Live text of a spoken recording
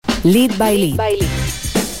Lead by Lead.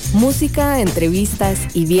 Música, entrevistas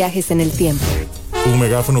y viajes en el tiempo. Un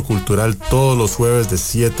megáfono cultural todos los jueves de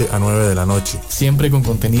 7 a 9 de la noche. Siempre con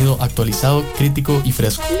contenido actualizado, crítico y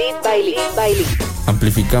fresco. Lead by Lead by Lead.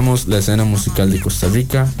 Amplificamos la escena musical de Costa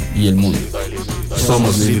Rica y el mundo.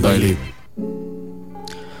 Somos Lead by Lead.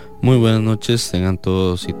 Muy buenas noches, tengan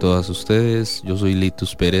todos y todas ustedes. Yo soy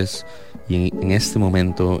Litus Pérez y en este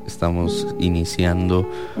momento estamos iniciando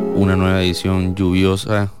una nueva edición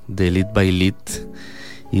lluviosa de Lead by Lead.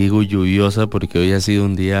 Y digo lluviosa porque hoy ha sido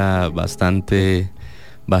un día bastante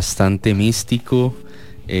místico.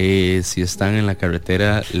 Si están en la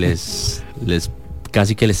carretera, les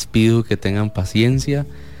casi que les pido que tengan paciencia,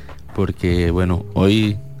 porque bueno,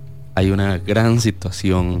 hoy hay una gran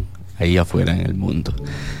situación ahí afuera en el mundo.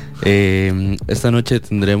 Esta noche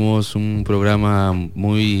tendremos un programa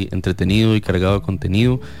muy entretenido y cargado de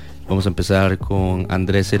contenido. Vamos a empezar con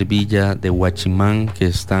Andrés Hervilla de Huachimán, que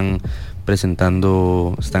están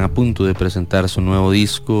a punto de presentar su nuevo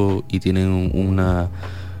disco y tienen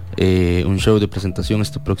un show de presentación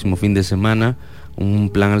este próximo fin de semana,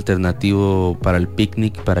 un plan alternativo para el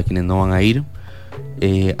picnic para quienes no van a ir.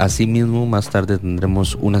 Asimismo, más tarde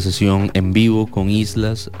tendremos una sesión en vivo con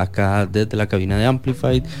Islas acá desde la cabina de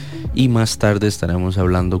Amplified, y más tarde estaremos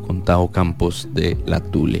hablando con Tao Campos de La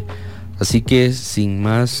Tule. Así que sin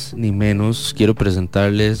más ni menos, quiero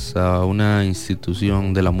presentarles a una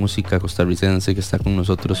institución de la música costarricense que está con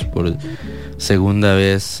nosotros por segunda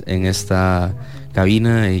vez en esta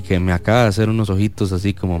cabina y que me acaba de hacer unos ojitos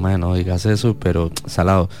así como, no digas eso, pero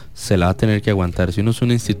salado, se la va a tener que aguantar. Si uno es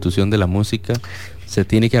una institución de la música, se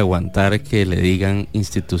tiene que aguantar que le digan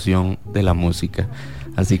institución de la música.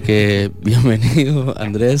 Así que bienvenido,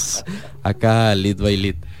 Andrés, acá a Lead by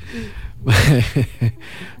Lead.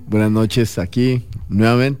 Buenas noches aquí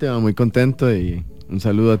nuevamente, muy contento, y un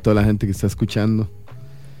saludo a toda la gente que está escuchando.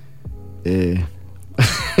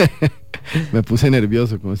 Me puse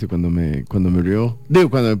nervioso, como si cuando me río,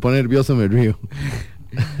 cuando me pone nervioso me río.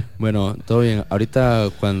 Bueno, todo bien. Ahorita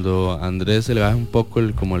cuando a Andrés se le baje un poco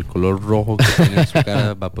el color rojo que tiene en su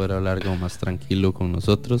cara, va a poder hablar como más tranquilo con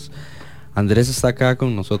nosotros. Andrés está acá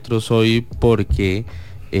con nosotros hoy porque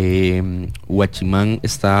Huachimán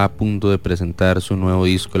está a punto de presentar su nuevo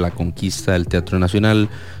disco, La Conquista del Teatro Nacional,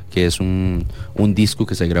 que es un disco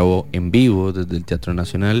que se grabó en vivo desde el Teatro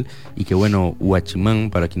Nacional. Y que bueno, Huachimán,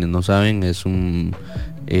 para quienes no saben, es una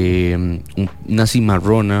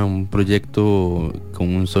cimarrona, un proyecto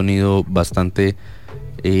con un sonido bastante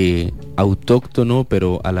autóctono,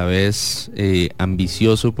 pero a la vez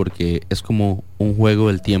ambicioso, porque es como un juego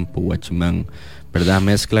del tiempo. Huachimán, ¿verdad?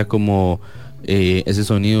 Mezcla como ese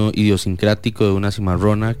sonido idiosincrático de una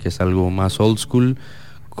cimarrona, que es algo más old school,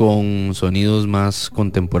 con sonidos más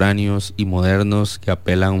contemporáneos y modernos que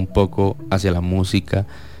apelan un poco hacia la música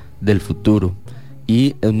del futuro.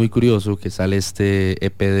 Y es muy curioso que sale este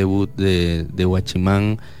EP debut de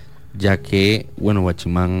Huachimán, ya que bueno,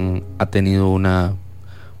 Huachimán ha tenido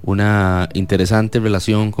una interesante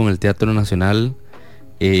relación con el Teatro Nacional,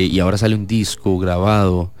 y ahora sale un disco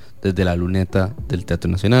grabado desde la luneta del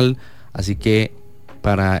Teatro Nacional. Así que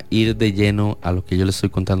para ir de lleno a lo que yo le estoy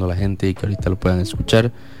contando a la gente y que ahorita lo puedan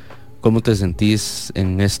escuchar, ¿cómo te sentís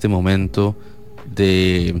en este momento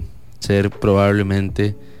de ser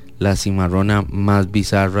probablemente la cimarrona más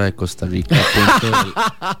bizarra de Costa Rica,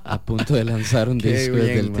 a punto de lanzar un disco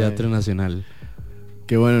desde el Teatro Nacional?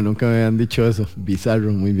 Qué bueno, nunca me habían dicho eso.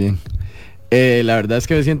 Bizarro, muy bien. La verdad es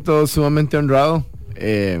que me siento sumamente honrado.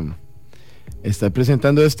 Estar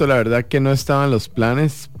presentando esto, la verdad que no estaban los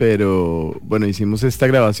planes, pero bueno, hicimos esta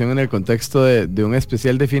grabación en el contexto de un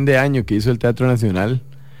especial de fin de año que hizo el Teatro Nacional,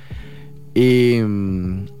 y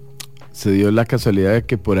se dio la casualidad de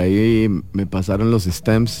que por ahí me pasaron los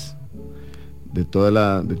stems de toda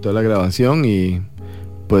la grabación, y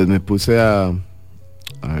pues me puse a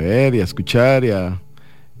ver y a escuchar y a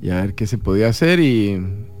ver qué se podía hacer, y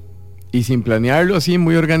sin planearlo, así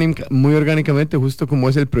muy orgánicamente, justo como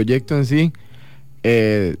es el proyecto en sí,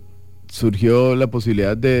 surgió la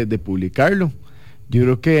posibilidad de publicarlo. Yo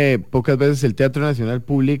creo que pocas veces el Teatro Nacional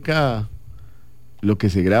publica lo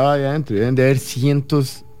que se graba allá adentro. Deben de haber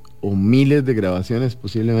cientos o miles de grabaciones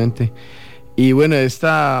posiblemente. Y bueno,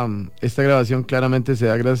 esta grabación claramente se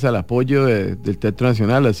da gracias al apoyo del Teatro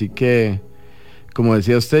Nacional. Así que, como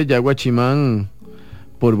decía usted, ya Huachimán,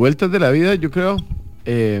 por vueltas de la vida, yo creo,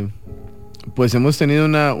 pues hemos tenido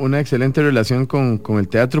una excelente relación con el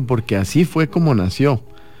teatro, porque así fue como nació.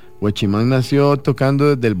 Huachimán nació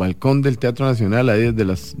tocando desde el balcón del Teatro Nacional, ahí desde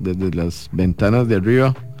las ventanas de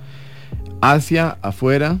arriba hacia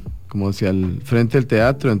afuera, como hacia el frente del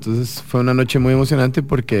teatro. Entonces fue una noche muy emocionante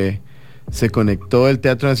porque se conectó el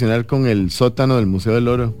Teatro Nacional con el sótano del Museo del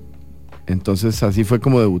Oro. Entonces así fue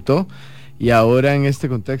como debutó. Y ahora en este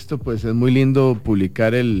contexto pues es muy lindo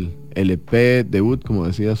publicar el EP debut, como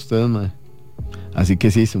decía usted, mae. Así que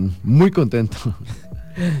sí, son muy contento.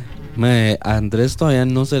 A Andrés todavía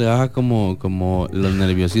no se le baja como los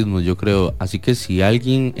nerviosismos, yo creo. Así que si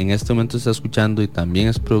alguien en este momento está escuchando y también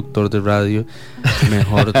es productor de radio,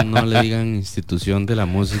 mejor no le digan institución de la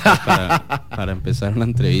música para empezar una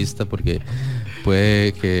entrevista, porque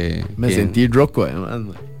puede que... Me sentí roco además,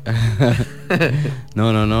 mae. No,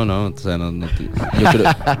 o sea, yo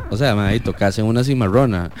creo, o sea, ahí tocas en una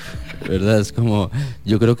cimarrona, ¿verdad? Es como,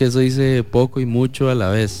 yo creo que eso dice poco y mucho a la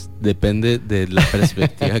vez, depende de la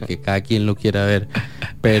perspectiva que cada quien lo quiera ver,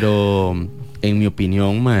 pero en mi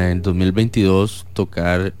opinión, en 2022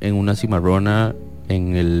 tocar en una cimarrona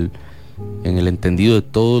en el entendido de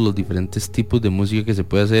todos los diferentes tipos de música que se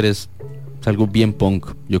puede hacer es algo bien punk,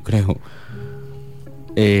 yo creo.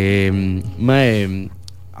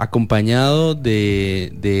 Acompañado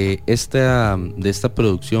de esta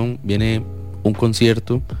producción viene un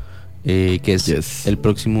concierto que es el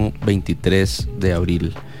próximo 23 de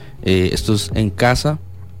abril. Esto es en casa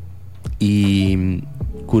y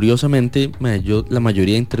curiosamente yo la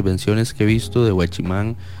mayoría de intervenciones que he visto de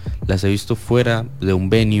Guachimán las he visto fuera de un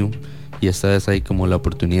venue, y esta vez hay como la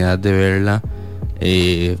oportunidad de verla,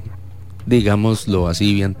 digámoslo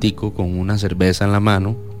así, bien tico, con una cerveza en la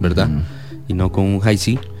mano, ¿verdad? Y no con un high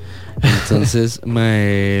C. Entonces,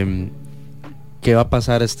 ¿qué va a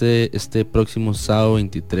pasar este próximo sábado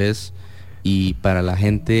 23? Y para la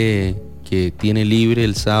gente que tiene libre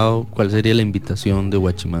el sábado, ¿cuál sería la invitación de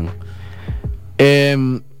Guachimán?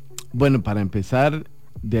 Bueno, para empezar,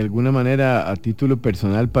 de alguna manera, a título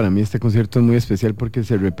personal, para mí este concierto es muy especial porque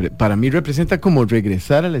para mí representa como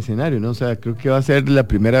regresar al escenario, ¿no? O sea, creo que va a ser la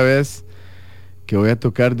primera vez que voy a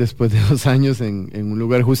tocar después de 2 años en un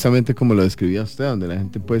lugar justamente como lo describía usted, donde la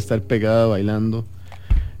gente puede estar pegada bailando,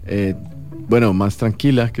 bueno, más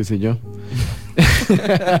tranquila, qué sé yo.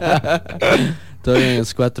 Todavía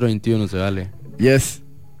es 4:21, se vale. Yes.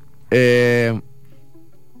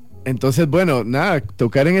 Entonces, bueno, nada,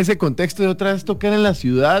 tocar en ese contexto, de otra vez tocar en la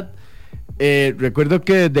ciudad. Recuerdo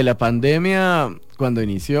que desde la pandemia, cuando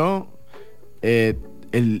inició,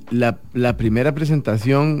 la primera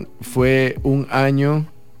presentación fue 1 año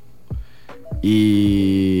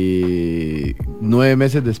y 9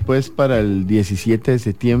 meses después, para el 17 de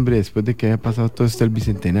septiembre, después de que había pasado todo esto, el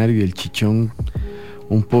bicentenario y el chichón,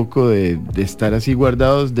 un poco de estar así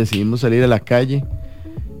guardados, decidimos salir a la calle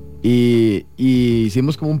y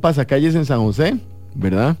hicimos como un pasacalles en San José,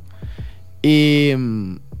 ¿verdad? Y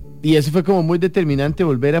eso fue como muy determinante,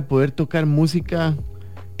 volver a poder tocar música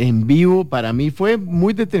en vivo. Para mí fue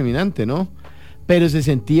muy determinante, ¿no? Pero se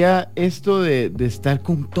sentía esto de estar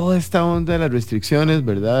con toda esta onda de las restricciones,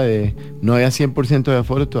 ¿verdad? No había 100% de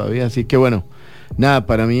aforo todavía, así que bueno, nada,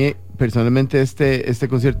 para mí personalmente este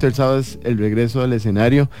concierto del sábado es el regreso al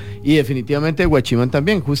escenario, y definitivamente Guachimán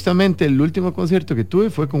también. Justamente el último concierto que tuve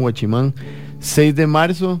fue con Guachimán, 6 de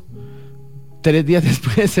marzo, 3 días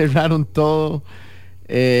después cerraron todo,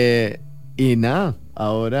 y nada,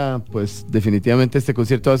 ahora pues definitivamente este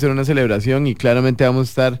concierto va a ser una celebración, y claramente vamos a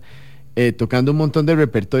estar tocando un montón de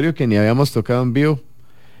repertorio que ni habíamos tocado en vivo,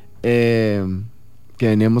 que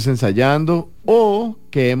veníamos ensayando o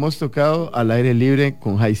que hemos tocado al aire libre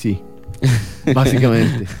con High C.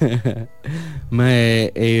 Básicamente.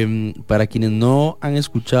 Para quienes no han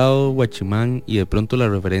escuchado Guachimán y de pronto la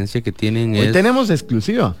referencia que tienen hoy tenemos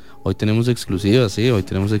exclusiva. Hoy tenemos exclusiva, sí, hoy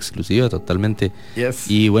tenemos exclusiva totalmente.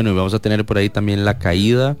 Yes. Y bueno, vamos a tener por ahí también La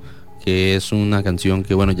Caída, que es una canción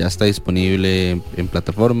que bueno, ya está disponible en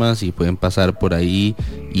plataformas y pueden pasar por ahí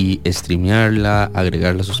y streamearla,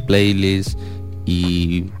 agregarla a sus playlists.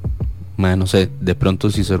 Y no sé, de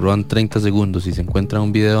pronto si se roban 30 segundos y se encuentra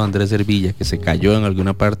un video de Andrés Servilla que se cayó en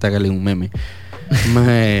alguna parte, hágale un meme.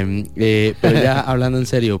 Pero ya hablando en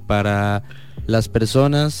serio, para las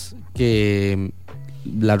personas que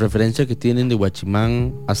la referencia que tienen de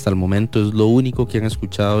Guachimán hasta el momento es lo único que han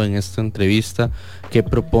escuchado en esta entrevista, ¿qué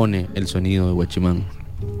propone el sonido de Guachimán?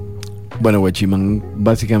 Bueno, Guachimán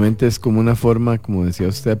básicamente es como una forma, como decía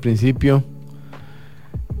usted al principio,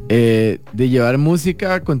 de llevar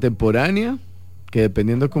música contemporánea, que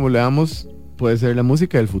dependiendo cómo le damos, puede ser la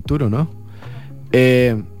música del futuro, ¿no?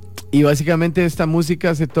 Y básicamente esta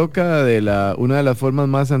música se toca de una de las formas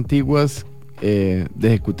más antiguas de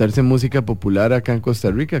ejecutarse música popular acá en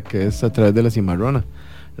Costa Rica, que es a través de la cimarrona.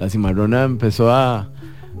 La cimarrona empezó a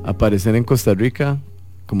aparecer en Costa Rica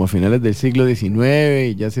como a finales del siglo XIX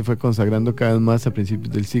y ya se fue consagrando cada vez más a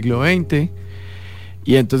principios del siglo XX.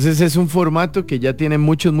 Y entonces es un formato que ya tiene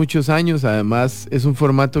muchos años. Además es un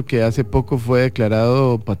formato que hace poco fue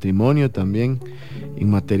declarado patrimonio también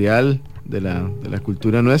inmaterial de la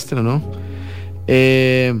cultura nuestra, ¿no?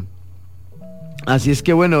 Así es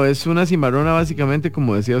que bueno, es una cimarrona básicamente,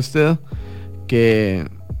 como decía usted, que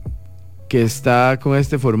está con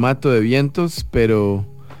este formato de vientos, pero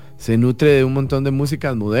se nutre de un montón de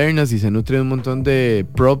músicas modernas y se nutre de un montón de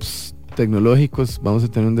props tecnológicos. Vamos a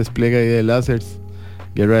tener un despliegue ahí de láseres,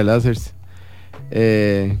 guerra de láseres,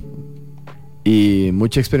 y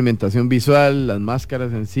mucha experimentación visual, las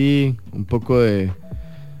máscaras en sí, un poco de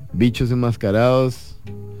bichos enmascarados,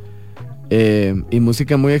 y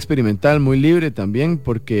música muy experimental, muy libre también,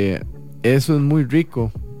 porque eso es muy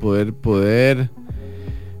rico, poder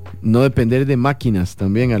no depender de máquinas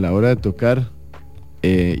también a la hora de tocar,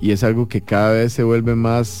 y es algo que cada vez se vuelve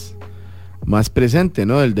más presente,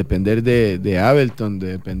 ¿no? El depender de Ableton, de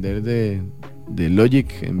depender de Logic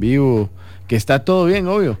en vivo, que está todo bien,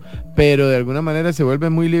 obvio, pero de alguna manera se vuelve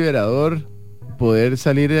muy liberador poder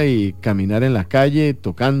salir y caminar en la calle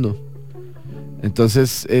tocando.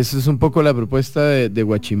 Entonces eso es un poco la propuesta de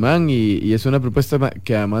Guachimán, y es una propuesta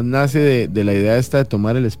que además nace de la idea esta de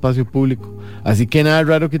tomar el espacio público. Así que nada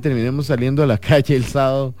raro que terminemos saliendo a la calle el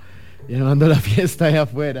sábado y llevando la fiesta allá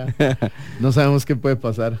afuera. No sabemos qué puede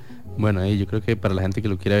pasar. Bueno, yo creo que para la gente que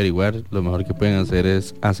lo quiera averiguar, lo mejor que pueden hacer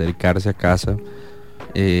es acercarse a casa.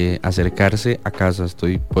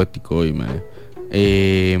 Estoy poético hoy, madre.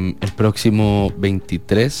 El próximo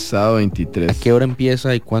 23. Sábado 23. ¿A qué hora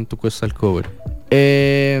empieza y cuánto cuesta el cover?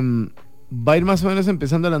 Va a ir más o menos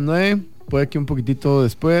empezando a las 9. Puede que un poquitito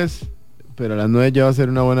después, pero a las 9 ya va a ser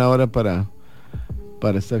una buena hora para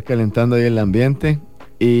estar calentando ahí el ambiente.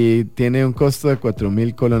 Y tiene un costo de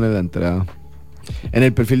 4,000 colones la entrada. En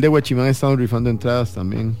el perfil de Guachimán estamos rifando entradas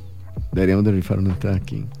también. Deberíamos de rifar una entrada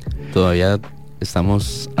aquí. Todavía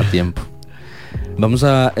estamos a tiempo. Vamos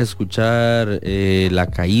a escuchar La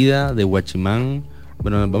Caída de Guachimán.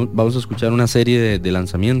 Bueno, vamos a escuchar una serie de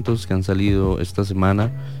lanzamientos que han salido esta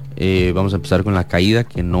semana. Vamos a empezar con La Caída,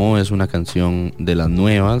 que no es una canción de las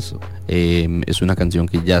nuevas. Es una canción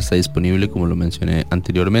que ya está disponible, como lo mencioné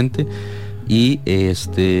anteriormente. Y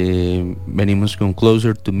venimos con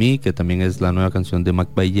Closer to Me, que también es la nueva canción de Mac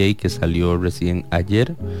by J, que salió recién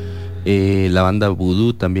ayer. La banda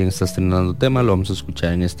Voodoo también está estrenando tema, lo vamos a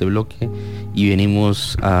escuchar en este bloque. Y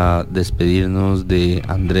venimos a despedirnos de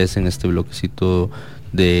Andrés en este bloquecito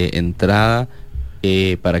de entrada,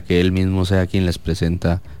 para que él mismo sea quien les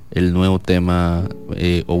presenta el nuevo tema,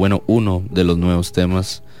 o bueno, uno de los nuevos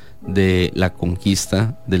temas de La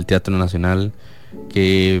Conquista del Teatro Nacional,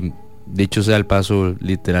 que dicho sea el paso,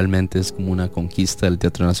 literalmente es como una conquista del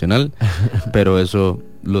Teatro Nacional, pero eso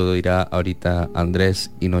lo dirá ahorita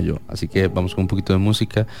Andrés y no yo. Así que vamos con un poquito de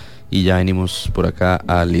música y ya venimos por acá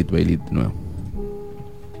a Lead by Lead de nuevo.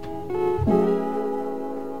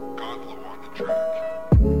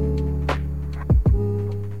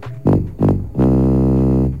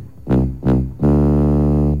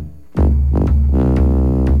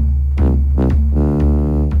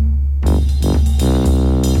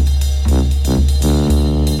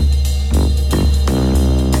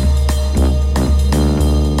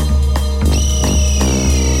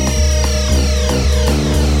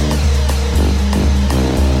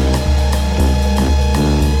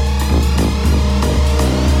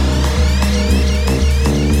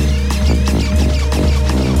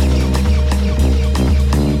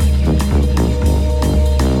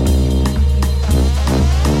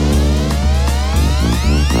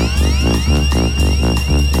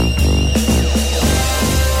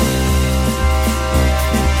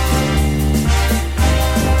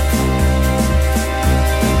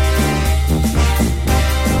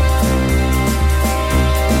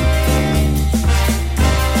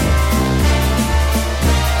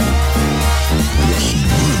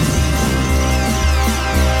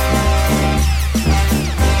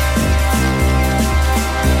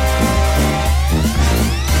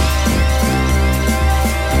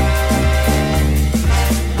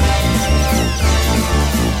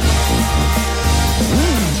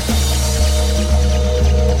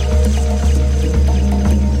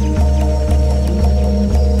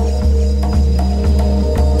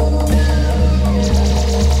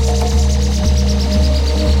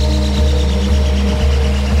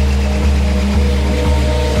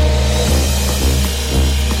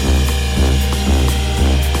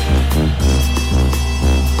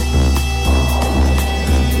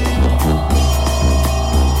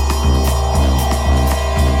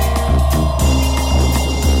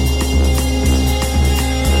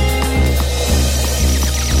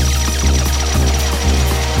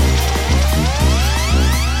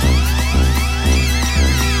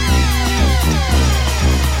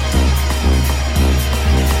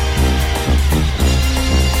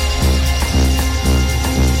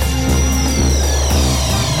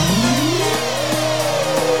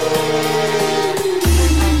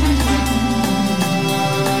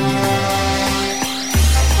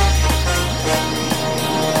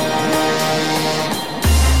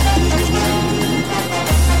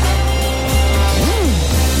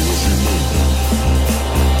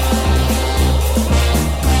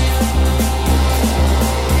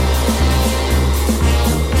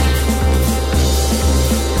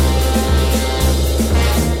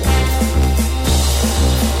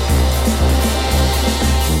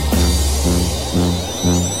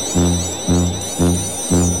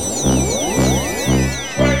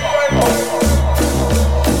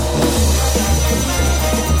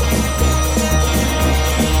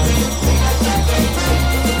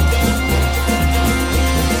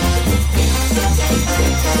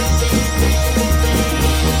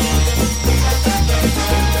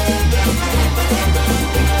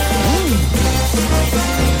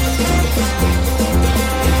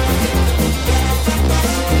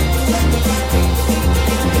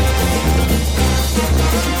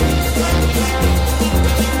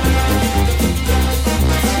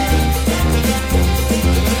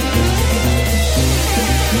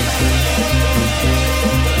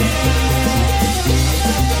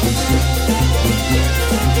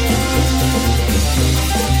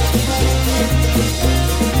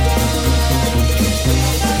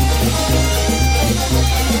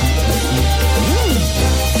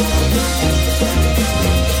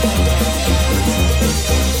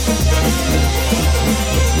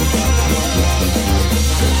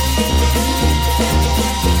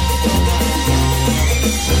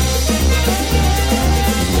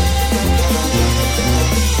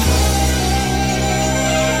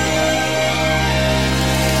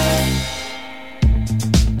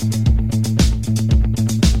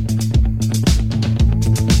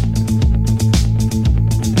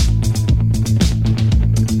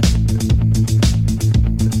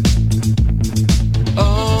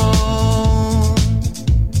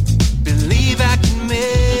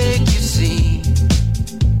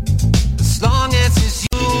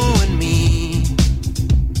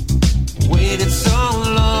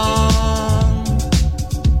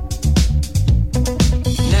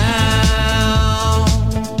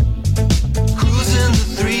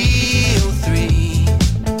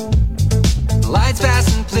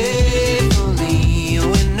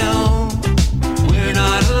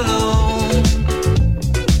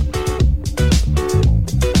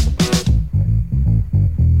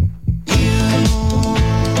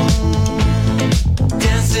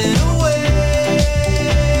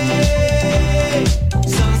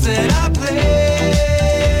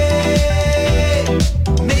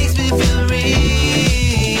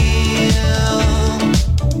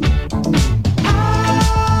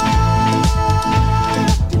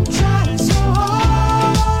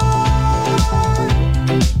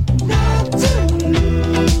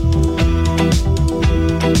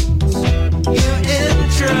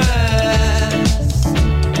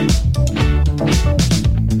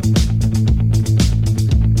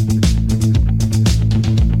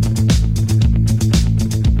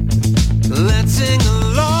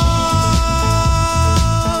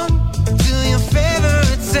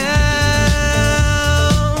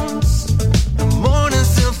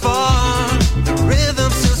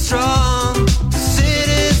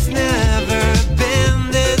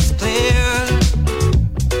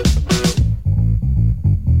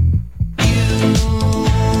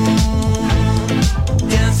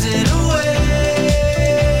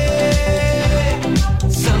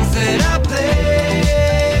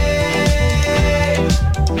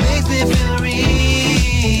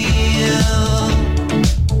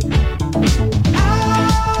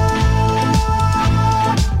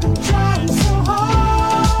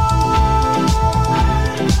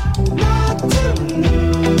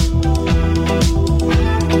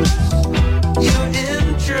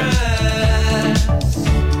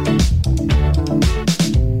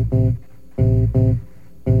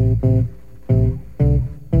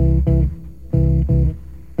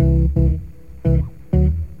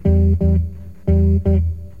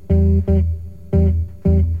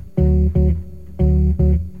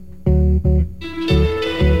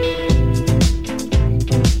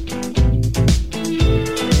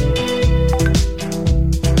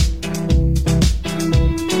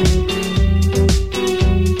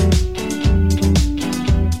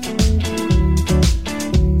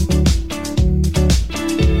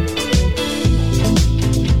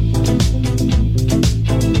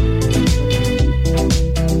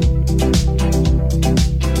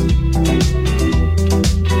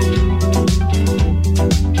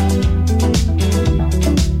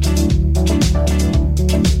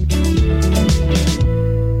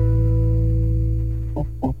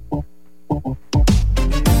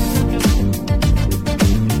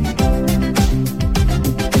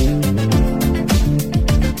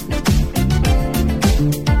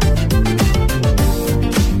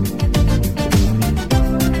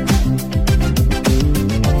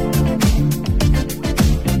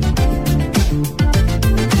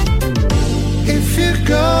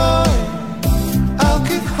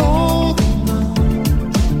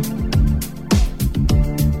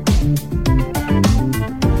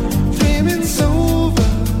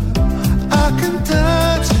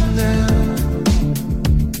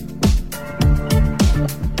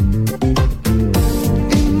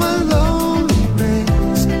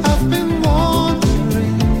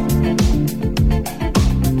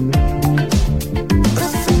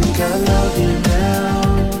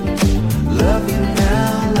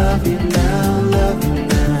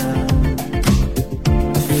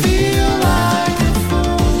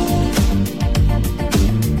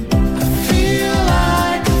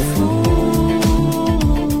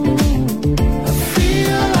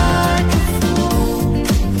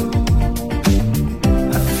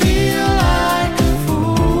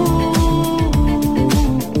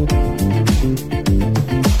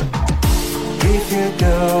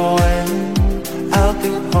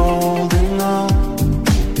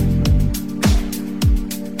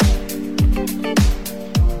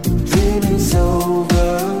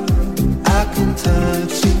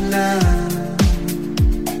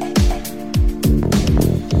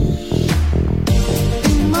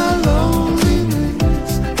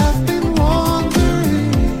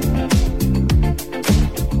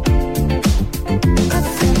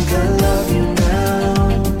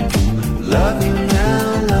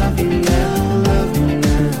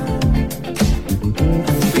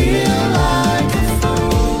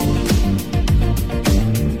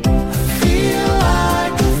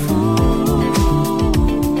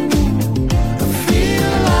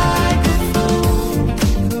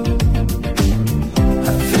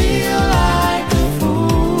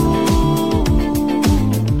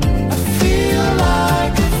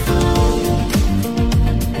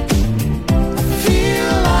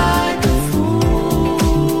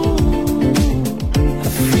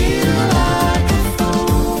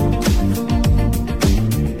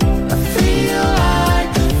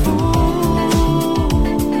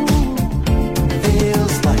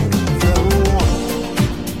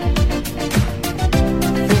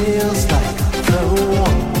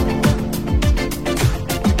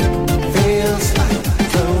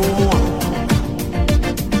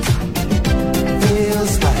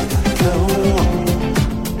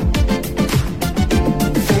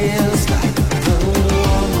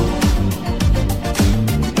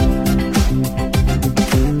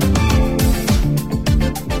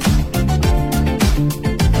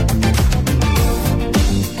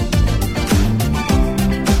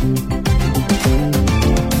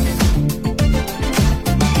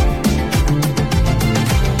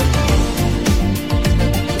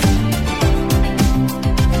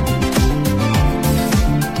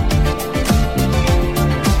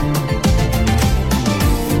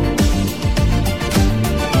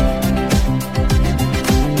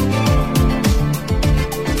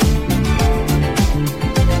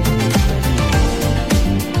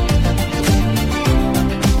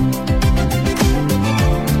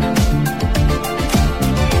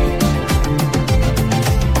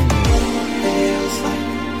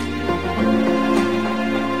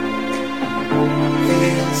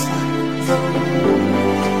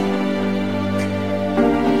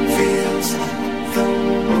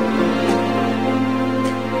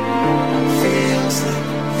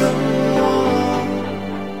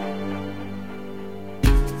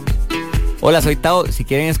 Hola, soy Tao. Si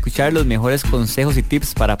quieren escuchar los mejores consejos y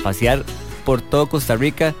tips para pasear por todo Costa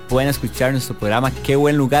Rica, pueden escuchar nuestro programa Qué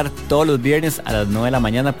Buen Lugar todos los viernes a las 9 de la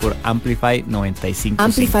mañana por Amplify 95.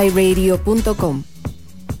 Amplifyradio.com.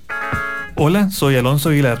 Hola, soy Alonso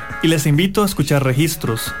Aguilar y les invito a escuchar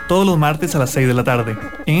Registros todos los martes a las 6 de la tarde.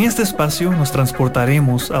 En este espacio nos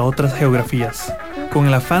transportaremos a otras geografías, con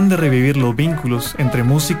el afán de revivir los vínculos entre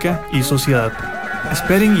música y sociedad.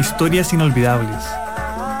 Esperen historias inolvidables,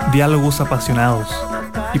 diálogos apasionados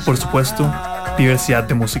y, por supuesto, diversidad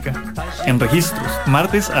de música. En Registros,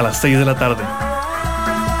 martes a las 6 de la tarde.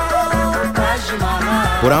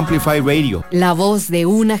 Por Amplify Radio. La voz de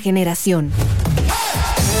una generación.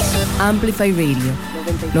 Amplify Radio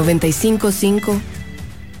 95.5.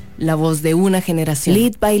 La voz de una generación.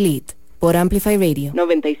 Lead by Lead. Por Amplify Radio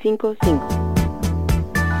 95.5.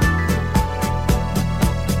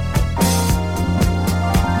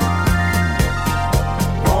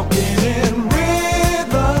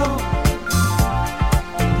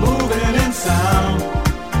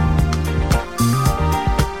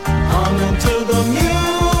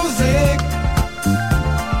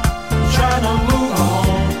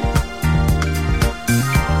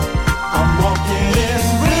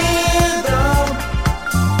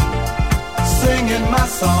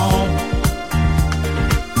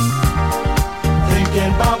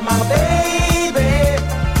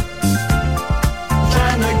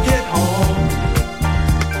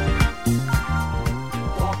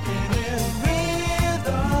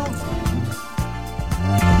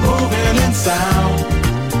 sound.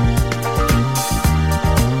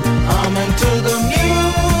 I'm into the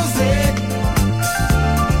music,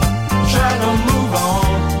 trying to move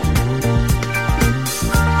on.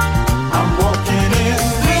 I'm walking in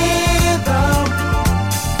rhythm,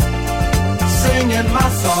 singing my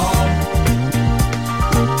song.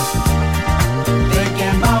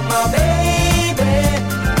 Thinking about my baby,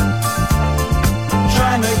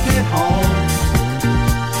 trying to get home.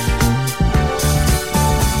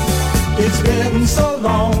 It's been so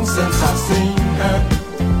long since I've seen her.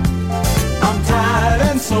 I'm tired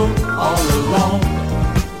and so all alone.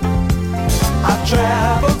 I've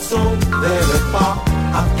traveled so very far,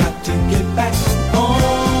 I've got to get back home.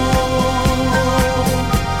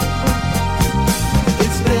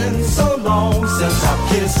 It's been so long since I've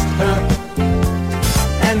kissed her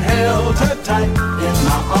and held her tight in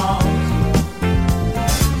my arms.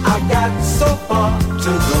 I've got so far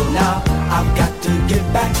to go now, I've got to get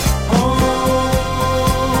back home.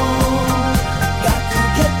 Got to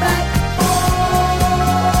get back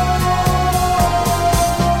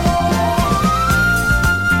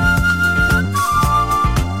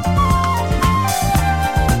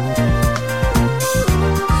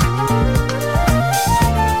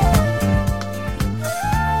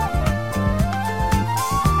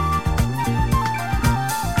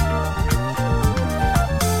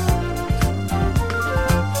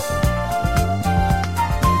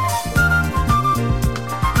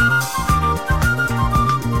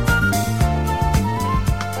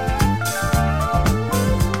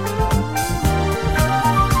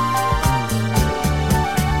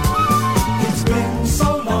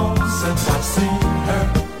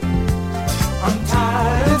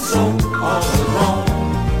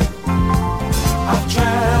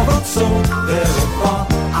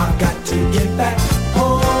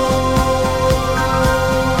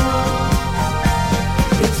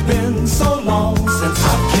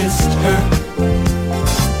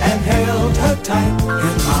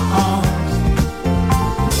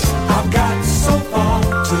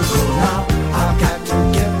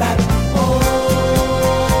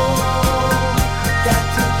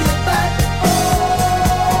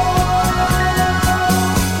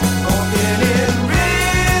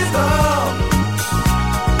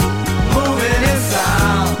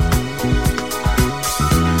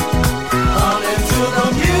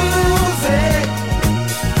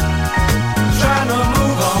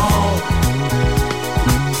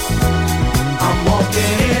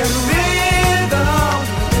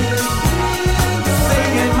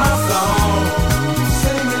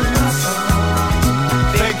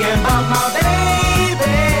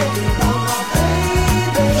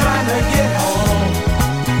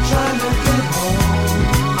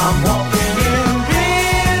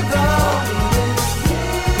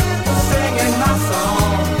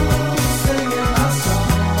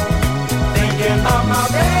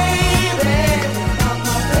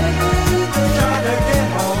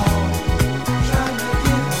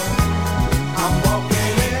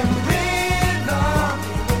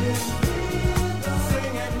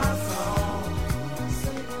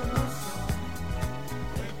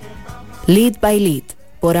Lead by Lead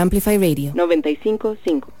por Amplify Radio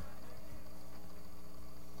 95.5.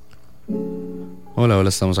 Hola,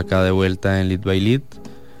 estamos acá de vuelta en Lead by Lead.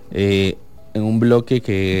 En un bloque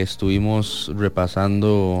que estuvimos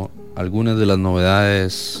repasando algunas de las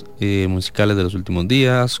novedades musicales de los últimos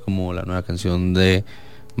días, como la nueva canción de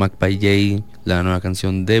Magpie J, la nueva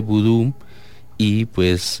canción de Voodoo, y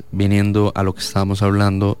pues viniendo a lo que estábamos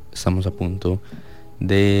hablando, estamos a punto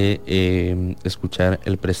de escuchar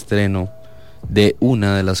el preestreno de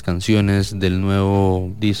una de las canciones del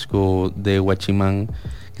nuevo disco de Guachimán,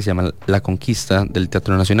 que se llama La Conquista, del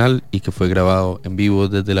Teatro Nacional, y que fue grabado en vivo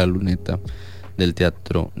desde la luneta del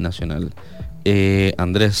Teatro Nacional.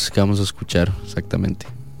 Andrés, ¿qué vamos a escuchar exactamente?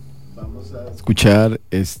 Vamos a escuchar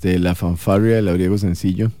la fanfarria del Labriego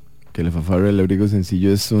Sencillo, que la fanfarria del Labriego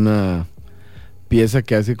Sencillo es una pieza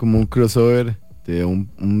que hace como un crossover de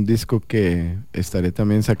un disco que estaré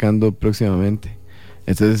también sacando próximamente.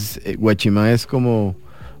 Entonces Guachimán es como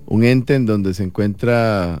un ente en donde se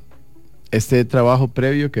encuentra este trabajo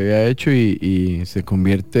previo que había hecho y se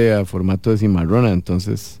convierte a formato de cimarrona.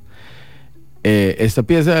 Entonces esta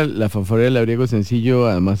pieza, la fanfarria del Labriego Sencillo,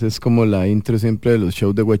 además es como la intro siempre de los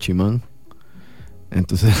shows de Guachimán.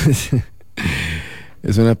 Entonces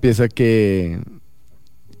es una pieza que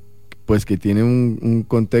pues que tiene un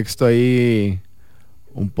contexto ahí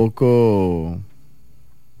un poco,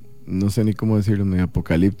 no sé ni cómo decirlo, medio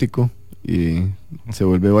apocalíptico, y se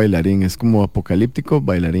vuelve bailarín. Es como apocalíptico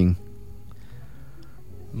bailarín.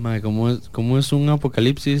 ¿Cómo es un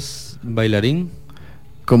apocalipsis bailarín?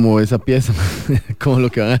 como esa pieza, como lo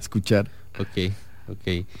que van a escuchar. Ok.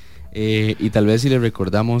 Y tal vez si le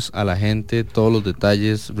recordamos a la gente todos los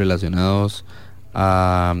detalles relacionados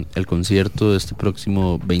a el concierto de este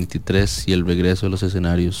próximo 23 y el regreso de los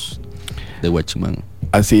escenarios de Guachimán.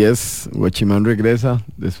 Así es, Guachimán regresa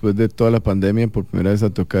después de toda la pandemia por primera vez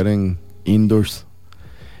a tocar en indoors,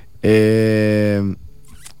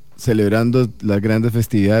 celebrando las grandes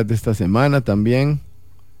festividades de esta semana también,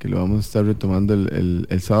 que lo vamos a estar retomando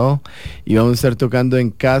el sábado, y vamos a estar tocando en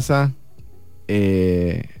casa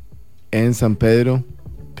en San Pedro,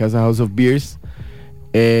 Casa House of Beers,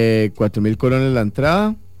 4,000 colones la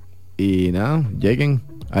entrada, y nada, lleguen.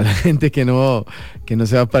 A la gente que no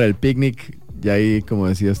se va para el picnic, ya ahí, como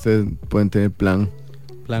decía usted, pueden tener plan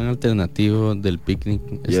alternativo del picnic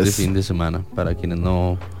este fin de semana, para quienes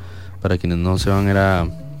no se van a ir a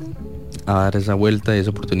dar esa vuelta y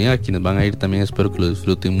esa oportunidad. Quienes van a ir también espero que lo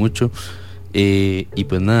disfruten mucho, y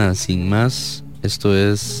pues nada, sin más, esto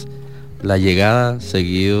es la llegada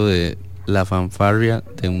seguido de la fanfarria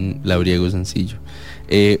de un labriego sencillo.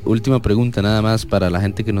 Última pregunta nada más para la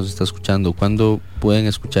gente que nos está escuchando: ¿cuándo pueden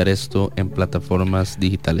escuchar esto en plataformas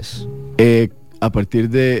digitales? A partir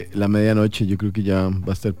de la medianoche, yo creo que ya va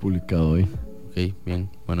a estar publicado hoy. Ok, bien.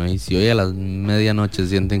 Bueno, y si hoy a las medianoche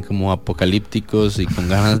sienten como apocalípticos y con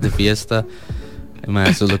ganas de fiesta,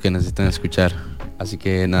 eso es lo que necesitan escuchar. Así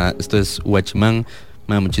que nada, esto es Guachimán.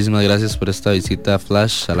 Muchísimas gracias por esta visita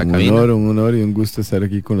flash a la cabina. Un honor y un gusto estar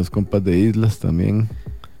aquí con los compas de Islas también,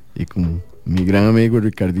 y con mi gran amigo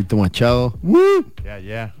Ricardito Machado.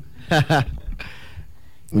 Ya.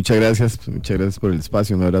 Muchas gracias por el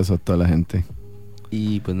espacio. Un abrazo a toda la gente.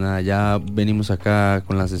 Y pues nada, ya venimos acá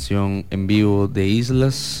con la sesión en vivo de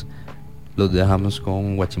Islas. Los dejamos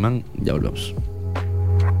con Guachimán. Ya volvemos.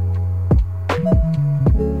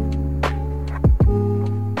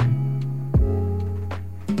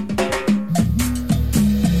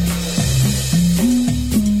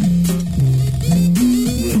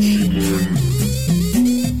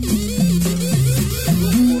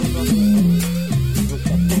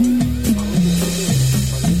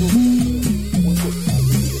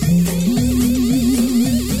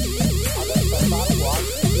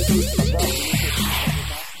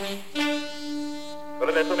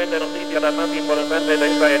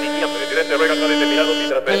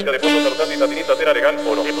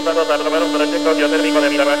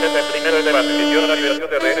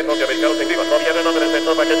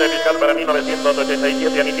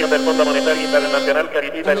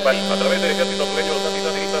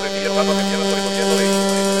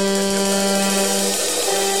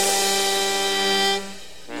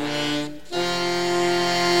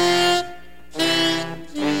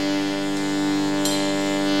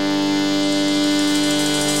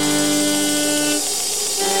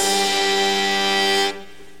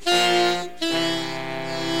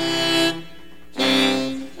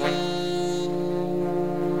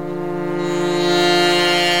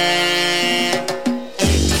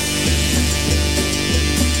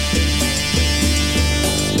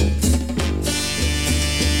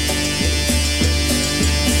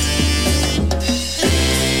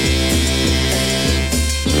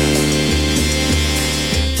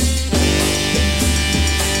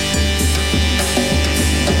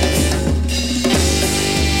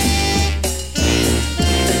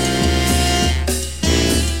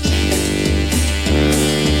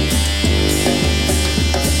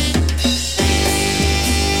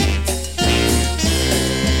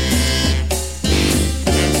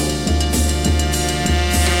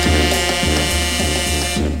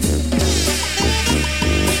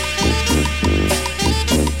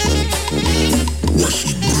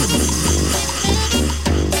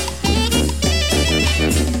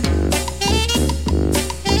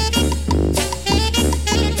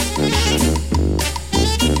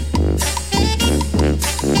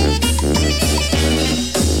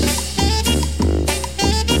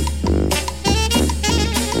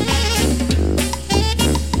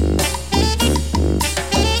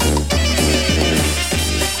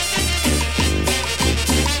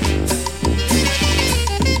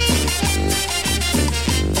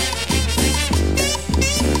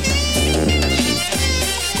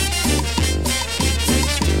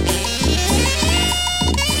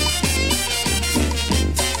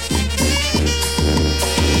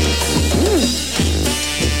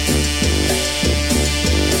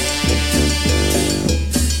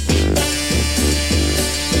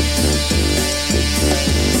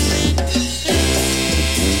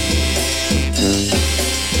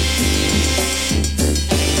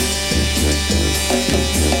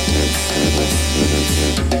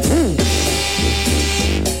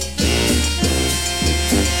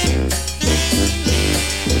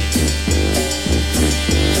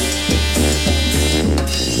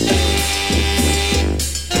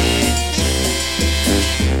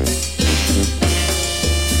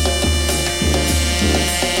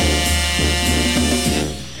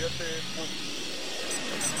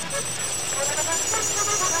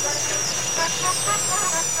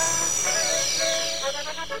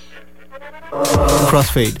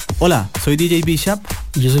 Crossfade. Hola, soy DJ Bishop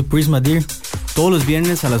y yo soy Prisma Deer. Todos los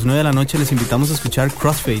viernes a las 9 de la noche les invitamos a escuchar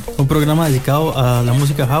Crossfade, un programa dedicado a la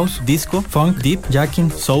música house, disco, funk, deep, jacking,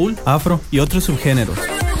 soul, afro y otros subgéneros.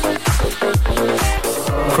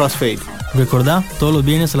 Crossfade. Recordá, todos los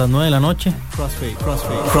viernes a las 9 de la noche.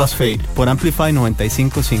 Crossfade por Amplify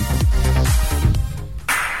 95.5.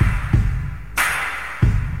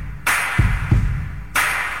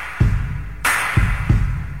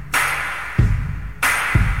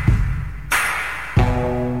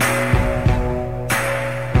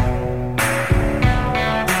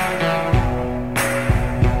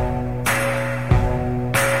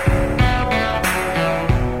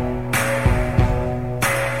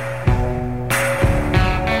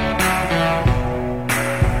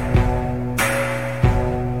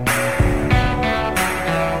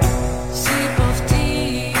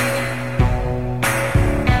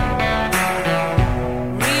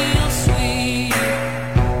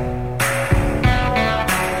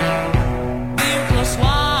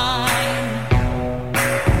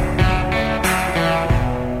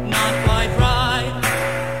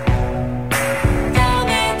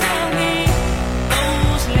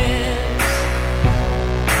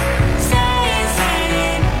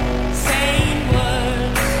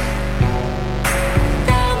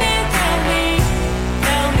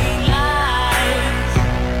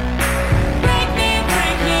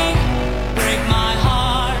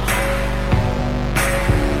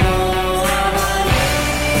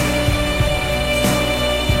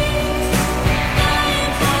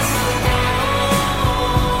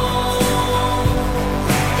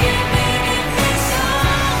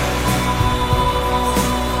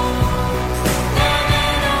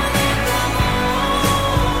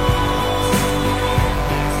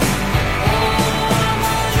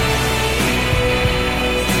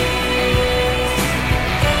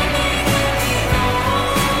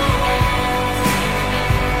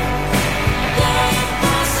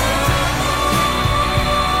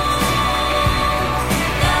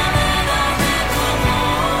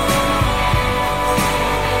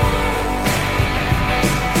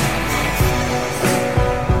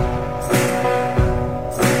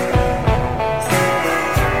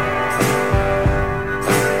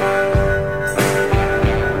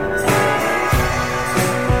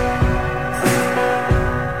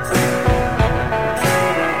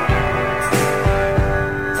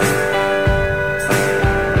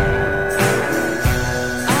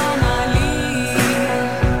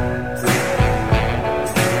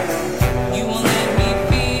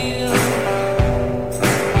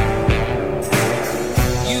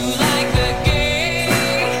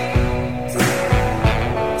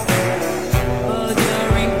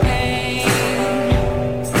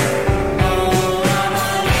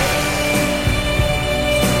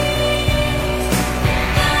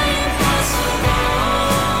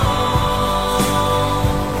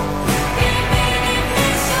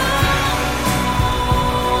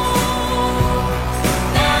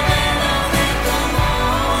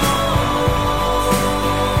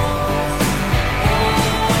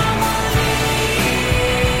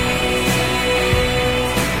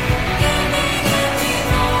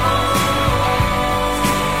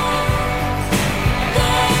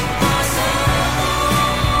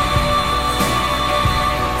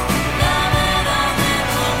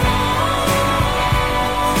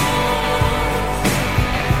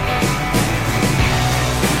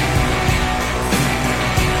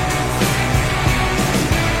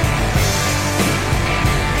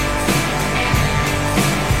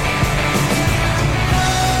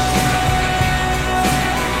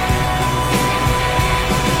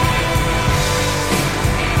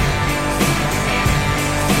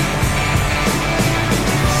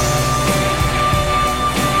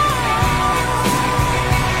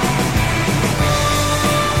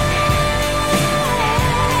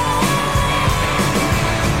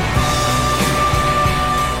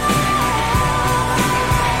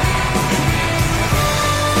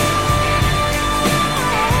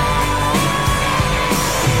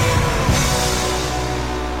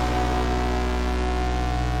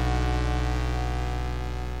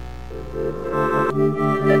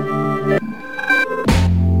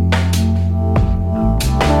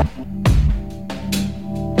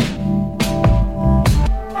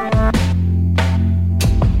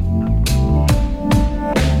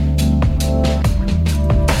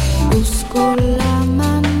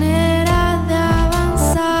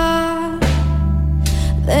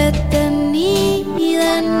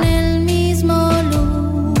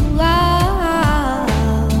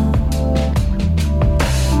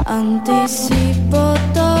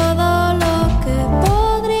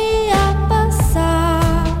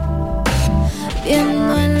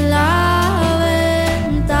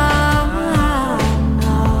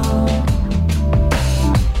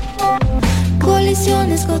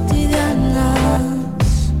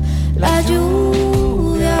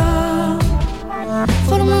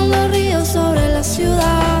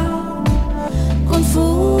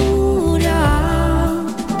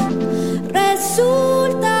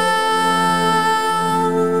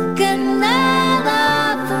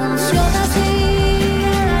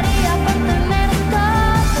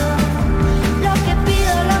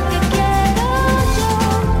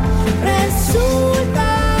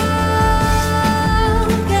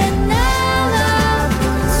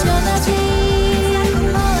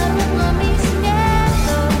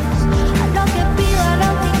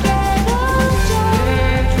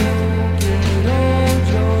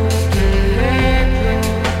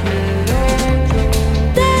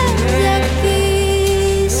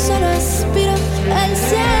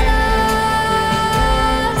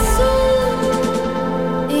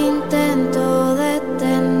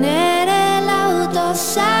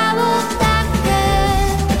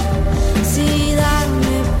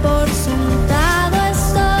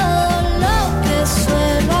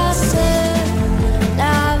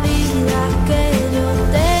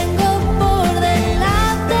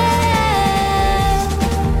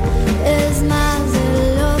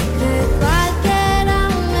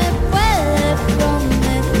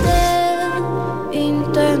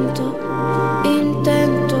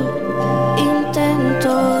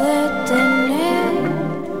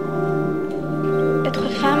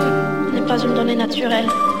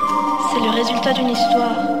 résultat d'une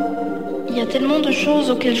histoire. Il y a tellement de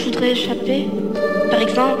choses auxquelles je voudrais échapper. Par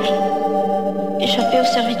exemple, échapper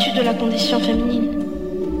aux servitudes de la condition féminine.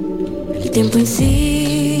 El tiempo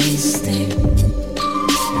insiste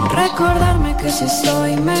en recordarme que si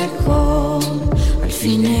estoy mejor, al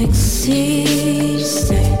fin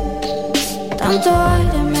existe tanto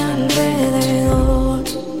aire a mi alrededor.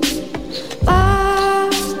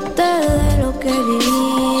 Parte de lo que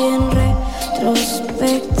viví en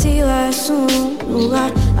retrospectiva es un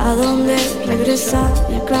lugar a donde regresar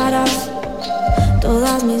y aclarar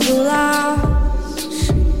todas mis dudas.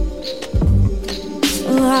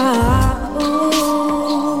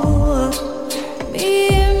 Mi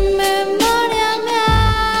memoria me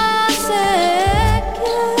hace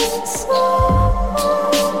quien soy.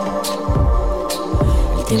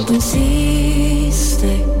 El tiempo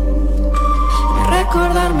insiste en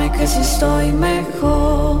recordarme que si estoy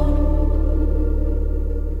mejor.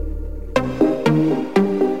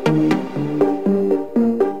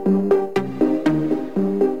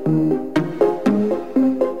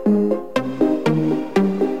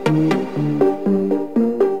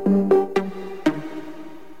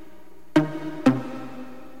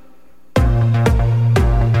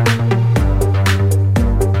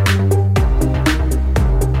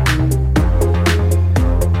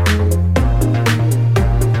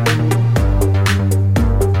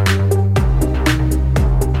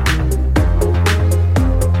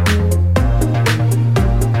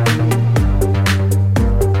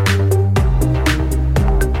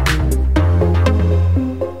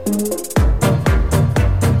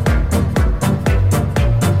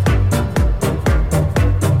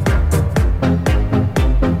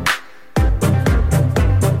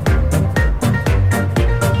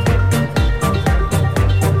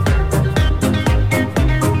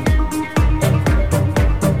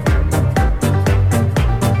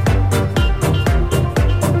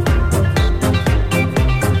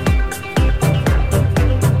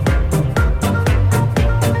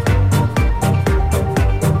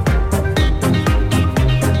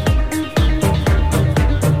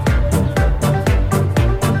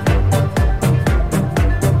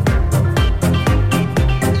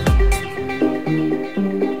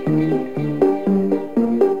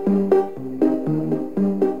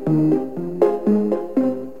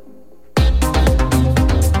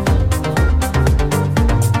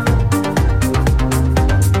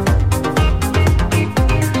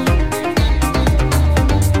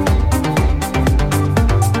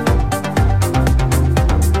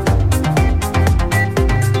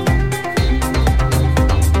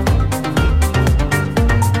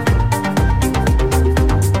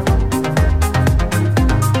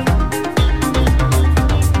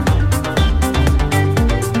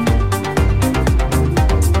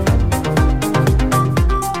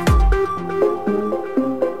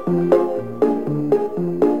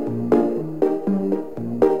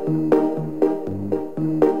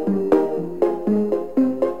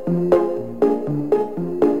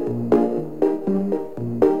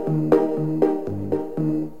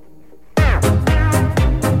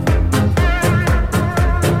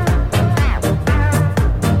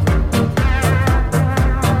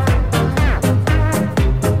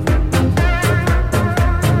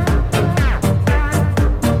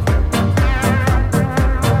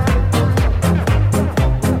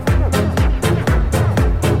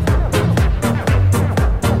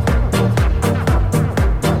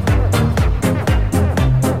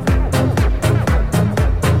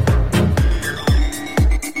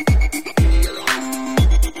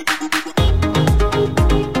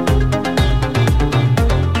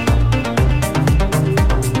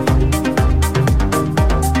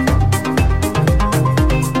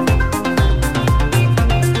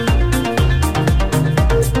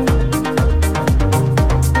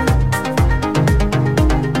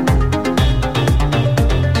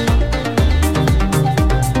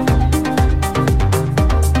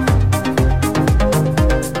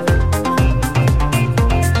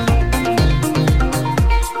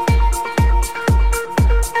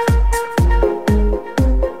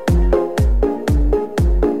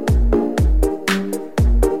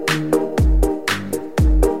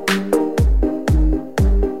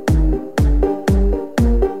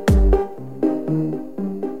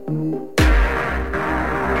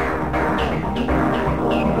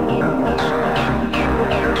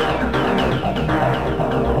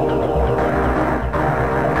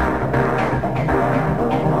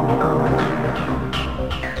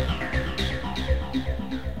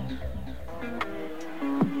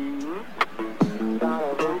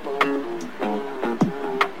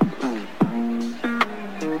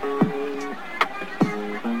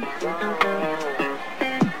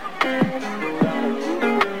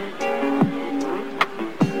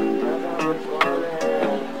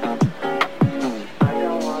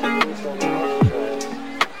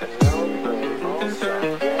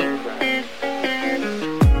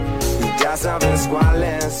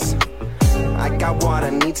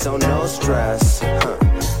 no stress.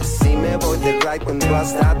 Si me voy de ride cuando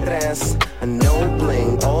hasta 3. No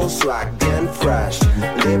bling, old swag, bien fresh.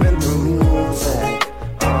 Living through music.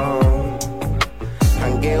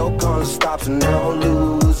 Hangueo con stops, no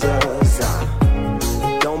losers.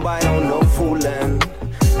 Don't bite on no fooling.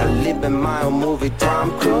 I live in my own movie,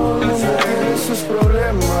 Tom Cruise. Tiene sus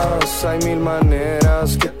problemas, hay mil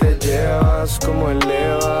maneras que te llevas. Como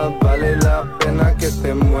elevas, vale la pena que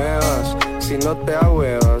te muevas. Si no te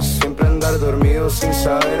ahuevas, siempre andar dormido sin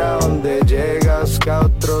saber a dónde llegas. Cada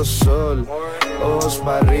otro sol, ojos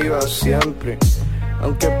para arriba siempre.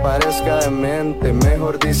 Aunque parezca demente,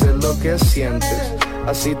 mejor dices lo que sientes,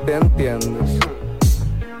 así te entiendes.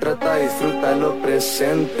 Trata, disfruta lo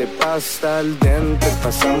presente, pasta al dente,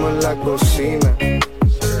 pasamos la cocina.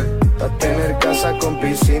 Pa' tener casa con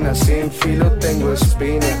piscina, sin filo tengo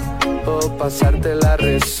espina. Puedo pasarte la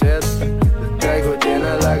receta, traigo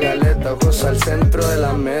llena la galeta, ojos al centro de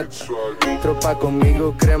la meta. Tropa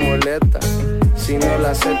conmigo, cremoleta, si no la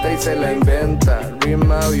acepta y se la inventa.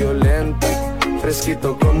 Rima violenta,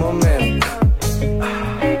 fresquito como menta.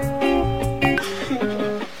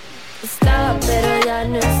 Estaba pero ya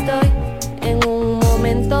no estoy, en un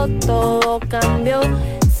momento todo cambió.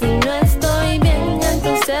 Si no estoy bien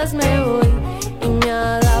entonces me voy y me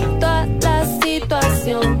adapto a la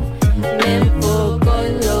situación. Me enfoco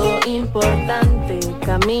en lo importante,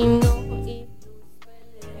 camino y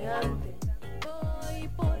fluyo elegante. Voy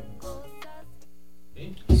por cosas.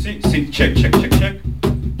 Sí, check.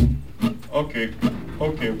 Ok.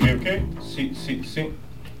 Sí.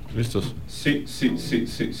 ¿Listos? Sí,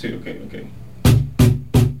 ok.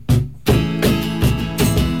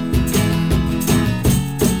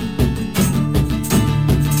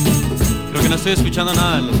 Creo que no estoy escuchando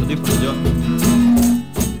nada en los audífonos yo.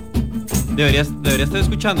 Debería estar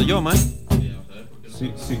escuchando yo, man.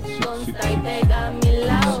 Sí.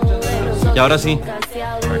 Y ahora sí.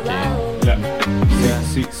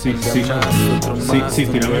 Sí,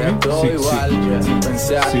 tírame bien.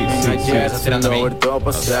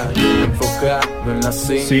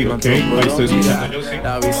 Sí, ok, ahí estoy escuchando yo, sí.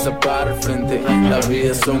 La vista para el frente, la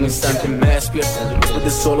vida es un instante, me despierto después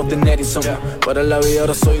de solo tener insomnio. Para la vida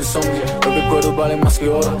ahora soy un zombie, los recuerdos valen más que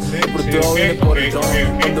oro. Por todo viene por el trono,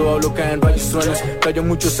 cuando hablo caen rayos truenos. Callo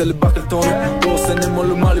mucho, se les baja el tono, todos tenemos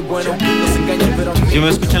lo malo y bueno. Nos engañan pero ¿Sí me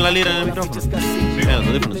escuchan la lira en el micrófono?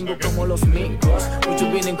 Tengo como los micos,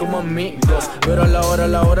 muchos vienen como amigos, pero a la hora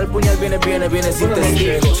el puñal viene sin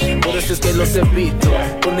testigos. Por eso es que los evito,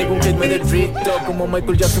 por ningún hit me derrito. Como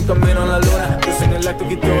Michael Jackson camino a la luna, pues en el acto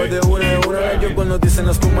quito de una. Yo cuando dicen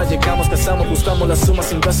las pumas llegamos, cazamos, buscamos las sumas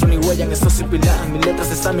sin rastro ni huella. En esto sin pilar, en mis letras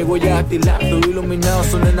está mi huella dactilar. Todo iluminado,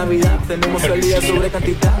 son de Navidad, tenemos calidad sobre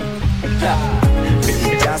cantidad.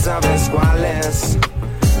 Ya sabes cuál es.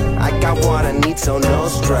 I got what I need, so no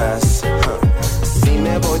stress. Si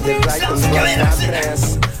me voy de ride con hasta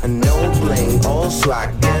 3. No bling, old swag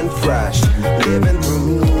and fresh. Living through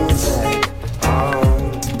music.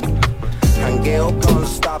 Hangueo con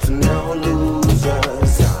stops, no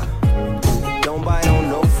losers. Don't bite on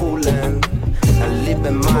no fooling. I live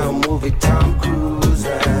in my own movie, Tom Cruise.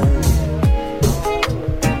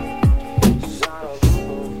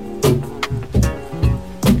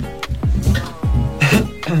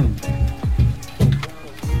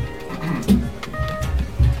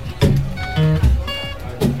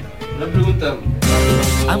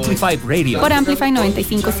 Amplify Radio. Por Amplify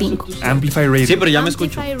 95.5. Amplify Radio. Sí, pero ya me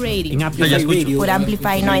escucho. En Amplify Radio. Por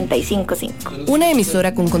Amplify 95.5. Una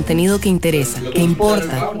emisora con contenido que interesa, que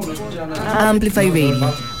importa. Amplify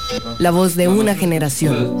Radio. La voz de una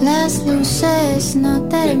generación. Las luces no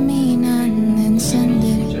terminan de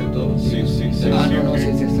encender.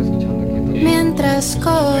 Mientras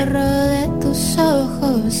corro de tus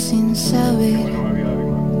ojos sin saber.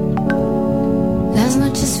 Las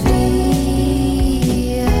noches frías.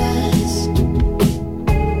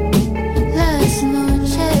 Las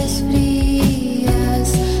noches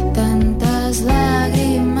frías. Tantas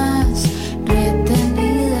lágrimas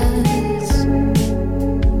retenidas.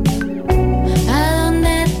 ¿A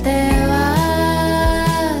dónde te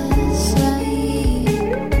vas a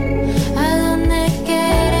ir? ¿A dónde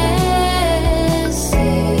quieres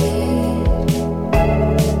ir?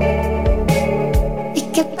 ¿Y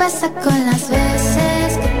qué pasa con las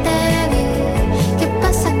veces que te vi? ¿Qué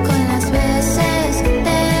pasa con las veces que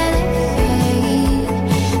te dejé ir?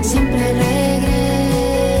 Siempre regresas,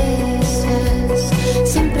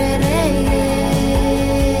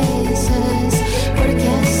 porque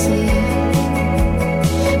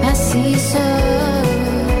así sos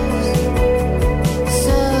vos.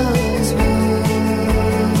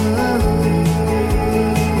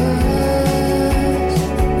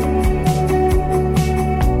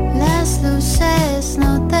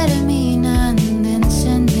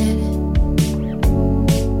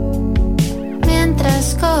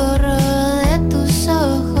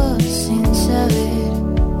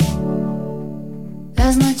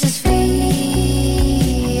 Las noches frías,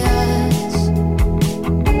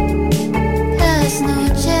 las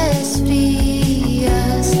noches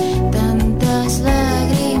frías, tantas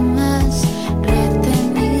lágrimas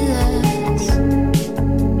retenidas.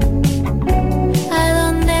 ¿A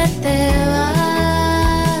dónde te vas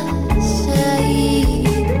a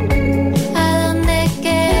ir? ¿A dónde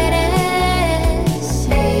quieres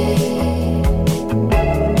ir?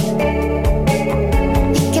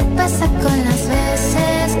 ¿Y qué pasa con las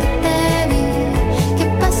veces que te vi? ¿Qué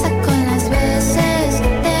pasa con las veces que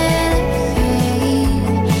te dejé ir?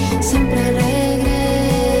 Siempre regresas,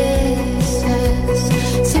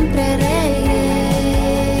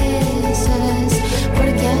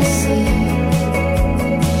 porque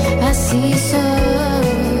así sos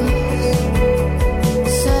vos.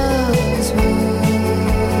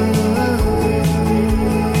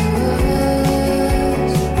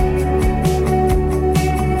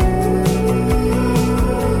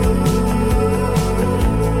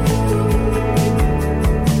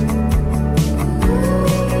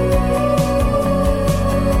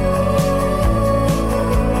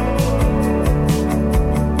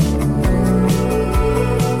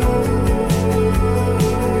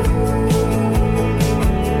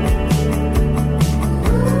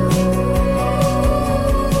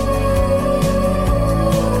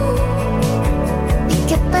 ¿Y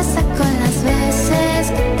qué pasa con las veces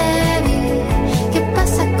que te vi? ¿Qué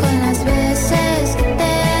pasa con las veces que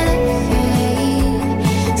te dejé ir?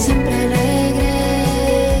 Siempre regresas,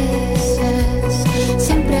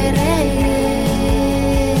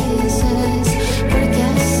 porque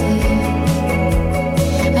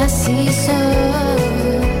así sos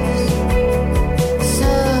vos.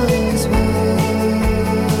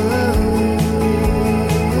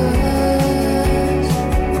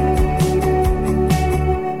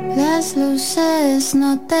 Las luces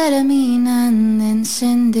no terminan de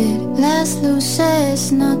encender, las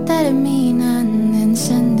luces no terminan de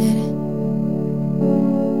encender.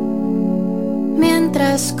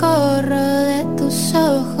 Mientras corro de tus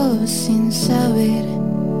ojos sin saber.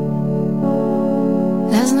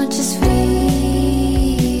 Las noches frías,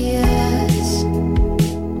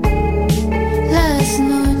 las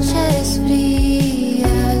noches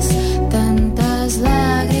frías, tantas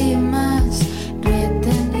lágrimas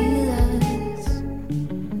retenidas.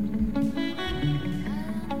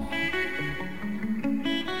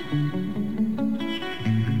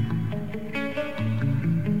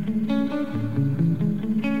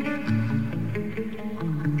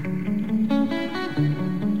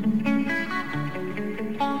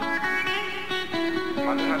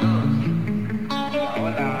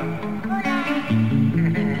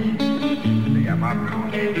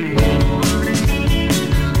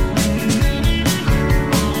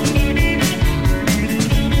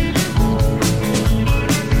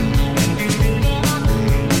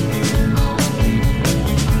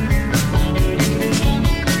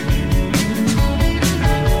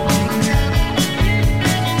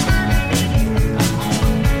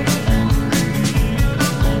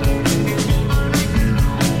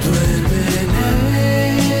 Tú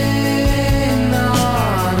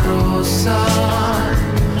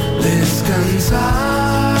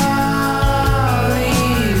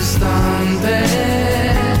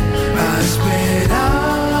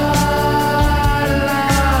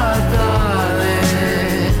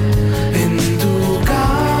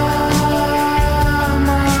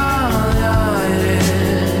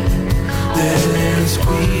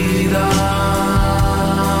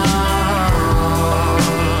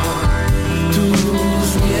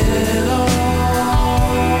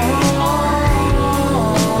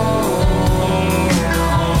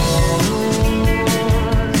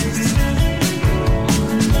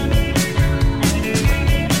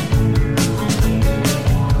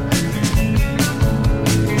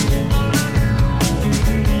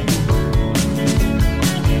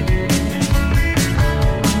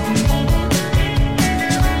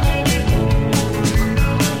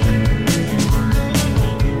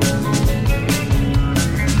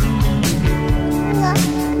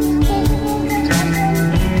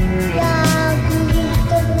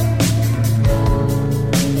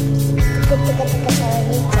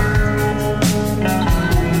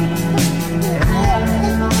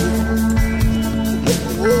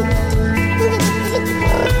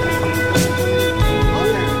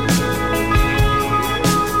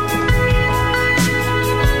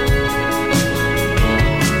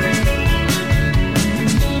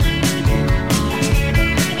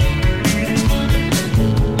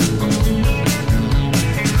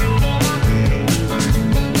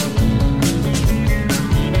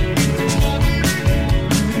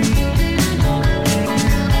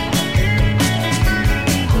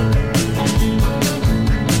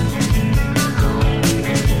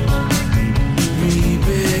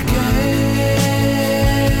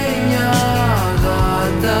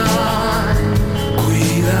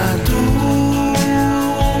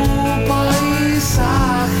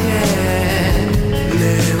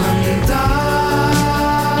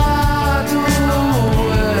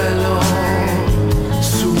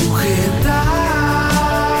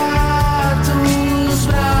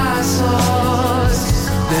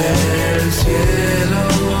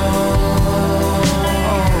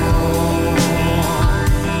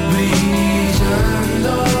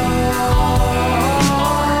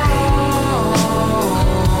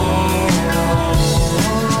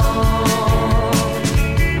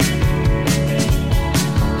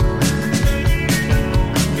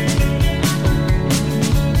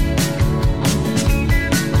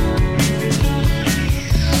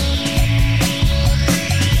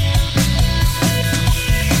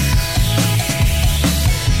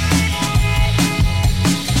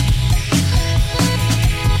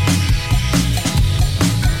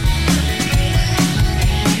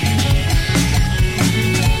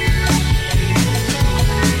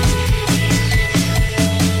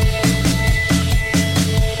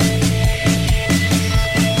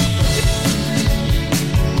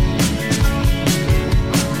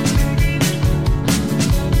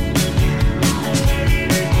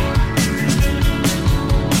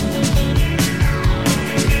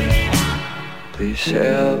please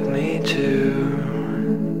help me to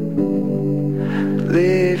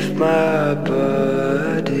leave my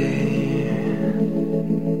body.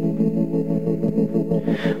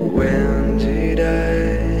 When did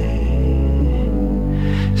I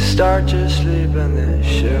start to sleep on the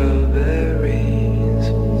strawberries?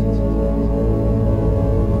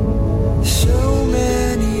 So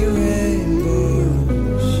many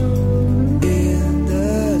rainbows in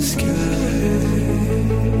the sky.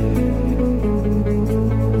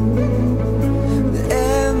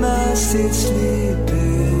 Am I still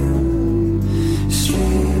sleeping,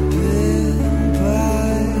 sleeping by?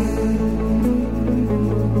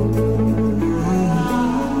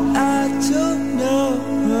 I don't know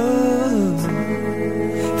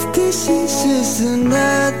if this is just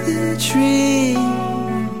another dream,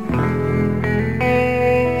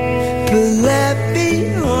 but let me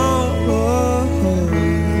hold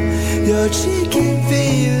your cheek and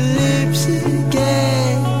feel your lips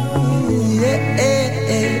again. Yeah.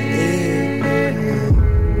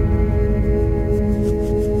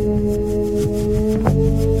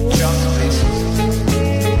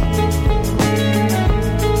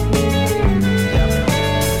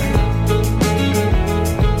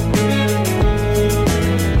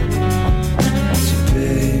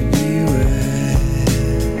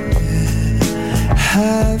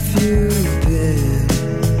 Have you been?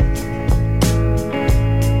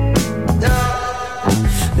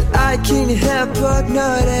 I can't help but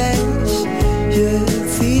notice you're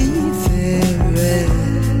fevered.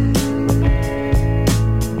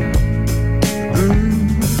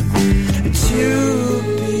 To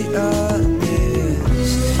be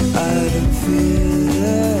honest, I don't feel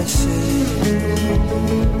the same.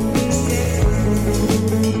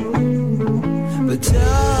 But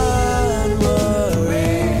don't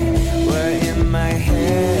worry, we're in my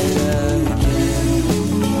head again.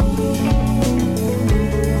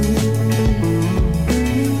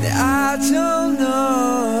 I don't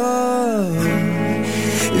know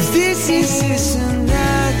if this is just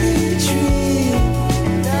another dream.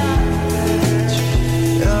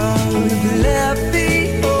 Oh, let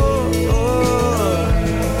me hold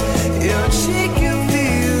your cheek and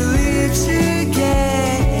feel your lips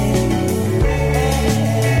again.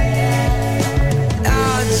 I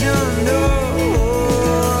don't know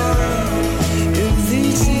if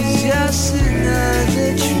this is just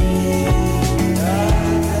another dream.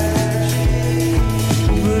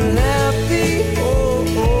 But let me hold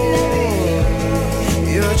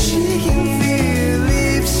your cheek and feel your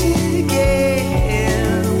lips again.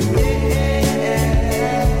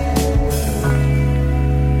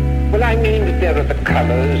 Well, I mean that there are the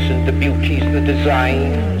colors and the beauties, the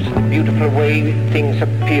designs, the beautiful way things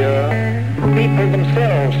appear. People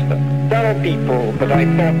themselves, dull people that I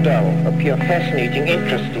thought dull, appear fascinating,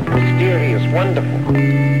 interesting, mysterious, wonderful.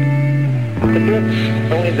 But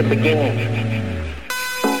that's only the beginning.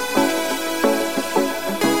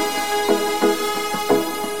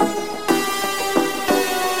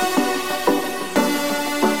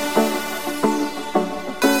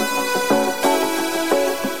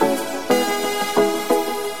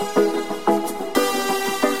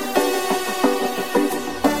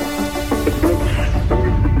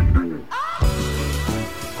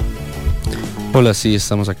 Hola, sí,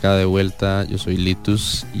 estamos acá de vuelta. Yo soy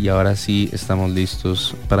Litus y ahora sí estamos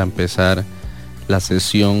listos para empezar la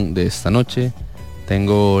sesión de esta noche.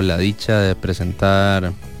 Tengo la dicha de presentar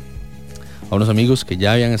a unos amigos que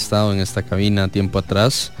ya habían estado en esta cabina tiempo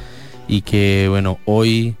atrás y que, bueno,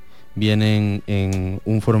 hoy vienen en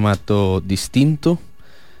un formato distinto,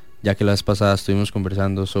 ya que la vez pasada estuvimos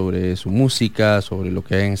conversando sobre su música, sobre lo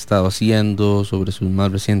que han estado haciendo, sobre sus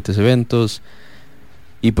más recientes eventos.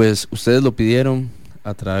 Y pues ustedes lo pidieron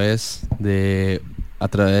a través de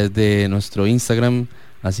nuestro Instagram,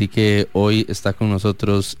 así que hoy está con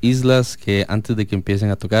nosotros Islas, que antes de que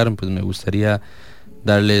empiecen a tocar, pues me gustaría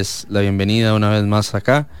darles la bienvenida una vez más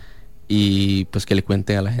acá y pues que le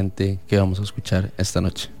cuenten a la gente qué vamos a escuchar esta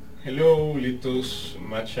noche. Hello, Litus,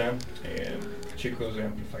 Macha, chicos de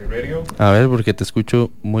Amplify Radio. A ver, porque te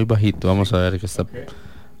escucho muy bajito, vamos a ver qué está... Okay.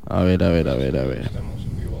 A ver. Estamos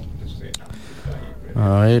en vivo desde Amplify Radio.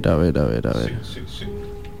 A ver.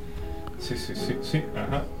 Sí,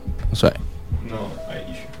 ajá. O sea, no, hay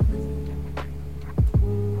issue.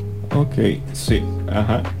 Ok, sí,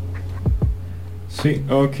 ajá. Sí,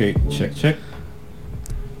 ok, check.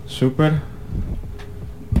 Super.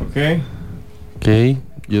 Ok,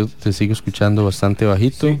 yo te sigo escuchando bastante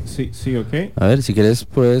bajito. Sí, ok. A ver, si quieres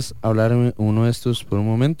puedes hablarme uno de estos por un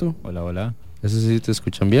momento. Hola. Ese sí te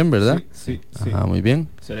escuchan bien, ¿verdad? Sí. Ajá, muy bien.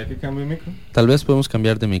 ¿Será que cambio el micro? Tal vez podemos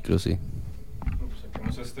cambiar de micro, sí.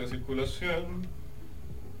 Saquemos esta circulación.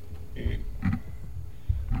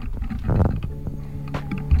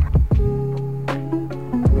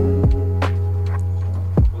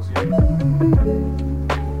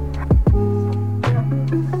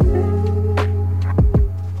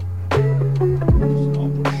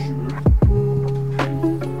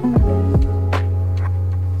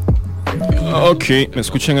 Ok, ¿me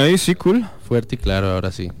escuchan ahí? Sí, cool. Fuerte y claro,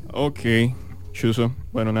 ahora sí. Ok, chuzo.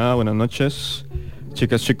 Bueno, nada, buenas noches,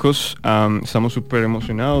 chicas, chicos. Estamos súper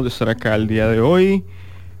emocionados de estar acá el día de hoy.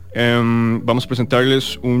 Vamos a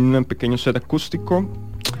presentarles un pequeño set acústico.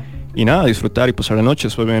 Y nada, disfrutar y pasar la noche.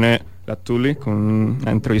 Después viene la Tuli con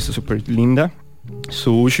una entrevista súper linda.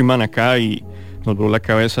 Su Ushiman acá y nos voló la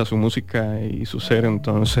cabeza su música y su ser.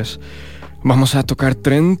 Entonces vamos a tocar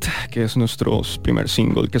Trent, que es nuestro primer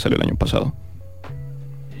single que salió el año pasado.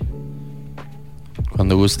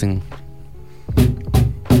 Cuando gusten.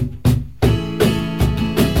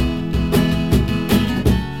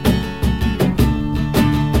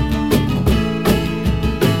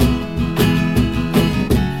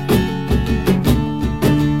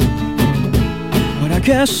 Ahora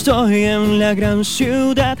que estoy en la gran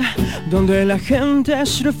ciudad, donde la gente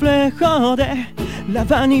es reflejo de la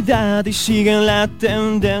vanidad y siguen la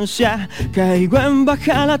tendencia, caigo en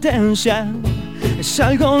baja latencia. Es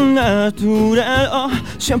algo natural, oh,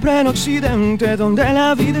 siempre en Occidente, donde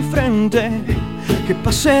la vida es frente. Que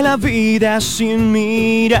pase la vida sin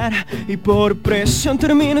mirar y por presión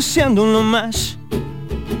termine siendo uno más.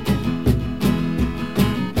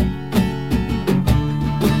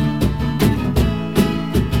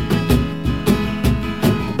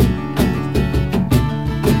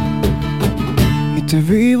 Y te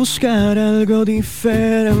vi buscar algo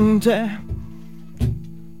diferente.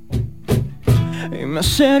 Y me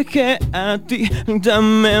acerqué a ti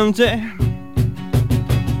lentamente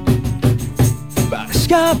para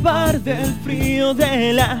escapar del frío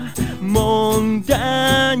de la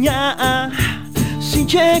montaña, sin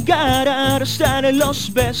llegar a arrastrar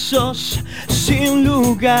los besos sin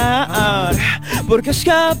lugar. Porque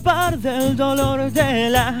escapar del dolor de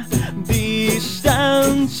la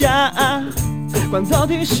distancia, cuando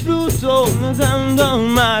disfruto nadando un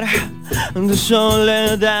mar de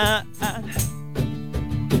soledad.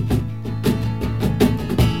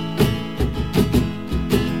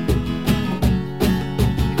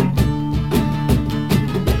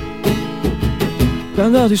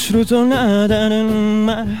 Cuando disfruto nadar en un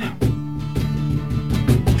mar.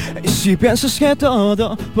 Y si piensas que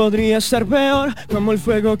todo podría estar peor, como el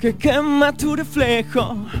fuego que quema tu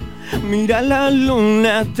reflejo, mira la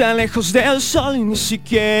luna tan lejos del sol y ni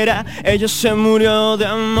siquiera ella se murió de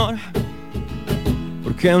amor.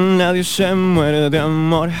 Porque nadie se muere de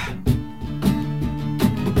amor.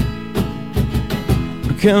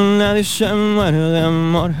 Porque nadie se muere de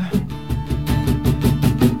amor.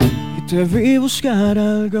 Te vi buscar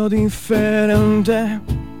algo diferente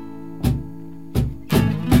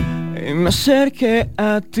y me acerqué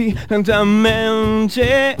a ti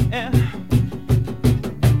lentamente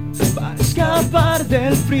para escapar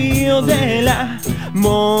del frío de la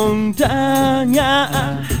montaña,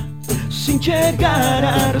 sin llegar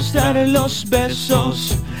a arrastrar los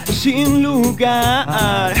besos sin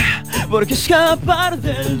lugar. Porque escapar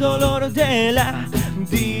del dolor de la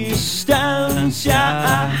distancia,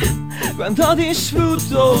 cuando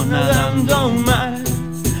disfruto nadando un mar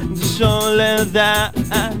de soledad.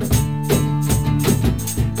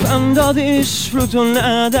 Cuando disfruto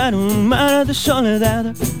nadar un mar de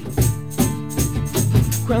soledad.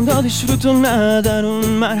 Cuando disfruto nadar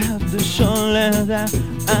un mar de soledad.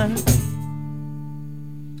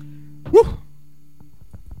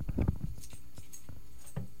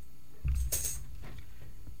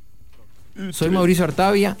 Soy Mauricio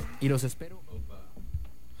Artavia y los espero.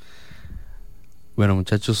 Bueno,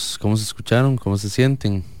 muchachos, ¿cómo se escucharon? ¿Cómo se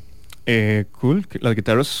sienten? Cool. Las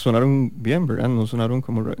guitarras sonaron bien, ¿verdad? No sonaron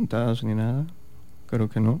como reventadas ni nada. Creo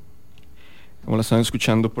que no. Como las están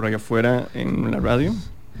escuchando por allá afuera en la radio.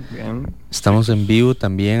 Bien. Estamos en vivo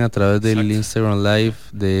también a través del Instagram Live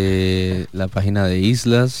de la página de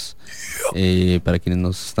Islas. Para quienes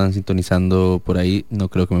nos están sintonizando por ahí, no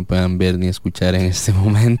creo que me puedan ver ni escuchar en este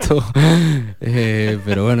momento.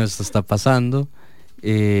 Pero bueno, esto está pasando.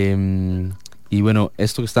 Y bueno,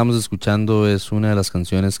 esto que estamos escuchando es una de las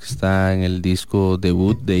canciones que está en el disco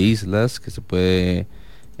debut de Islas, que se puede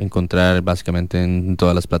encontrar básicamente en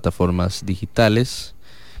todas las plataformas digitales.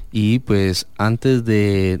 Y pues antes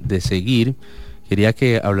de seguir, quería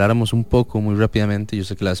que habláramos un poco muy rápidamente. Yo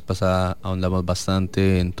sé que la vez pasada ahondamos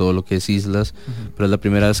bastante en todo lo que es Islas, pero es la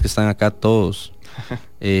primera vez que están acá todos.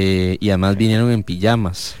 Y además vinieron en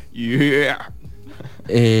pijamas. Yeah.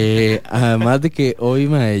 Además de que hoy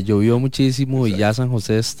llovió muchísimo y ya San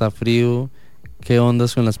José está frío, ¿qué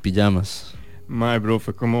ondas con las pijamas? Mae, bro,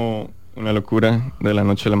 fue como una locura de la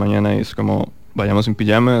noche a la mañana y es como vayamos en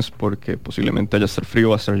pijamas porque posiblemente haya estar frío,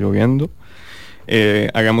 va a estar lloviendo.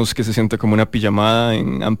 Hagamos que se sienta como una pijamada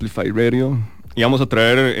en Amplify Radio y vamos a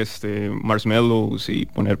traer marshmallows y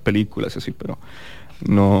poner películas así, pero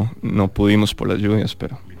no pudimos por las lluvias,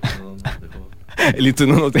 pero Litos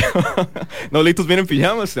no nos dejó. No, Litos viene en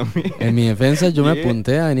pijamas también. En mi defensa yo me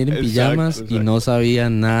apunté a venir en pijamas y no sabía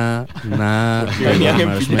nada venían de en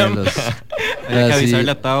marshmallows. Había que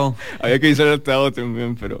avisarle a Tao. Había que avisarle a Tao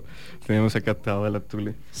también, pero tenemos acá a Tao de la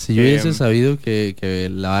Tule. Si yo hubiese sabido que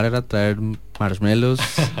la vara era traer marshmallows,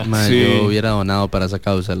 sí, yo hubiera donado para esa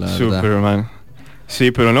causa, la verdad. Superman. Sí,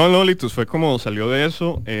 pero no, Litos, fue como salió de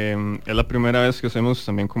eso. Es la primera vez que hacemos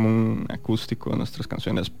también como un acústico de nuestras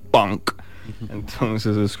canciones punk.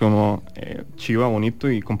 Entonces es como chiva, bonito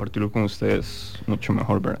y compartirlo con ustedes mucho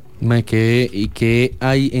mejor, ¿verdad? ¿Qué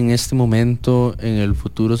hay en este momento, en el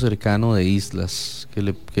futuro cercano de Islas?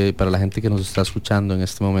 Que para la gente que nos está escuchando en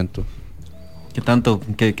este momento. ¿Qué tanto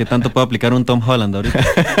puede aplicar un Tom Holland ahorita?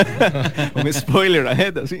 Un spoiler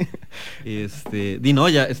ahead, así. No,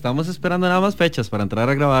 ya estamos esperando nada más fechas para entrar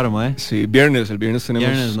a grabar, mae. Sí, el viernes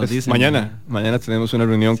tenemos mañana tenemos una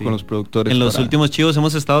reunión con los productores. En los últimos chivos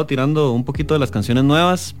hemos estado tirando un poquito de las canciones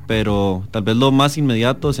nuevas, pero tal vez lo más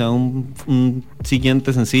inmediato sea un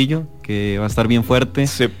siguiente sencillo que va a estar bien fuerte.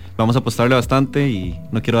 Sí. Vamos a apostarle bastante y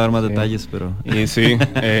no quiero dar más detalles, pero... Y sí,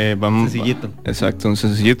 vamos... Sencillito. Exacto, un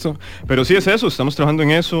sencillito. Pero sí es eso, estamos trabajando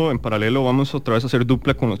en eso. En paralelo vamos otra vez a hacer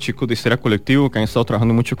dupla con los chicos de Histeria Colectivo, que han estado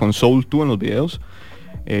trabajando mucho con Soul 2 en los videos.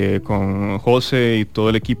 Con José y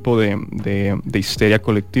todo el equipo de Histeria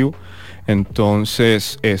Colectivo.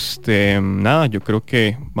 Entonces, nada, yo creo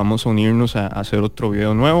que vamos a unirnos a hacer otro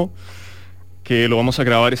video nuevo, que lo vamos a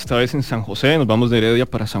grabar esta vez en San José. Nos vamos de Heredia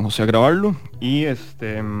para San José a grabarlo y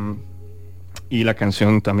la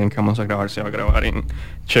canción también que vamos a grabar se va a grabar en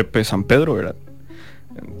Chepe, San Pedro, ¿verdad?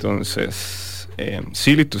 Entonces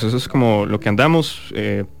sí, Litos, eso es como lo que andamos.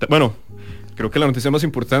 Bueno, creo que la noticia más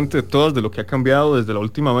importante de todas, de lo que ha cambiado desde la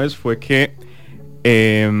última vez, fue que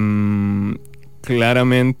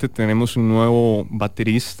claramente tenemos un nuevo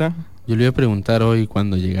baterista. Yo le iba a preguntar hoy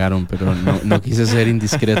cuando llegaron, pero no quise ser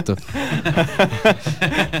indiscreto.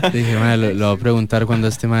 Dije, lo voy a preguntar cuando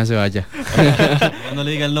este mae se vaya. No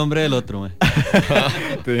le diga el nombre del otro, mae.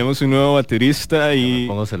 Tenemos un nuevo baterista y... Me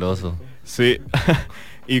pongo celoso. Sí.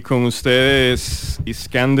 Y con ustedes,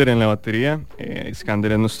 Iskander en la batería.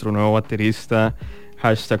 Iskander es nuestro nuevo baterista.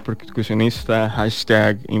 Hashtag percusionista,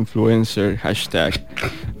 hashtag influencer, hashtag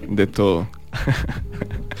de todo.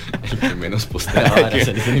 El que menos posteaba.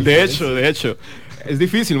 De hecho es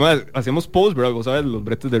difícil, más hacemos posts, ¿verdad? Vos sabes, los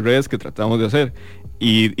bretes de redes que tratamos de hacer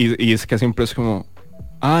y es que siempre es como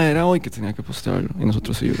era hoy que tenía que postearlo y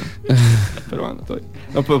nosotros sí, ¿verdad? Pero bueno,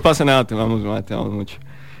 no pasa nada, te amamos mucho.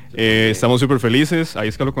 Estamos súper felices. Ahí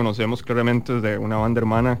es que lo conocemos claramente desde una banda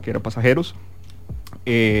hermana que era Pasajeros,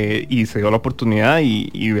 y se dio la oportunidad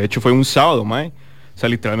y de hecho fue un sábado, mae. O sea,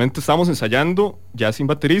 literalmente estábamos ensayando ya sin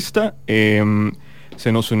baterista.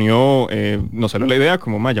 Se nos unió, nos salió la idea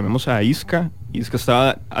como, llamemos a Isca. Isca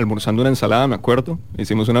estaba almorzando una ensalada, me acuerdo.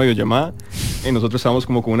 Hicimos una videollamada y nosotros estábamos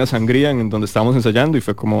como con una sangría en donde estábamos ensayando y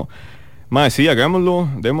fue como, sí, hagámoslo,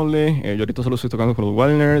 démosle. Yo ahorita solo estoy tocando con los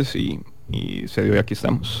Walners y se dio y aquí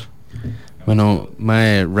estamos. Bueno,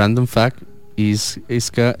 random fact,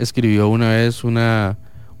 Isca escribió una vez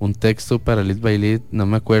un texto para Lead by Lead, no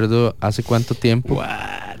me acuerdo hace cuánto tiempo.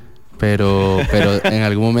 What? Pero en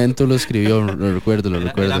algún momento lo escribió, lo recuerdo.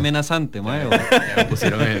 Era amenazante, mae. Ya me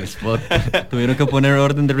pusieron en el spot. Tuvieron que poner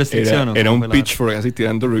orden de restricción. Era un pitchfork así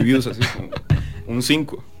tirando reviews así, un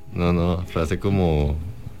 5. No, fue hace como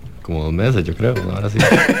 2 meses, yo creo. Ahora sí.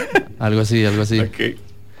 algo así. Okay.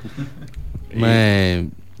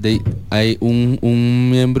 Hay un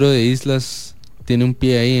miembro de Islas. Tiene un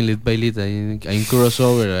pie ahí en Lead by Lead, hay un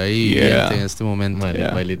crossover ahí en este momento.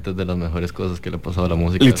 Lead by Lead es de las mejores cosas que le ha pasado a la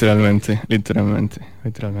música. Literalmente,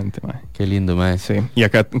 mae. Qué lindo, mae. Sí. Y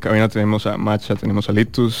acá en cabina tenemos a Macha, tenemos a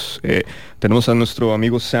Litus, tenemos a nuestro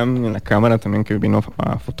amigo Sam en la cámara también, que vino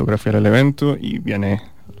a fotografiar el evento, y viene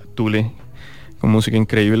Tule con música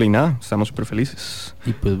increíble y nada, estamos súper felices.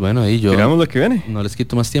 Y pues bueno, ahí yo... Miramos lo que viene. No les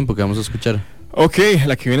quito más tiempo, que vamos a escuchar. Ok,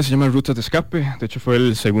 la que viene se llama Rutas de Escape. De hecho fue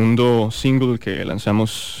el segundo single que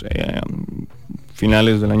lanzamos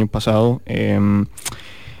finales del año pasado,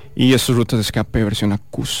 y es Rutas de Escape versión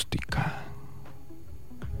acústica.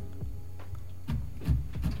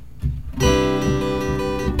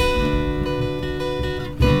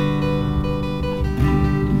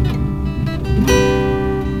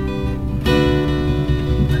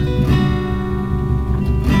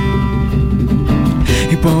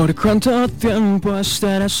 ¿Por cuánto tiempo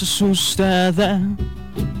estarás asustada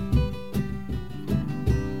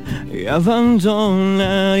y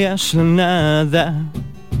abandonarías la nada?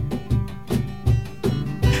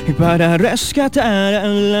 Y para rescatar a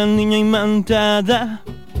la niña imantada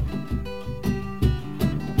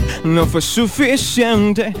no fue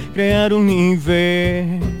suficiente crear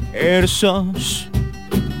universos.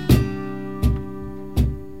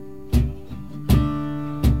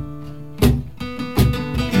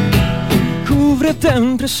 Cúbrete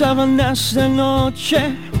entre sábanas de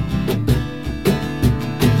noche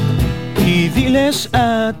y diles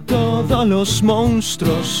a todos los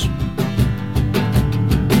monstruos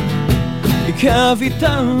que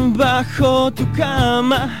habitan bajo tu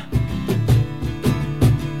cama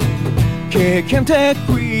que quien te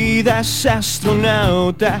cuida es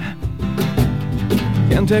astronauta.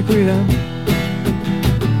 ¿Quién te cuida?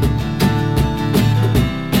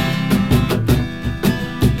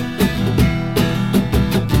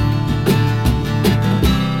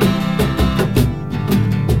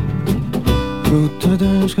 Ruta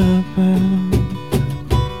de escape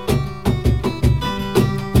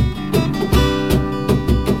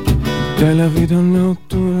de la vida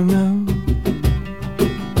nocturna.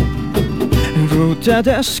 Ruta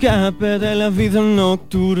de escape de la vida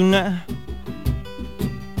nocturna.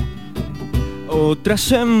 Otra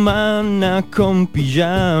semana con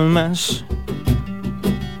pijamas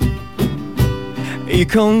y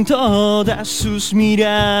con todas sus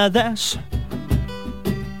miradas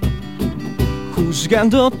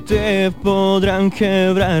juzgándote podrán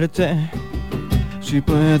quebrarte, si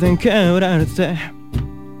pueden quebrarte.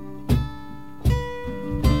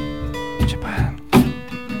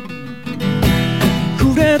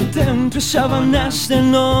 Cúbrete entre sábanas de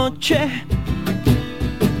noche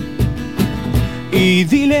y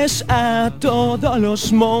diles a todos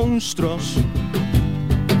los monstruos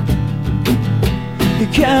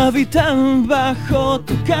que habitan bajo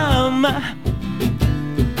tu cama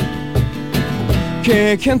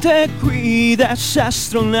que quien te cuida es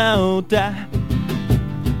astronauta.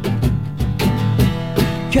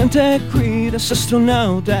 Quien te cuida es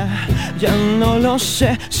astronauta. Ya no lo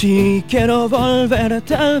sé si quiero volver,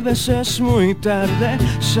 tal vez es muy tarde.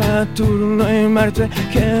 Saturno y Marte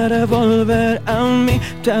quiere volver a mí,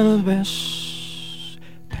 tal vez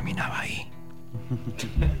terminaba ahí.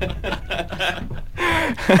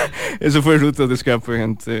 Eso fue Ruta de Escape,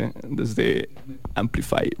 gente, desde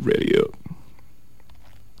Amplify Radio.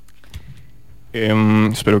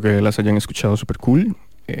 Espero que las hayan escuchado super cool.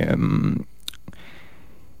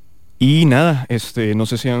 Y nada, no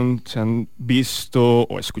sé si se han visto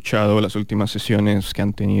o escuchado las últimas sesiones que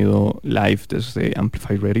han tenido live desde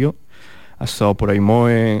Amplify Radio. Ha estado por ahí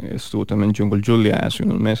Moe, estuvo también Jungle Julia hace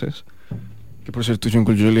unos meses. Que por cierto,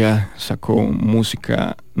 Jungle Julia sacó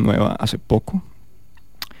música nueva hace poco.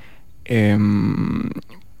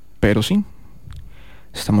 Pero sí,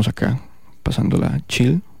 estamos acá pasándola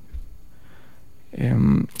chill.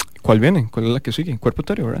 ¿Cuál viene? ¿Cuál es la que sigue? Cuerpo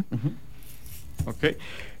Etéreo, ¿verdad? Ok.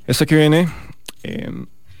 Esta que viene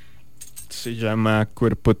se llama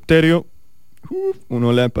Cuerpo Etéreo. Un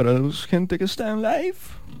hola para la gente que está en live.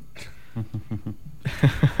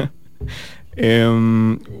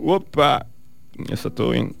 Opa. Está todo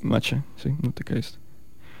bien, macha. Sí, no te caíste.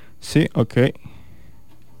 Sí, ok.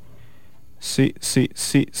 Sí,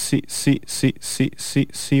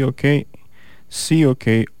 ok. Sí, ok.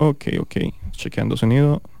 Chequeando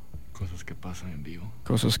sonido. Cosas que pasan en vivo.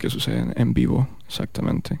 Cosas que suceden en vivo,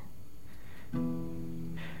 exactamente.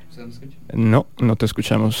 ¿Se nos escucha? No, no te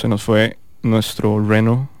escuchamos. Se nos fue nuestro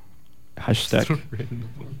Reno. Hashtag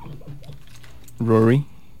Rory.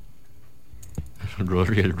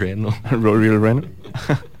 Rory el Reno. Rory el Reno.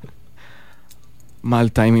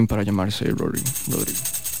 Mal timing para llamarse Rory.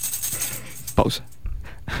 Pausa.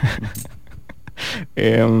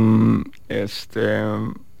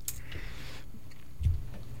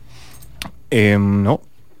 No.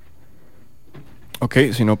 Ok,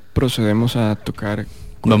 si no procedemos a tocar.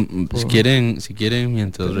 Si quieren,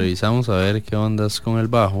 mientras revisamos a ver qué ondas con el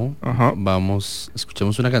bajo,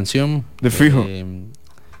 escuchemos una canción. De fijo.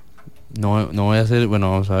 No voy a hacer,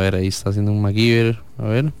 bueno, vamos a ver, ahí está haciendo un MacGyver. A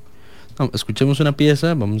ver. No, escuchemos una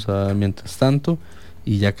pieza, vamos a mientras tanto,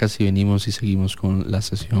 y ya casi venimos y seguimos con la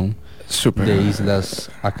sesión de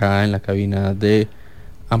Islas acá en la cabina de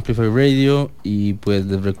Amplify Radio. Y pues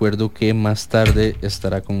les recuerdo que más tarde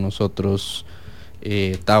estará con nosotros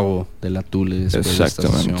Tavo de la Tule después de esta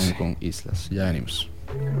sesión con Islas. Ya venimos.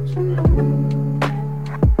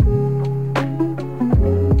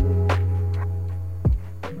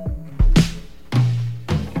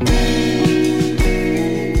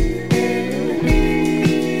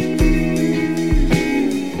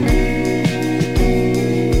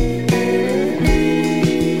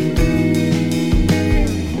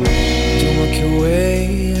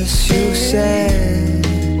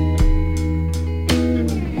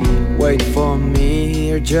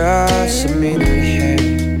 just a minute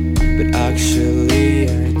ahead, but actually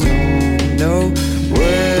I don't know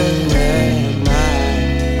where am I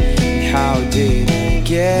and how did I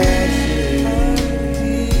get here.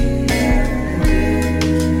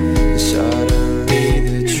 Suddenly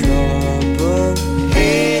the trouble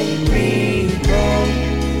hit me home,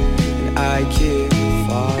 and I keep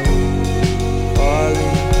falling,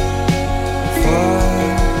 falling,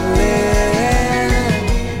 falling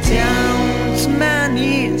down to my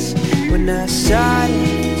knees when I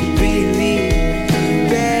started to believe.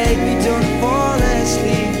 Baby, don't fall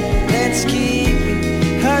asleep, let's keep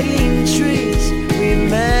hugging the trees.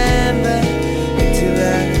 Remember until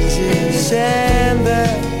last December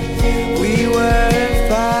we were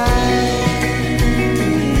fine,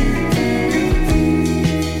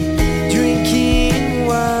 drinking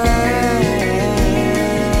wine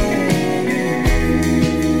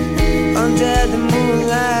under the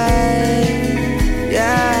moonlight.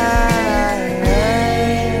 Yeah.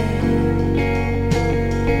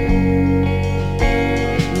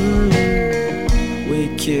 We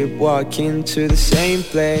keep walking to the same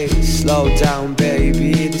place. Slow down,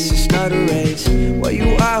 baby, this is not a race. Why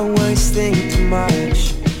you always think too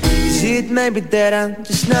much? Is it maybe that I'm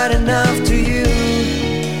just not enough to you?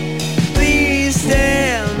 Please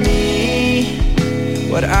tell me,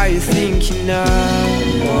 what are you thinking of?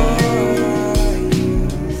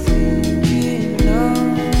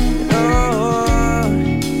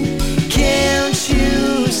 Can't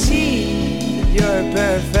you see that you're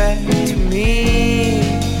perfect to me,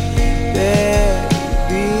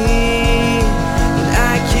 baby? And I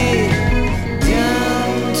get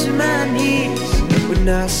down to my knees when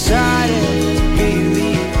I started to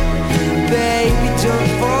believe. Baby, don't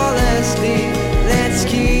fall asleep, let's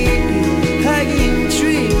keep hugging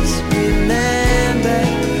trees. Remember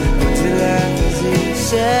until last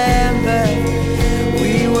December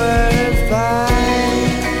we were fine,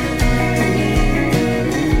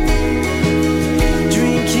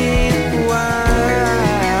 drinking wine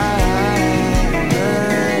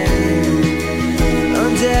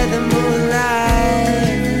under the moonlight.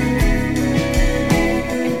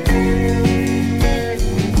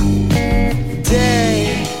 Day,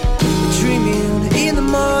 dreaming in the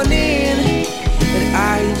morning, and I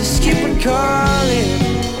just keep on calling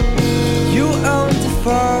you on the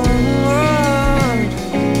phone,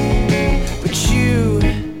 but you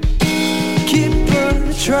keep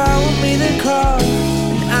on trying me to call,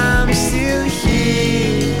 and I'm still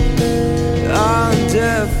here on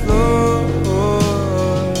the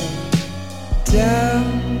floor,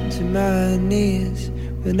 down to my knees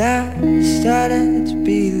when I started to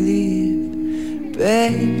believe.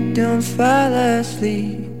 Baby, don't fall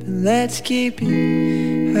asleep, and let's keep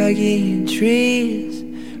it hugging trees.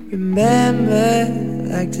 Remember,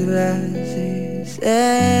 like the last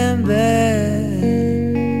December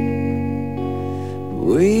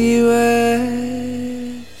we were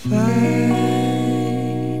fine.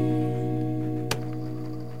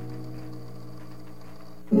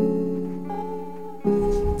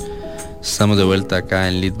 Estamos de vuelta acá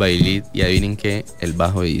en Lead by Lead y adivinen que el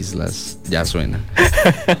bajo de Islas ya suena.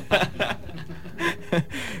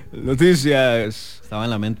 Noticias. Estaba en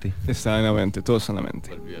la mente. Estaba en la mente, todo está en la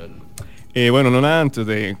mente. Bueno, no nada, antes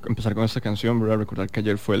de empezar con esta canción, voy a recordar que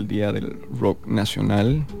ayer fue el día del rock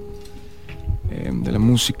nacional, de la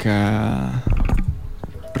música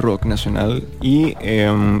rock nacional, y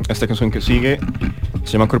esta canción que sigue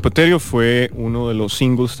se llama Cuerpo Etéreo, fue uno de los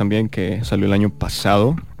singles también que salió el año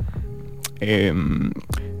pasado.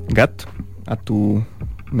 Gat, a tu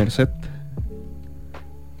merced.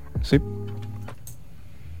 Sí.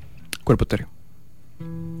 Cuerpo Etéreo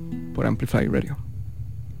por Amplify Radio.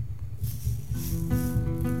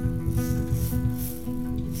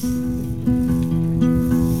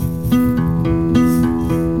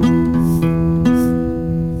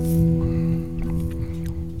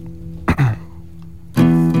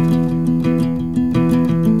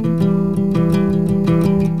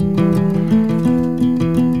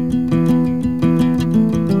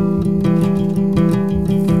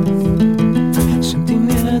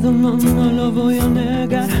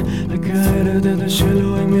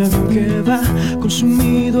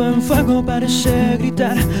 Consumido en fuego parece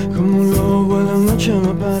gritar, como un lobo en la noche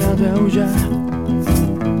no para de aullar.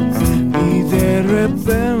 Y de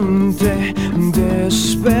repente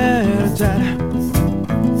despertar,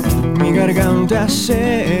 mi garganta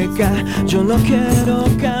seca, yo no quiero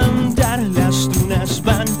cantar. Las dunas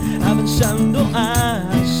van avanzando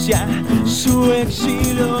hacia su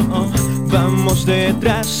exilio, vamos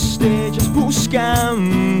detrás de ellas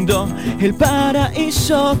buscando el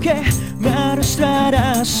paraíso que me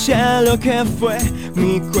arrastrará hacia lo que fue.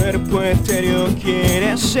 Mi cuerpo etéreo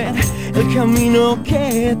quiere ser el camino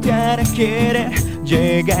que te hará querer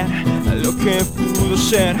llegar a lo que pudo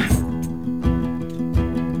ser.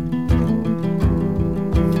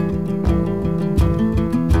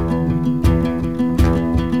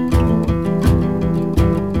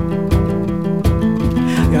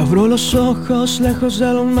 Abro los ojos lejos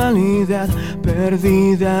de la humanidad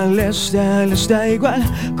perdida, les da igual,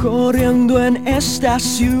 corriendo en esta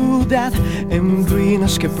ciudad en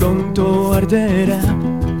ruinas que pronto arderá.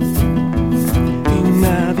 Y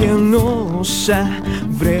nadie nos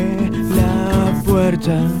abre la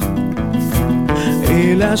puerta.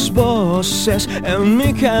 Y las voces en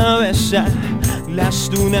mi cabeza, las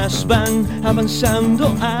dunas van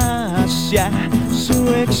avanzando hacia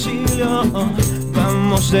su exilio.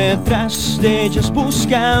 Vamos detrás de ellas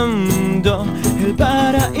buscando el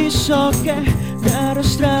paraíso que te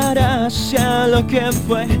arrastrará hacia lo que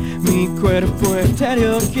fue. Mi cuerpo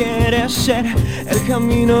etéreo quiere ser el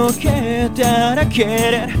camino que te hará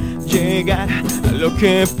querer llegar a lo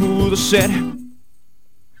que pudo ser.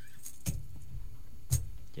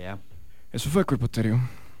 Eso fue Cuerpo Etéreo.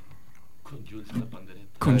 Con Jules en la pandereta.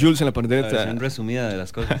 Con Jules en la pandereta. La versión resumida de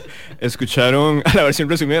las cosas. Escucharon a la versión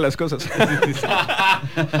resumida de las cosas.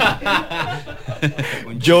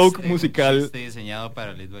 Joke musical. Diseñado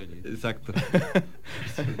para Lead by Lead. Exacto.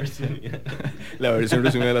 La versión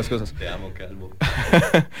resumida de las cosas. Te amo, Calvo.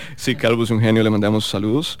 Sí, Calvo es un genio, le mandamos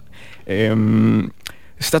saludos.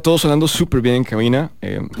 Está todo sonando súper bien en cabina.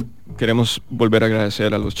 Queremos volver a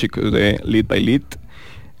agradecer a los chicos de Lead by Lead,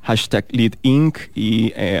 hashtag Lead Inc.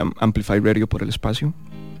 y Amplify Radio por el espacio.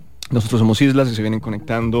 Nosotros somos Islas y se vienen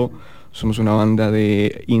conectando. Somos una banda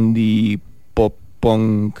de indie pop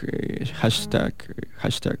punk, hashtag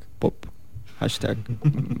pop, hashtag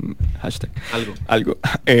algo.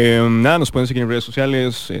 Nada, nos pueden seguir en redes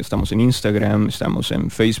sociales. Estamos en Instagram, estamos en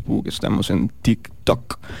Facebook, estamos en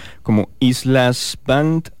TikTok como Islas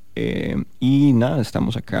Band. Y nada,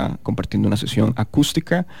 estamos acá compartiendo una sesión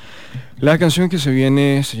acústica. La canción que se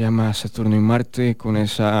viene se llama Saturno y Marte. Con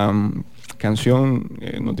esa canción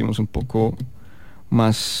nos dimos un poco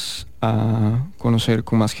más a conocer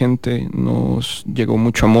con más gente. Nos llegó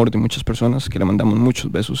mucho amor de muchas personas que le mandamos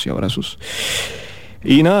muchos besos y abrazos.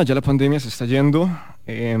 Y nada, ya la pandemia se está yendo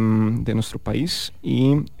de nuestro país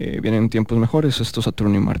y vienen tiempos mejores. Esto es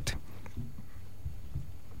Saturno y Marte.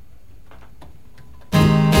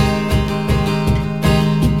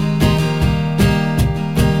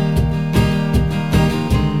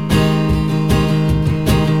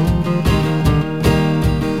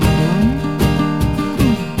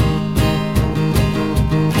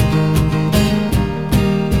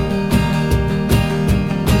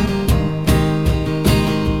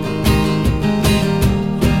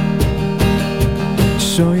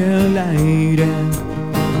 Soy el aire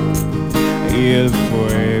y el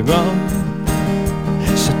fuego,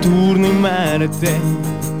 Saturno y Marte,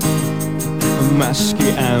 más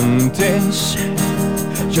que antes.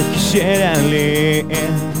 Yo quisiera leer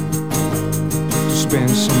tus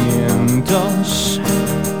pensamientos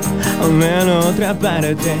en otra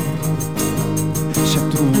parte.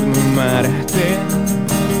 Saturno y Marte,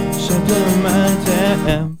 Saturno y Marte.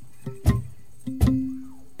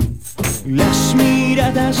 Las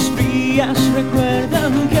miradas frías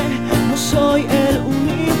recuerdan que no soy el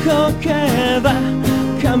único que va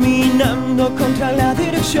caminando contra la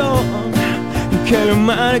dirección y que le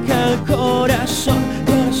marca el corazón,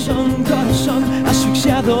 corazón, corazón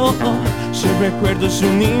asfixiado. Su recuerdo es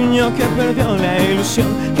un niño que perdió la ilusión,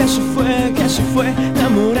 que se fue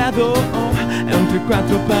enamorado entre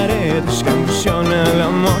cuatro paredes. Convulsiona el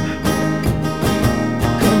amor,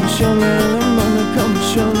 convulsiona el amor,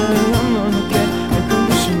 convulsiona el amor.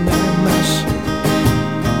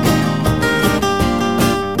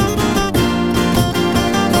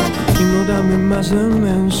 Dame más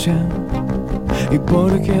demencia. ¿Y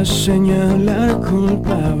por qué señalar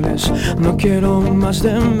culpables? No quiero más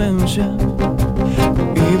demencia.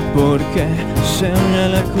 ¿Y por qué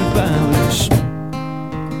señalar culpables?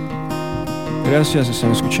 Gracias,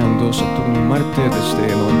 están escuchando Saturno y Marte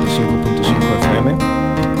desde 95.5 FM,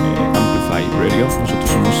 Amplify Radio. Nosotros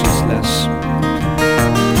somos Islas.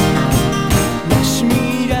 Las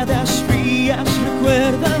miradas frías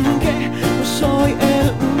recuerdan que no soy el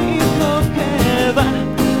único que va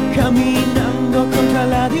caminando contra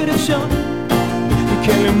la dirección y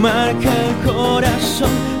que le marca el corazón,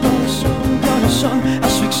 corazón, corazón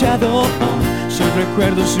asfixiado. Su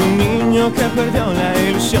recuerdo es un niño que perdió la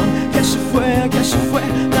ilusión, que se fue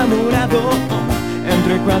enamorado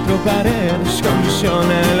entre cuatro paredes.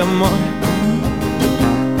 Convulsiona el amor,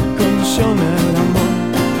 convulsiona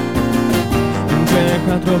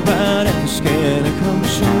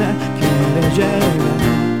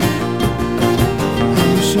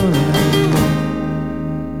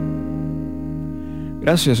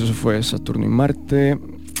Gracias, eso fue Saturno y Marte.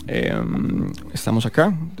 Estamos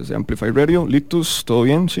acá, desde Amplify Radio. Litus, ¿todo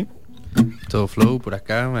bien? ¿Sí? Todo flow por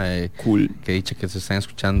acá. Cool. Que dicha que se están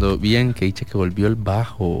escuchando bien, que dicha que volvió el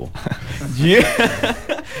bajo. Yeah.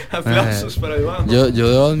 Aplausos para el bajo. Yo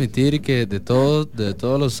debo admitir que de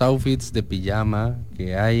todos los outfits de pijama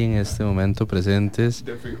que hay en este momento presentes,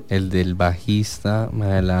 el del bajista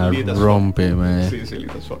la rompe. Sí,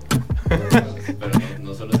 Lita suave. Pero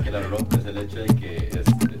no solo es que la rompe, es el hecho de que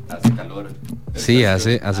hace calor. Sí,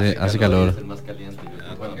 hace calor. Es el más caliente.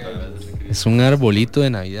 Bueno, tal vez es un arbolito de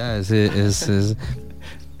Navidad. Es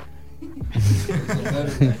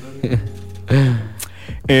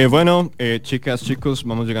bueno, chicas, chicos,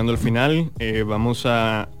 vamos llegando al final. Vamos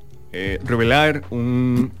a revelar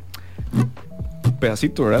un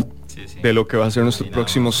pedacito, ¿verdad? Sí. De lo que va a ser nuestro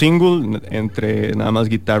próximo single, entre nada más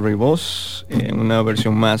guitarra y voz, en una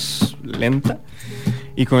versión más lenta.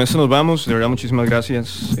 Y con eso nos vamos. De verdad, muchísimas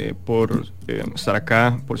gracias por estar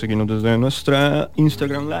acá, por seguirnos desde nuestra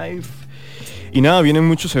Instagram Live. Y nada, vienen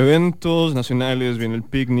muchos eventos nacionales, viene el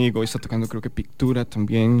picnic, hoy está tocando creo que Pictura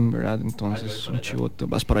también, ¿verdad? Entonces, un chivote,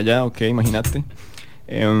 vas para allá, ok, imagínate.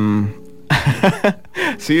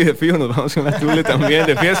 Sí, de fijo, nos vamos a una Tule también,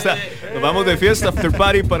 de fiesta. Nos vamos de fiesta, after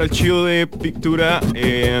party para el chivo de Pictura.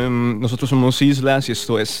 Nosotros somos Islas y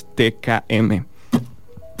esto es TKM.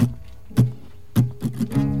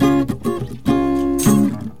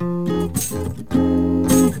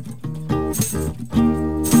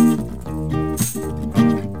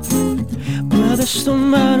 Puedes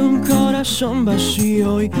tomar un corazón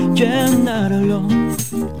vacío y llenarlo.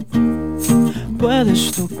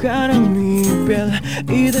 Puedes tocar mi piel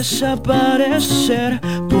y desaparecer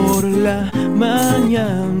por la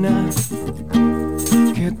mañana.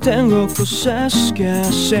 Que tengo cosas que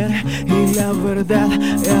hacer y la verdad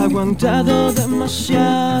he aguantado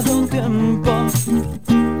demasiado tiempo,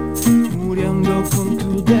 muriendo con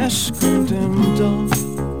tu descontento.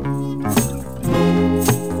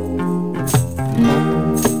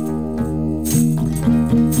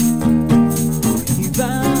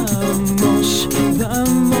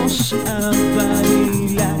 Vamos a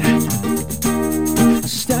bailar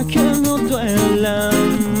hasta que no duela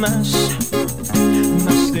más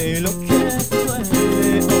de lo que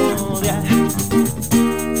duele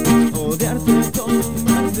odiarte por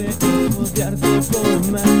amarte, odiarte por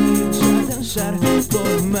amarte, danzar por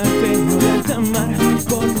amarte, odiarte amar,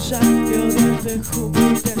 por danzar y odiarte.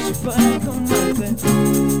 Júpiter se fue con Marte.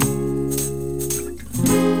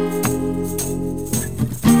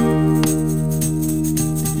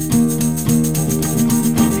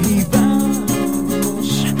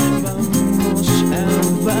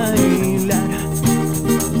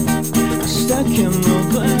 Que no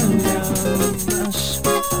duela más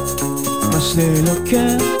de lo que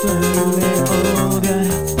duele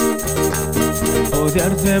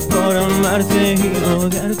odiarte por amarte y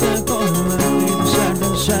odiarte por amarte,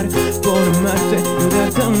 danzar por amarte y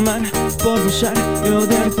odiarte amar, por danzar y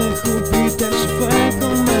odiarte. Júpiter se fue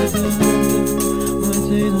con Marte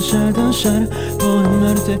y danzar por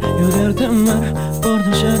amarte y odiarte amar, por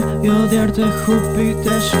danzar y odiarte.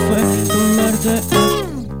 Júpiter se fue con Marte.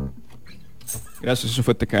 Gracias, eso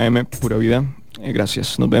fue TKM, pura vida.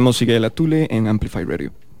 Gracias, nos vemos, sigue la Tule en Amplify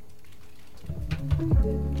Radio.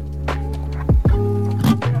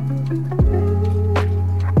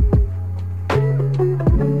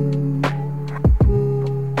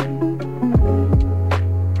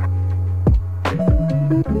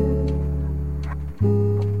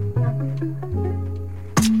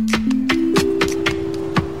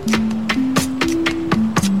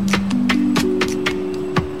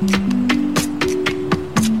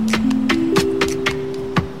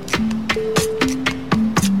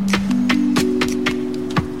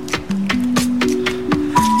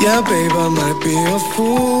 Yeah, babe, I might be a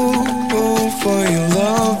fool for your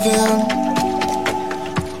loving.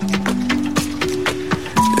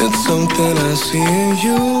 It's something I see in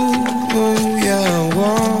you, yeah, I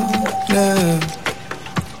want it.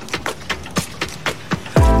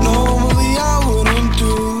 Normally I wouldn't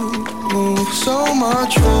do so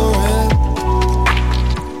much for it,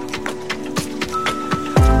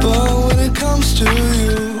 but when it comes to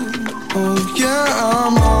you, oh yeah,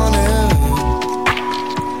 I'm on it.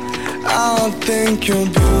 I think you're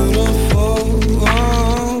beautiful,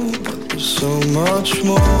 but there's so much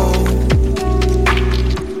more.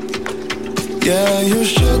 Yeah, you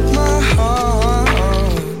shook my heart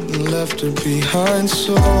and left it behind,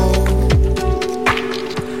 so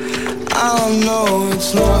I know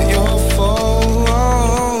it's not your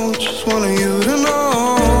fault. Just wanted you to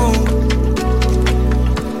know,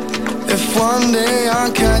 if one day I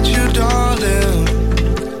catch you, darling,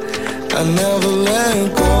 I never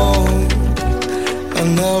let go. I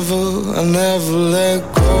never let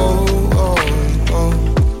go.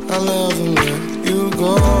 I never let you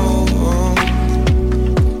go.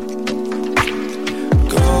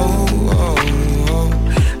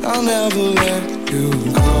 I'll never let you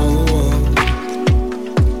go.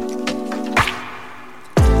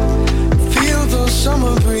 Feel the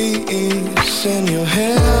summer breeze in your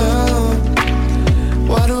hair.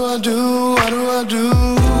 What do I do? What do I do?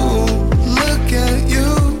 Look at you,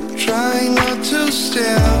 trying not to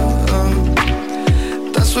stare.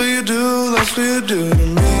 That's what you do, that's what you do to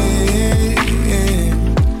me.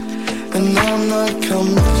 And I'm not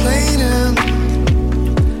complaining,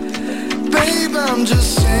 babe, I'm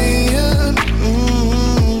just saying,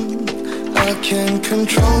 I can't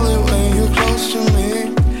control it when you're close to me.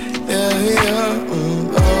 Yeah, yeah.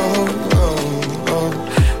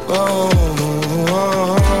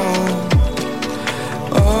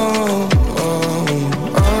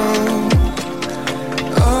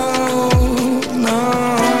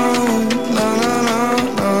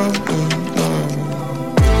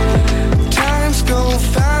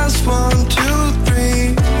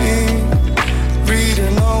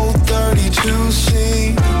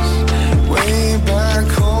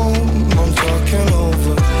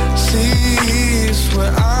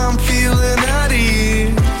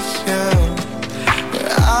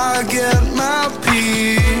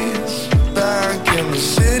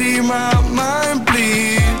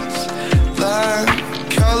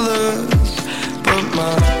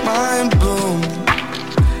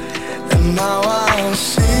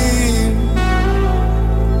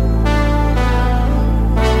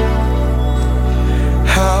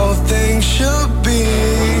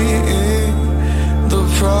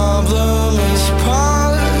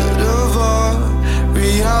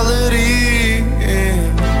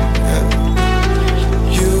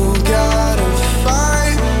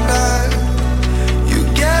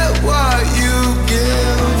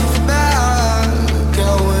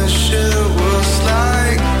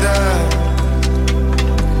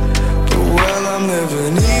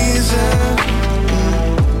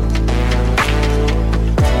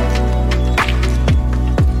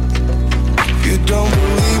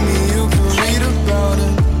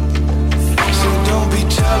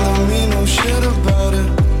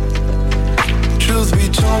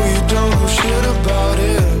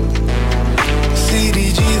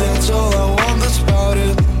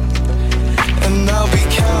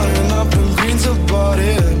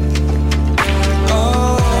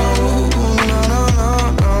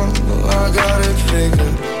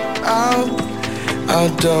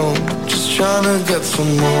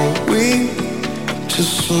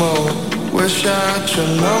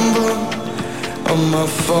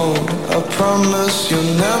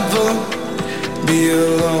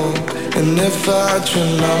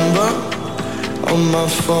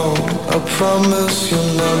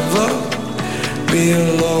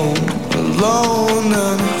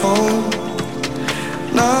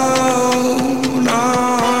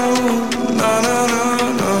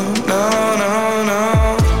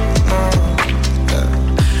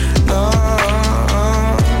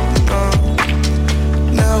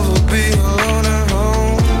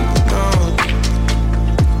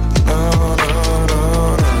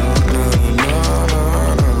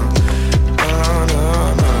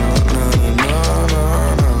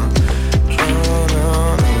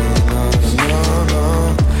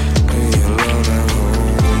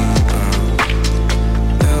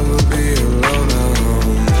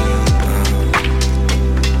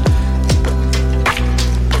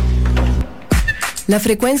 La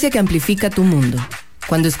frecuencia que amplifica tu mundo.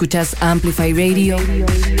 Cuando escuchas Amplify Radio,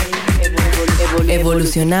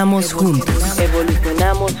 evolucionamos juntos.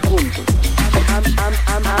 Evolucionamos juntos.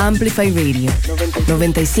 Amplify Radio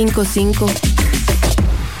 95.5,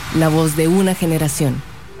 la voz de una generación.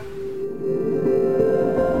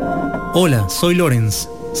 Hola, soy Lorenz.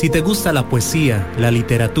 Si te gusta la poesía, la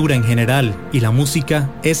literatura en general y la música,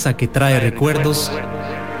 esa que trae recuerdos,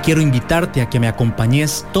 quiero invitarte a que me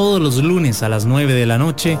acompañes todos los lunes a las 9 de la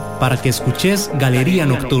noche para que escuches Galería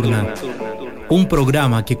Nocturna, un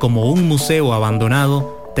programa que, como un museo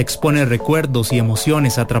abandonado, te expone recuerdos y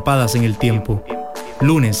emociones atrapadas en el tiempo.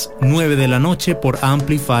 Lunes, 9 de la noche por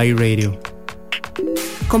Amplify Radio.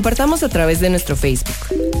 Compartamos a través de nuestro Facebook,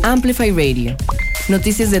 Amplify Radio,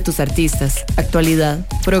 noticias de tus artistas, actualidad,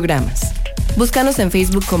 programas. Búscanos en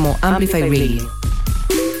Facebook como Amplify Radio.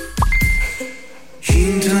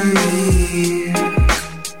 Intervenir,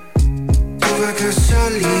 tuve que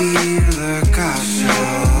salir de casa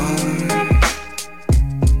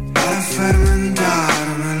para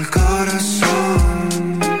fermentarme el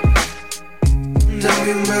corazón.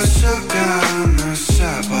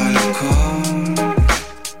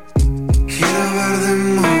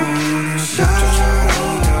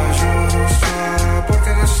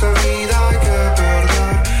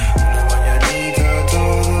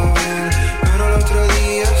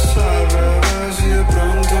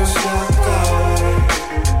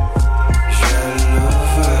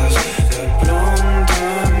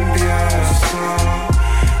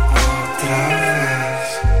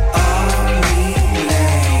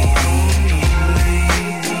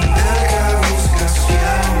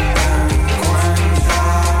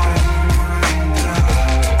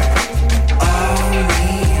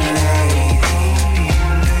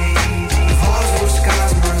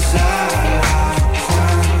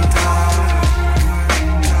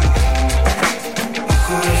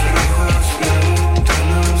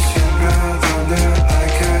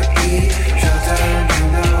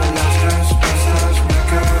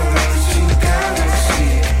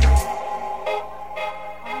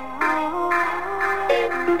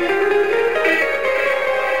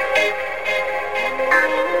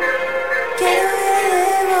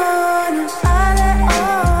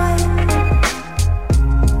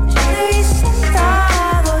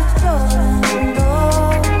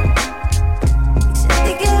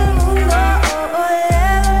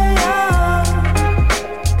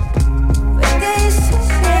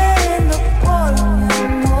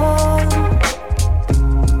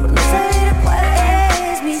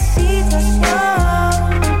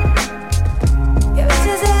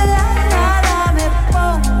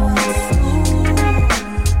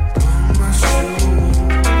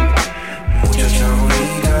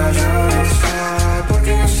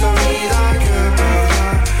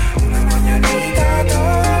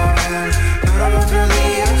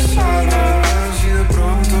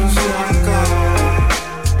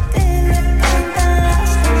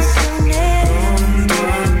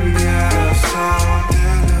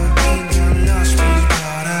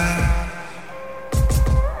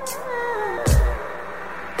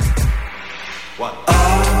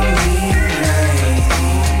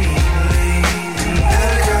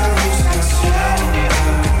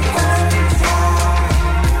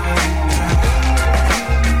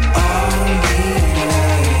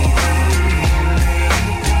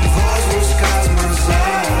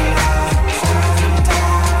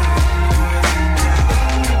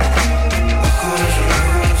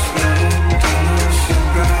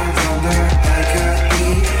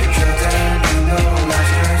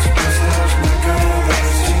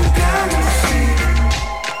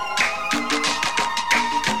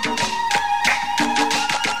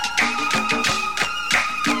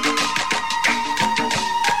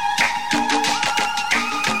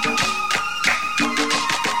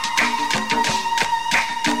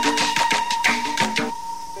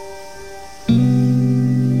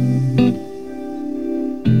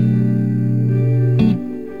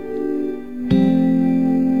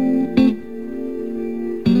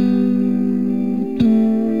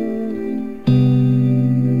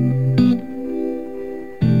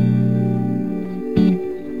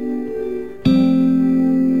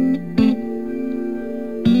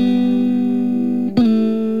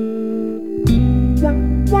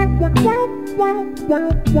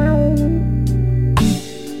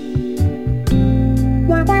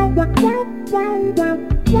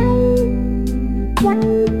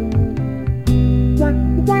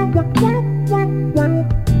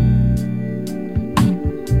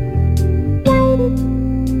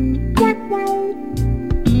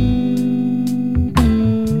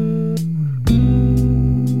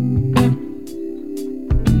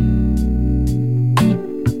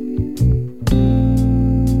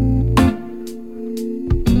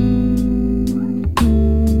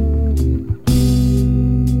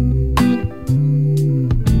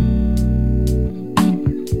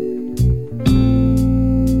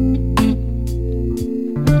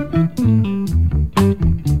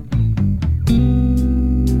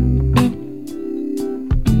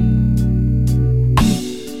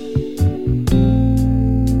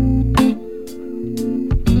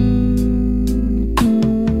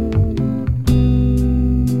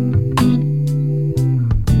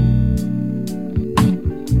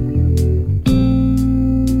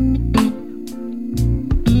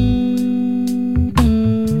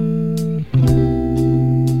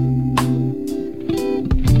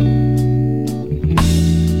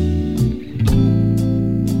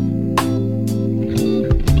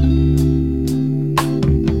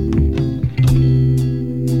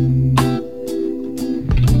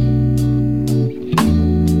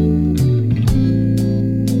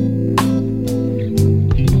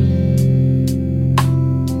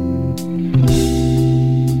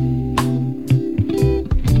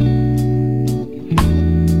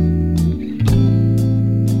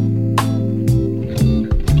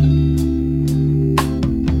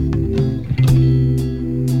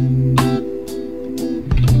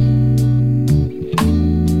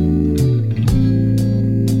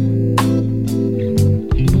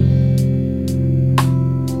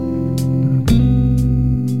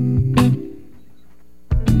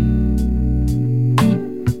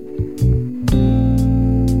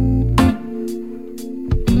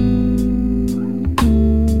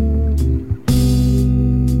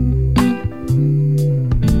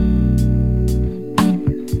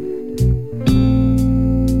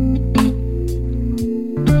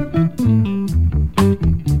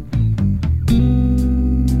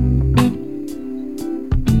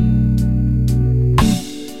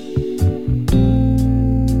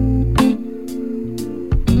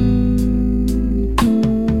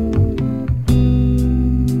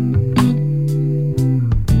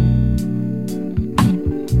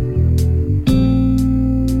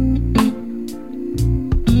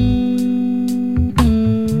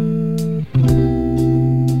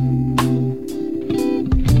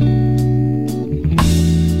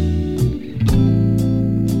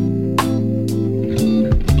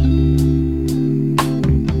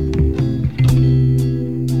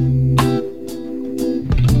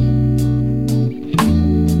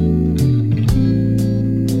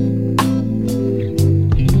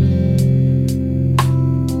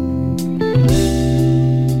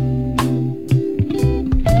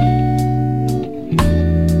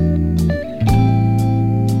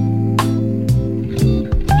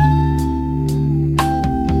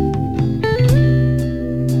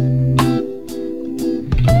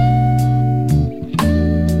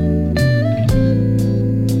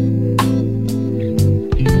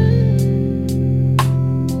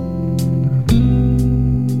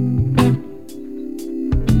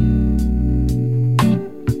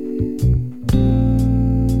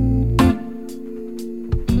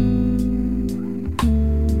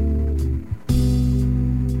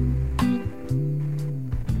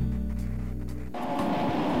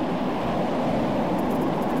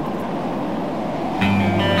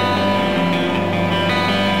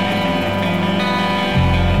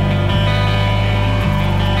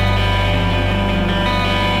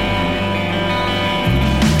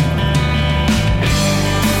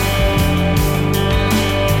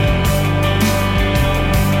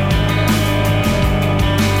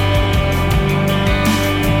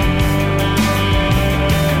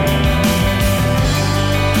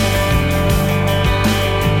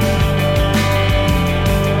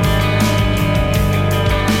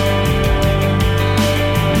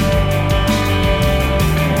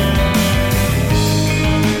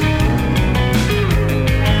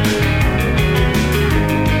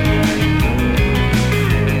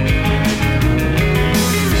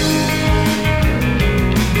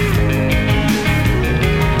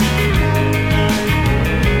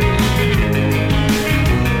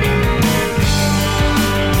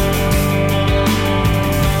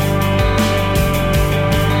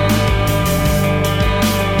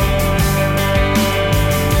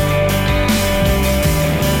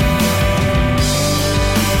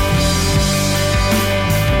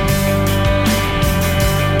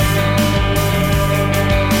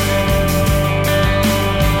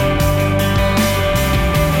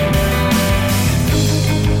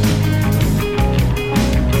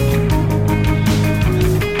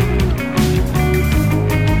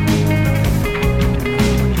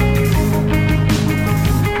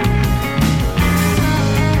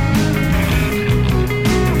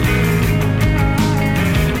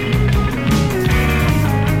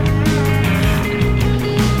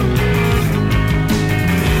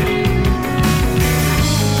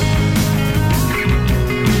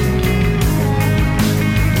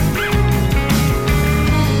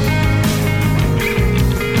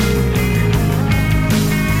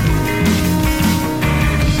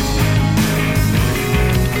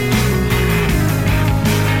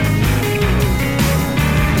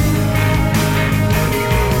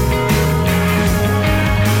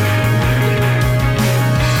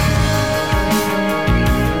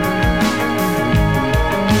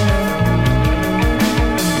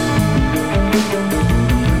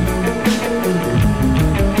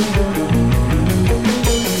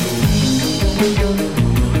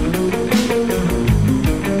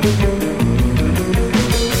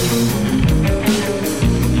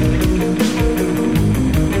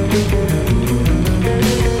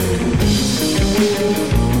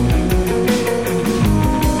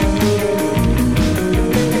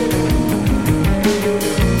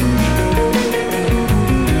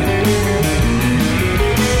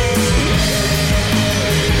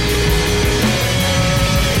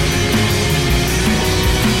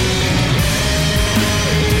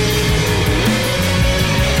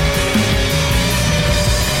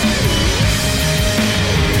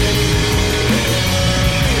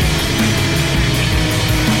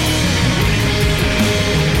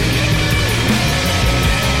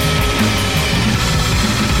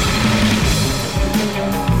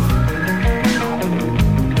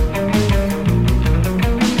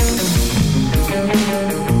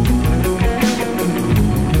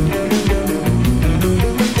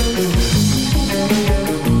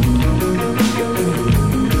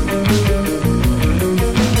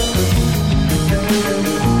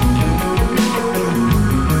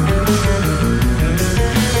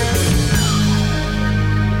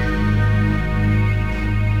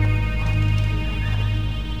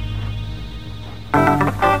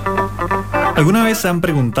 ¿Alguna vez se han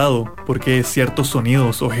preguntado por qué ciertos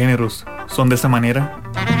sonidos o géneros son de esa manera?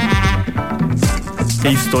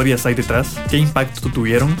 ¿Qué historias hay detrás? ¿Qué impacto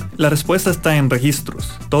tuvieron? La respuesta está en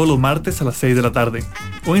Registros, todos los martes a las 6 de la tarde.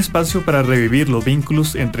 Un espacio para revivir los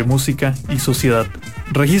vínculos entre música y sociedad.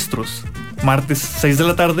 Registros, martes 6 de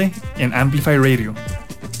la tarde en Amplify Radio.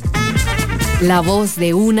 La voz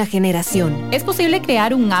de una generación. ¿Es posible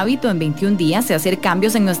crear un hábito en 21 días y hacer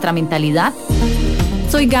cambios en nuestra mentalidad?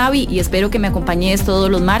 Soy Gaby y espero que me acompañes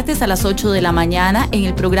todos los martes a las 8 de la mañana en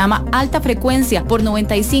el programa Alta Frecuencia por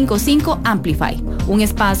 95.5 Amplify, un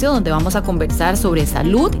espacio donde vamos a conversar sobre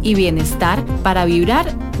salud y bienestar para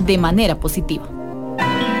vibrar de manera positiva.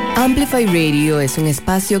 Amplify Radio es un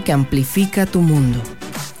espacio que amplifica tu mundo.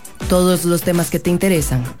 Todos los temas que te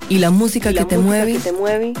interesan y la música que te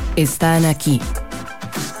mueve están aquí.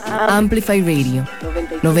 Amplify Radio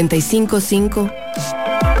 95.5,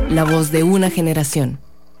 la voz de una generación.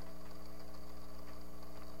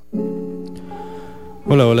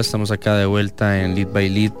 Hola, estamos acá de vuelta en Lead by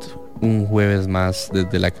Lead, un jueves más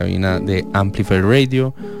desde la cabina de Amplify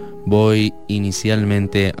Radio. Voy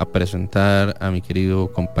inicialmente a presentar a mi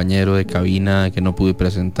querido compañero de cabina que no pude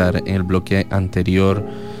presentar en el bloque anterior,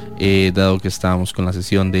 dado que estábamos con la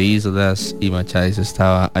sesión de islas y Machadis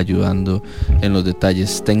estaba ayudando en los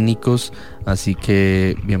detalles técnicos. Así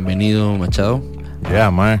que bienvenido, Machado.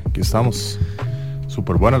 Aquí estamos.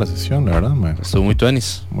 Súper buena la sesión, la verdad, estuvo muy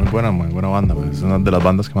tuanis. Muy buena banda, es una de las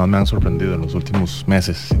bandas que más me han sorprendido en los últimos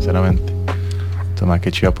meses, sinceramente. Entonces, qué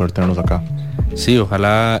chido poder tenerlos acá. Sí,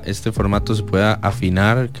 ojalá este formato se pueda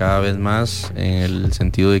afinar cada vez más, en el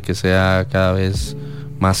sentido de que sea cada vez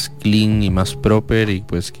más clean y más proper, y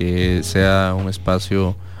pues que sea un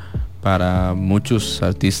espacio para muchos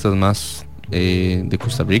artistas más de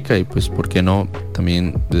Costa Rica, y pues por qué no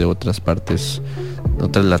también de otras partes, de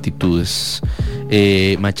otras latitudes.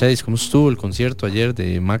 Machadis, ¿cómo estuvo el concierto ayer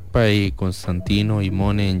de Magpie, Constantino y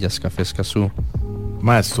Mone en Jazz Café Escazú?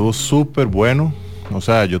 Estuvo súper bueno. O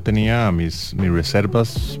sea, yo tenía mis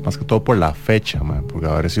reservas más que todo por la fecha, porque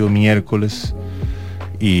haber sido miércoles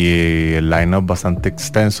y el line-up bastante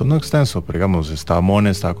extenso, no extenso, pero digamos, estaba Mone,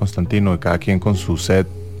 estaba Constantino, y cada quien con su set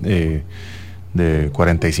de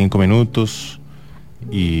 45 minutos,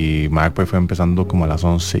 y Magpie fue empezando como a las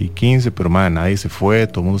 11:15, pero nadie se fue,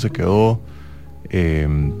 todo el mundo se quedó.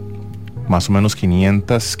 Más o menos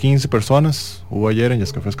 515 personas hubo ayer en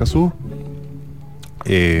Jazz Café Escazú.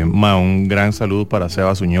 Un gran saludo para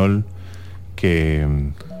Sebas Uñol, que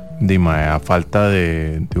a falta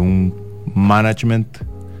de un management,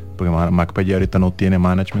 porque Magpie ya ahorita no tiene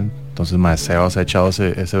management, entonces Sebas ha echado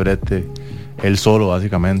ese brete él solo,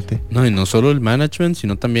 básicamente. No, y no solo el management,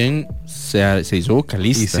 sino también se hizo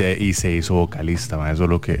vocalista. Y se hizo vocalista,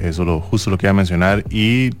 justo lo que iba a mencionar.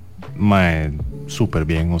 Y súper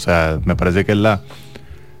bien, o sea, me parece que es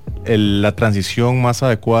la transición más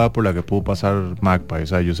adecuada por la que pudo pasar Magpie. O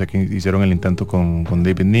sea, yo sé que hicieron el intento con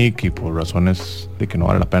David Nick, y por razones de que no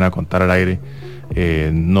vale la pena contar al aire,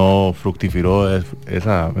 no fructificó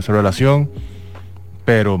esa relación.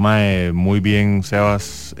 Pero muy bien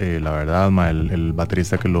Sebas, la verdad, el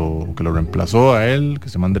baterista que lo reemplazó a él, que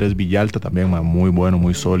se llama Andrés Villalta, también muy bueno,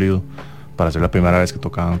 muy sólido, para ser la primera vez que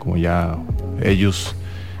tocaban como ya ellos.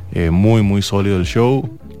 Muy sólido el show,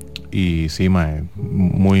 y sí,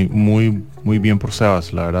 muy bien por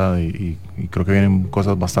Sebas, la verdad, y creo que vienen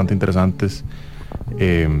cosas bastante interesantes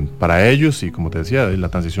para ellos. Y como te decía, la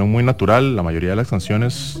transición muy natural. La mayoría de las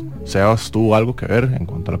canciones Sebas tuvo algo que ver en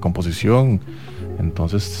cuanto a la composición,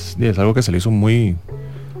 entonces es algo que se le hizo muy,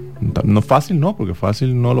 no fácil, no, porque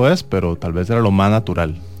fácil no lo es, pero tal vez era lo más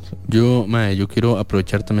natural. Yo quiero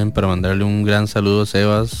aprovechar también para mandarle un gran saludo a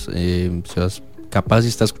Sebas. Sebas capaz si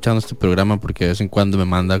está escuchando este programa, porque de vez en cuando me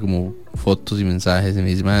manda como fotos y mensajes y me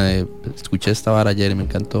dice, escuché esta vara ayer y me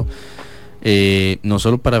encantó. No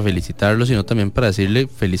solo para felicitarlo, sino también para decirle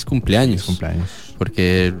feliz cumpleaños.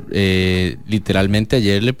 Porque literalmente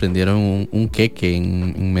ayer le prendieron un queque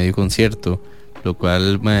en medio concierto, lo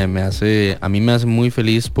cual a mí me hace muy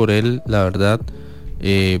feliz por él, la verdad.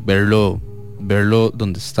 Verlo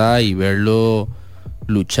donde está y verlo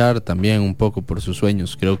luchar también un poco por sus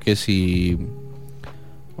sueños. Creo que si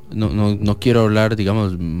no quiero hablar,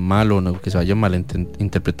 digamos, mal, o que se vaya a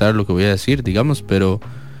malinterpretar lo que voy a decir, digamos, pero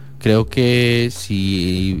creo que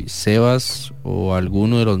si Sebas o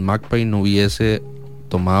alguno de los Magpie no hubiese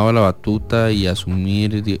tomado la batuta y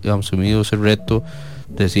asumido ese reto,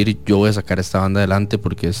 decir yo voy a sacar esta banda adelante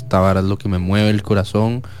porque esta vara es lo que me mueve el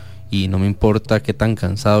corazón y no me importa qué tan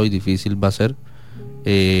cansado y difícil va a ser,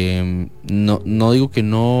 No digo que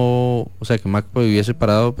no, o sea, que MACPA hubiese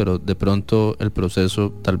parado, pero de pronto el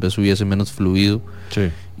proceso tal vez hubiese menos fluido. Sí.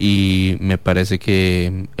 Y me parece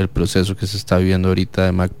que el proceso que se está viviendo ahorita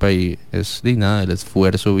de MACPA y es de nada, el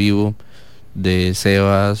esfuerzo vivo de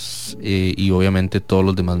Sebas y obviamente todos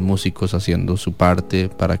los demás músicos haciendo su parte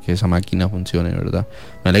para que esa máquina funcione, ¿verdad?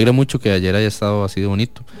 Me alegra mucho que ayer haya estado así de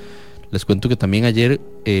bonito. Les cuento que también ayer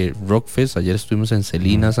Rockfest, ayer estuvimos en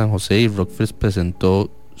Celina, San José, y Rockfest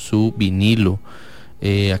presentó su vinilo.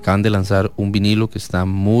 Acaban de lanzar un vinilo que está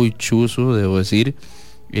muy chuzo, debo decir.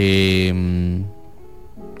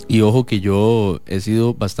 Y ojo que yo he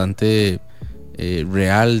sido bastante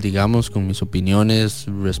real, digamos, con mis opiniones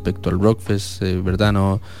respecto al Rockfest, ¿verdad?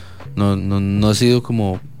 No he sido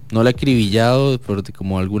como, no la he acribillado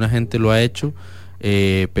como alguna gente lo ha hecho,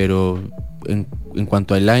 pero en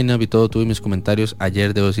cuanto al line-up y todo, tuve mis comentarios.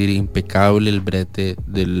 Ayer debo decir, impecable el brete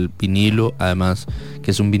del vinilo, además que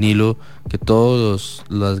es un vinilo que todas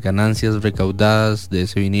las ganancias recaudadas de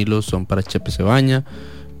ese vinilo son para Chepe Cebaña.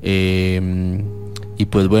 Y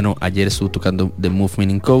pues bueno, ayer estuvo tocando The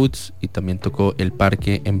Movement in Codes y también tocó El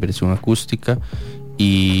Parque en versión acústica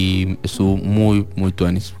y estuvo muy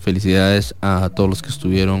tuanis. Felicidades a todos los que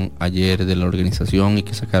estuvieron ayer de la organización y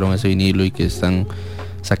que sacaron ese vinilo y que están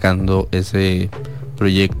sacando ese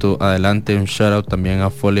proyecto adelante. Un shout out también a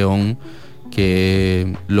Foleón,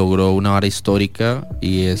 que logró una vara histórica,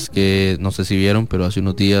 y es que no sé si vieron, pero hace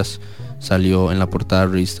unos días salió en la portada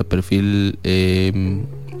de revista Perfil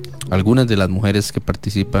algunas de las mujeres que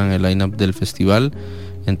participan en el line-up del festival.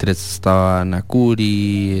 Entre esas estaba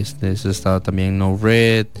Nakuri, estaba también No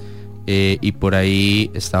Red, y por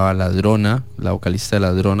ahí estaba Ladrona, la vocalista de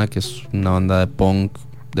Ladrona, que es una banda de punk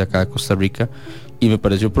de acá de Costa Rica, y me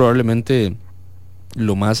pareció probablemente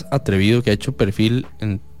lo más atrevido que ha hecho Perfil,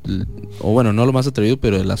 o bueno, no lo más atrevido,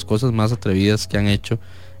 pero de las cosas más atrevidas que han hecho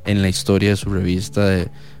en la historia de su revista, de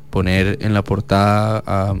poner en la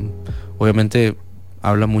portada, obviamente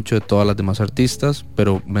habla mucho de todas las demás artistas,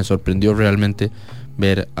 pero me sorprendió realmente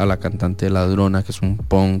ver a la cantante de Ladrona, que es un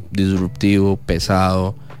punk disruptivo,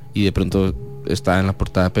 pesado, y de pronto está en la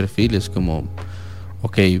portada de Perfil. Es como,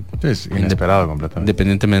 ok, es inesperado completamente,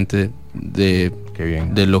 independientemente de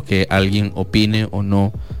lo que alguien opine o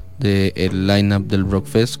no del line-up del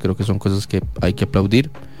Rockfest, creo que son cosas que hay que aplaudir,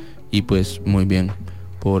 y pues muy bien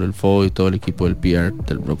por el FO y todo el equipo del PR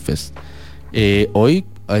del Rockfest. Hoy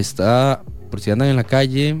está, por si andan en la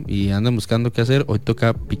calle y andan buscando qué hacer, hoy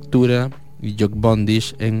toca Pictura y Jock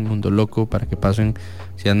Bondage en Mundo Loco, para que pasen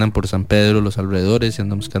si andan por San Pedro, los alrededores, si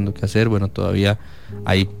andan buscando qué hacer. Bueno, todavía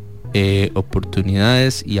hay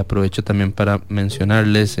oportunidades, y aprovecho también para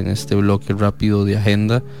mencionarles en este bloque rápido de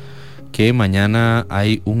agenda que mañana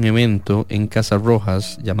hay un evento en Casa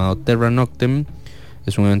Rojas llamado Terra Noctem.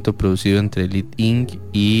 Es un evento producido entre Elite Inc.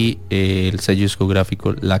 y el sello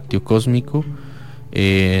discográfico Lácteo Cósmico,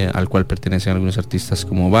 al cual pertenecen algunos artistas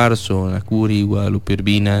como Barso, Nakuri, Guadalupe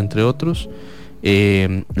Urbina, entre otros.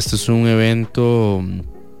 Este es un evento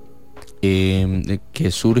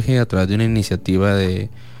que surge a través de una iniciativa de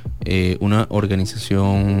una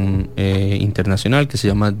organización internacional que se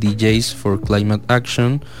llama DJs for Climate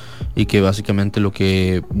Action, y que básicamente lo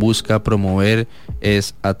que busca promover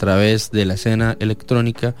es, a través de la escena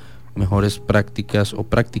electrónica, mejores prácticas o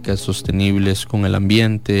prácticas sostenibles con el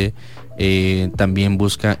ambiente. También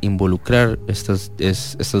busca involucrar estos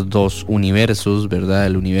dos universos, ¿verdad?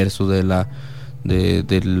 El universo de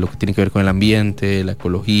lo que tiene que ver con el ambiente, la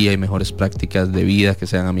ecología y mejores prácticas de vida que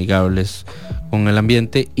sean amigables con el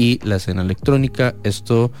ambiente, y la escena electrónica.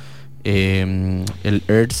 Esto, el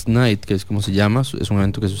Earth's Night, que es como se llama, es un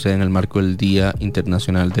evento que sucede en el marco del Día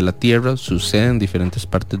Internacional de la Tierra. Sucede en diferentes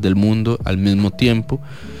partes del mundo al mismo tiempo,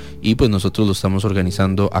 y pues nosotros lo estamos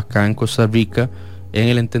organizando acá en Costa Rica, en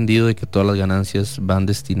el entendido de que todas las ganancias van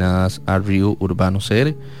destinadas a Río Urbano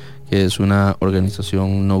CR, que es una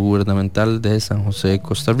organización no gubernamental de San José,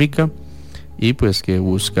 Costa Rica, y pues que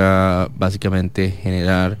busca básicamente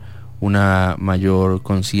generar una mayor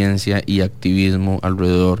conciencia y activismo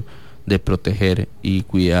alrededor de proteger y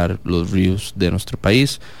cuidar los ríos de nuestro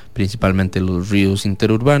país, principalmente los ríos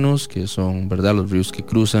interurbanos, que son, ¿verdad?, los ríos que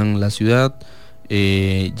cruzan la ciudad.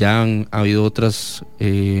 Ya han habido otras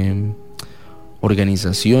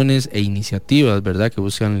organizaciones e iniciativas, ¿verdad?, que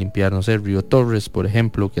buscan limpiar, no sé, Río Torres, por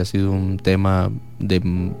ejemplo, que ha sido un tema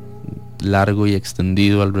de largo y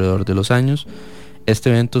extendido alrededor de los años. Este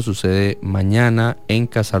evento sucede mañana en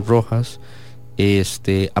Casa Rojas,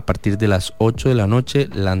 a partir de las 8 de la noche.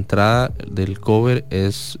 La entrada del cover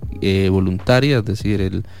es voluntaria, es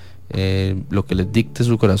decir, lo que les dicte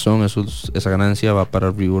su corazón, esa ganancia va para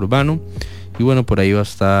el Río Urbano. Y bueno, por ahí va a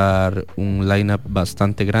estar un lineup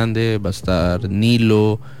bastante grande. Va a estar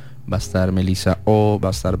Nilo, va a estar Melissa O, va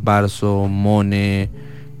a estar Barzo, Mone,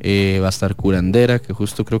 va a estar Curandera, que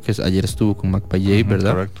justo creo que ayer estuvo con Macpayay,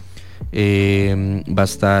 ¿verdad? Correcto. Va a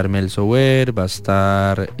estar Mel Sower, va a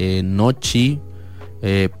estar Nochi,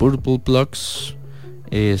 Purple Plugs,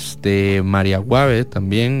 María Guave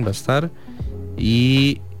también va a estar,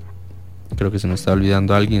 y creo que se me está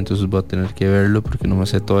olvidando alguien, entonces voy a tener que verlo porque no me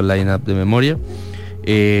sé todo el line-up de memoria.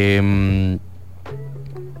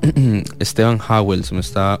 Esteban Howell se me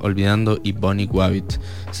está olvidando, y Bonnie Wabbit.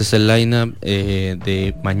 Ese es el line-up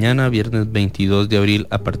de mañana, viernes 22 de abril,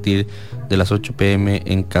 a partir de las 8 p.m.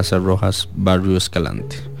 en Casa Rojas, Barrio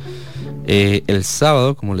Escalante. El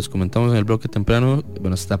sábado, como les comentamos en el bloque temprano,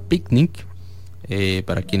 bueno, está Picnic,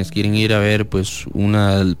 para quienes quieren ir a ver pues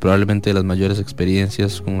probablemente de las mayores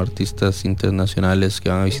experiencias con artistas internacionales que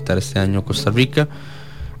van a visitar este año Costa Rica,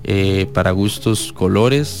 para gustos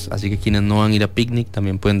colores, así que quienes no van a ir a Picnic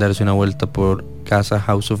también pueden darse una vuelta por Casa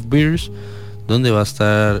House of Beers, donde va a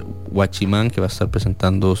estar Guachimán, que va a estar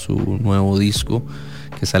presentando su nuevo disco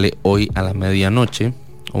que sale hoy a la medianoche,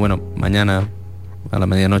 o bueno, mañana a la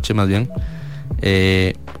medianoche más bien.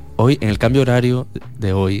 Hoy, en el cambio horario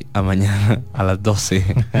de hoy a mañana a las 12.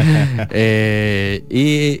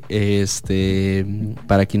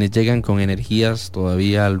 Para quienes llegan con energías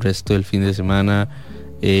todavía al resto del fin de semana,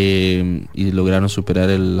 y lograron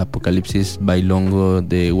superar el apocalipsis bailongo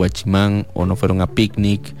de Huachimán, o no fueron a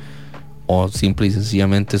Picnic, o simple y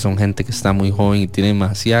sencillamente son gente que está muy joven y tiene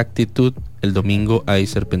demasiada actitud, el domingo hay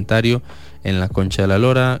Serpentario en la Concha de la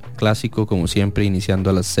Lora, clásico como siempre,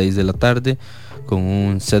 iniciando a las 6 de la tarde con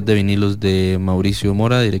un set de vinilos de Mauricio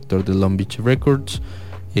Mora, director de Long Beach Records.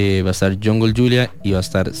 Va a estar Jungle Julia y va a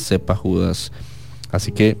estar Cepa Judas.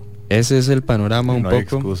 Así que ese es el panorama un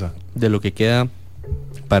poco de lo que queda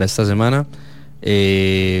para esta semana.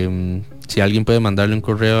 Si alguien puede mandarle un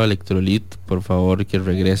correo a Electrolit, por favor, que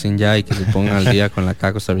regresen ya y que se pongan al día con la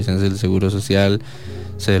Caja Costarricense del Seguro Social,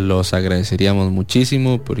 se los agradeceríamos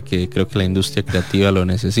muchísimo, porque creo que la industria creativa lo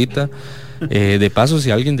necesita. De paso, si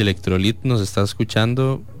alguien de Electrolit nos está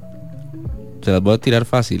escuchando, se las voy a tirar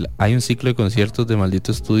fácil. Hay un ciclo de conciertos de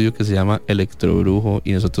Maldito Estudio que se llama Electrobrujo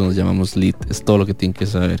y nosotros nos llamamos Lit. Es todo lo que tienen que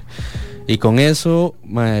saber. Y con eso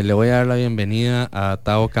le voy a dar la bienvenida a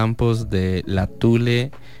Tao Campos de La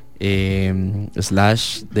Tule /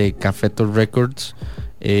 de Cafeto Records,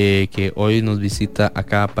 que hoy nos visita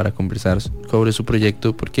acá para conversar sobre su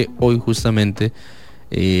proyecto, porque hoy justamente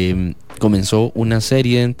comenzó una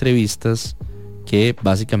serie de entrevistas que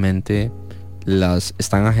básicamente las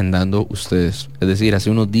están agendando ustedes. Es decir,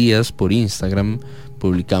 hace unos días por Instagram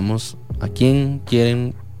publicamos a quién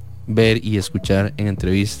quieren ver y escuchar en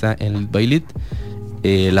entrevista en el Bailit.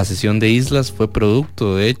 La sesión de Islas fue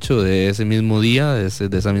producto, de hecho, de ese mismo día, de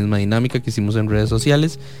esa misma dinámica que hicimos en redes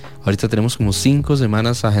sociales. Ahorita tenemos como 5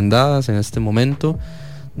 semanas agendadas en este momento,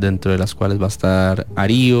 dentro de las cuales va a estar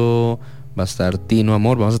Arío, va a estar Tino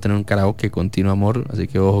Amor, vamos a tener un karaoke con Tino Amor, así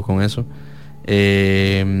que ojo con eso.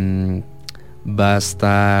 Va a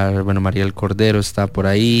estar, bueno, María el Cordero está por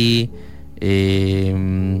ahí.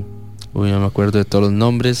 No me acuerdo de todos los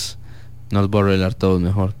nombres, no los voy a revelar todos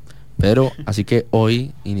mejor. Pero, así que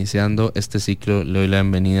hoy, iniciando este ciclo, le doy la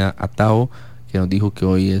bienvenida a Tao, que nos dijo que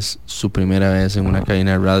hoy es su primera vez en una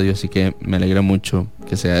cabina de radio, así que me alegra mucho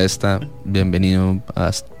que sea esta. Bienvenido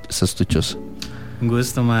a Sastuchos. Un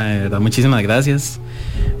gusto, mae, muchísimas gracias.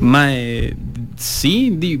 Mae,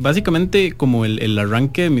 sí, básicamente como el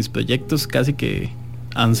arranque de mis proyectos casi que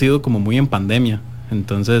han sido como muy en pandemia,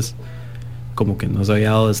 entonces como que no se había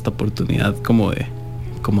dado esta oportunidad como de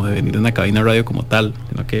venir a una cabina de radio como tal,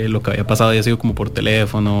 sino que lo que había pasado había sido como por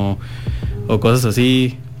teléfono o cosas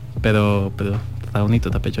así, pero está bonito,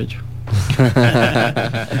 está pechocho.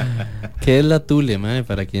 ¿Qué es la Tule, mae,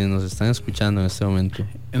 para quienes nos están escuchando en este momento?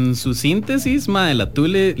 En su síntesis, mae, la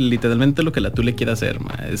Tule, literalmente lo que la Tule quiere hacer,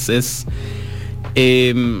 mae, es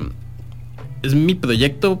mi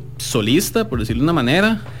proyecto solista, por decirlo de una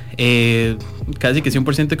manera, casi que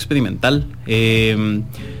 100% experimental.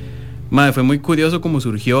 Mae, fue muy curioso cómo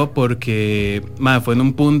surgió, porque mae, fue en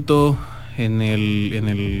un punto en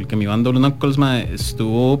el que mi banda Blue Knuckles, mae,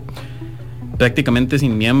 estuvo prácticamente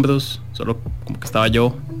sin miembros, solo como que estaba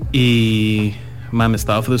yo, y mae, me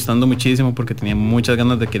estaba frustrando muchísimo porque tenía muchas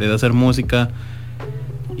ganas de querer hacer música,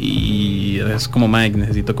 y es como, mae,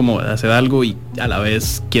 necesito como hacer algo y a la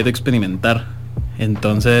vez quiero experimentar.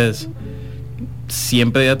 Entonces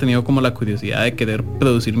siempre había tenido como la curiosidad de querer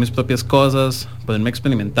producir mis propias cosas, poderme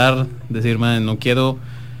experimentar, decir, mae, no quiero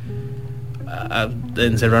a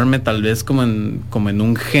encerrarme tal vez como en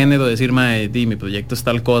un género, decir, mae, mi proyecto es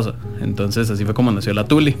tal cosa. Entonces así fue como nació La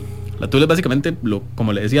Tule. La Tule es básicamente,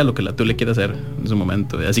 como le decía, lo que La Tule quiere hacer en su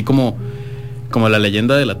momento. Así como la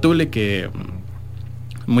leyenda de La Tule, que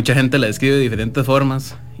mucha gente la describe de diferentes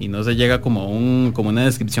formas y no se llega como una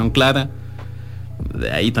descripción clara.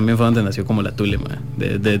 De ahí también fue donde nació como La Tule,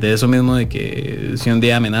 de eso mismo, de que si un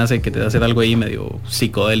día me nace que te va a hacer algo ahí medio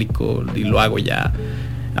psicodélico y lo hago ya,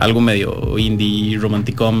 algo medio indie,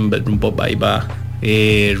 romanticón, bedroom pop, ahí va,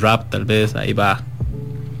 rap tal vez, ahí va.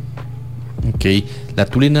 Ok, La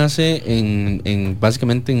Tule nace en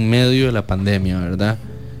básicamente en medio de la pandemia, ¿verdad?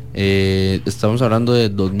 Estamos hablando de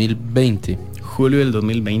 2020. Julio del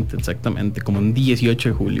 2020, exactamente, como un 18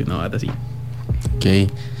 de julio, ¿no? Ahora sí.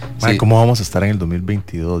 Ok. Mae, ¿cómo vamos a estar en el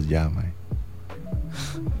 2022 ya, mae?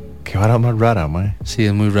 Qué vara más rara, mae. Sí,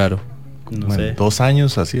 es muy raro. No sé. 2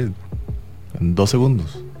 años así, en 2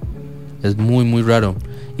 segundos. Es muy, muy raro.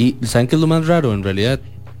 Y ¿saben qué es lo más raro? En realidad,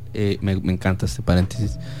 me encanta este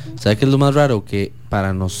paréntesis. ¿Saben qué es lo más raro? Que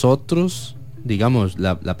para nosotros, digamos,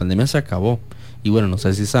 la pandemia se acabó. Y bueno, no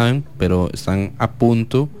sé si saben, pero están a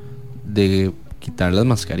punto de quitar las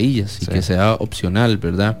mascarillas y que sea opcional,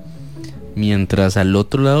 ¿verdad? Mientras al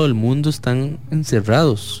otro lado del mundo están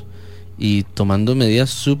encerrados y tomando medidas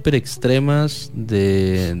súper extremas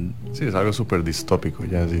de... Sí, es algo súper distópico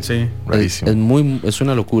ya, sí. Rarísimo. Es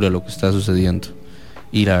una locura lo que está sucediendo.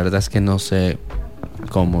 Y la verdad es que no sé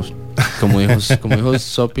cómo, como dijo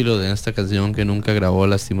Sópilo de esta canción que nunca grabó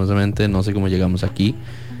lastimosamente, no sé cómo llegamos aquí.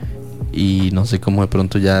 Y no sé cómo de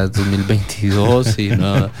pronto ya es 2022 y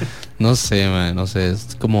no sé, man, no sé,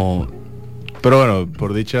 es como... Pero bueno,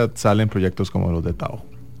 por dicha salen proyectos como los de Tao.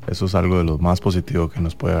 Eso es algo de lo más positivo que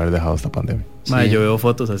nos puede haber dejado esta pandemia. Mae, yo veo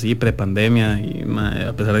fotos así prepandemia y mae,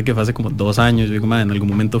 a pesar de que fue hace como 2 años, yo digo, mae, en algún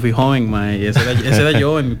momento fui joven, mae, y ese era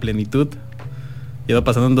yo en mi plenitud. Iba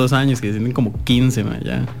pasando en 2 años que se sienten como 15, mae,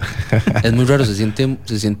 ya. Es muy raro, se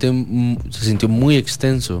sintió muy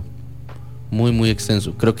extenso. Muy, muy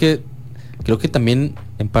extenso. Creo que también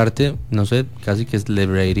en parte, no sé, casi que le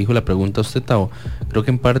redirijo la pregunta a usted, Tao. Creo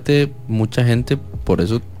que en parte mucha gente por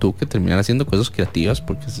eso tuvo que terminar haciendo cosas creativas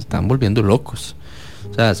porque se están volviendo locos.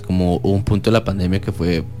 O sea, es como un punto de la pandemia que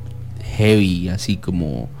fue heavy, así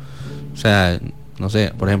como, o sea, no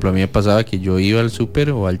sé, por ejemplo, a mí me pasaba que yo iba al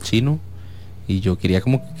súper o al chino y yo quería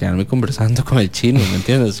como quedarme conversando con el chino, ¿me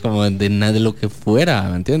entiendes? Como de nada de lo que fuera,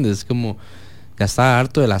 ¿me entiendes? Es como... Ya estaba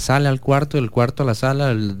harto de la sala al cuarto, del cuarto a la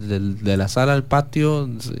sala, de la sala al patio.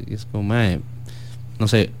 Es como, mae, no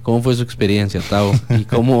sé, ¿cómo fue su experiencia, Tao? Y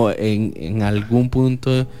cómo en algún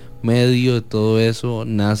punto medio de todo eso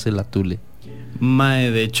nace La Tule. Mae,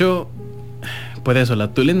 de hecho, por eso,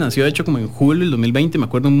 La Tule nació de hecho como en julio del 2020, me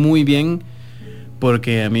acuerdo muy bien,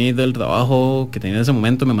 porque a mí del trabajo que tenía en ese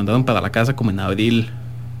momento me mandaron para la casa como en abril.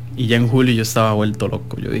 Y ya en julio yo estaba vuelto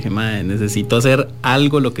loco. Yo dije, mae, necesito hacer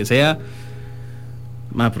algo, lo que sea.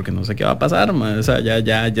 Porque no sé qué va a pasar, o sea,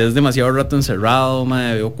 ya es demasiado rato encerrado,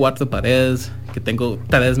 veo 4 paredes, que tengo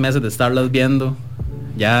 3 meses de estarlas viendo,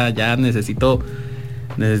 ya necesito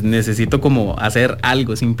como hacer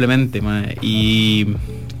algo simplemente, y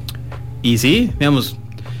sí, digamos,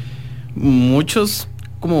 muchos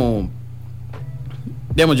como,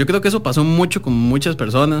 digamos, yo creo que eso pasó mucho con muchas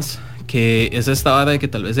personas, que es esta hora de que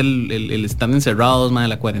tal vez el estar encerrados,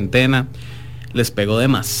 la cuarentena, les pegó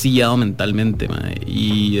demasiado mentalmente,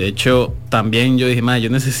 y de hecho también yo dije, yo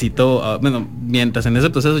necesito, bueno, mientras en ese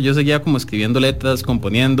proceso yo seguía como escribiendo letras,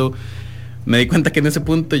 componiendo, me di cuenta que en ese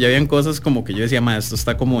punto ya habían cosas como que yo decía, esto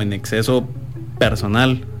está como en exceso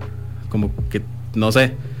personal, como que, no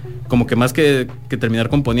sé, como que más que terminar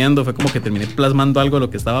componiendo, fue como que terminé plasmando algo de lo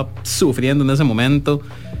que estaba sufriendo en ese momento,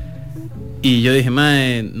 y yo dije,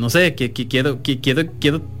 no sé, que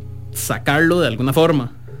quiero sacarlo de alguna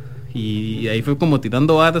forma. Y ahí fue como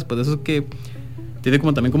tirando varas, por eso es que tiene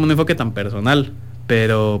como también como un enfoque tan personal,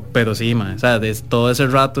 pero sí, o sea, de todo ese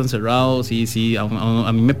rato encerrado, sí, a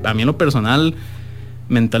mí en lo personal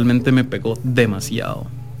mentalmente me pegó demasiado.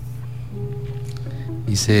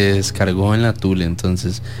 Y se descargó en La Tule,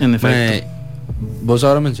 entonces. En efecto. Vos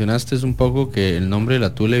ahora mencionaste un poco que el nombre de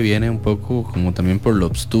La Tule viene un poco como también por lo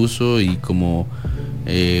obstuso y como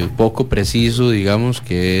poco preciso, digamos,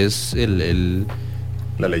 que es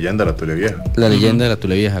la leyenda de La Tule Vieja. La leyenda de La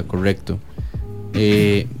Tule Vieja, correcto.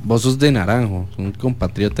 Vos sos de Naranjo, un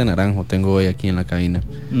compatriota de Naranjo tengo hoy aquí en la cabina.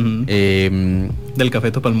 Del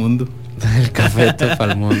Cafeto pa'l Mundo. Del Cafeto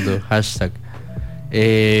pa'l Mundo, hashtag.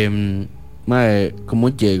 ¿Cómo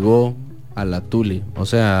llegó a La Tule? O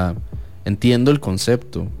sea, entiendo el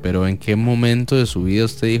concepto, pero ¿en qué momento de su vida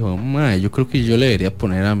usted dijo, yo creo que yo le debería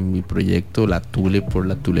poner a mi proyecto La Tule por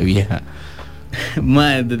La Tule Vieja?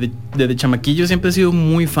 Mae, desde chamaquillo siempre he sido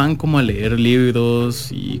muy fan como a leer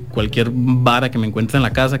libros y cualquier vara que me encuentre en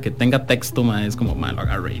la casa que tenga texto, mae, es como, mae, lo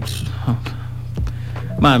agarré.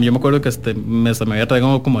 Mae, yo me acuerdo que me había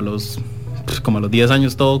traído como a los 10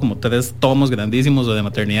 años todo, como 3 tomos grandísimos de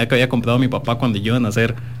maternidad que había comprado mi papá cuando yo iba a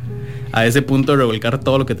nacer. A ese punto de revolcar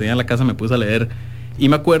todo lo que tenía en la casa me puse a leer. Y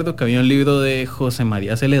me acuerdo que había un libro de José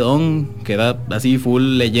María Celedón, que era así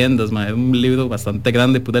full leyendas, mae, un libro bastante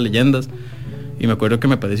grande, puras leyendas. Y me acuerdo que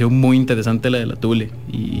me pareció muy interesante la de la Tule.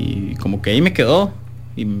 Y como que ahí me quedó.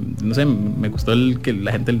 Y no sé, me gustó el que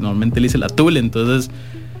la gente normalmente le dice la Tule. Entonces,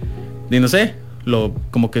 y no sé,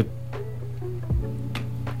 como que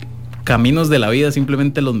caminos de la vida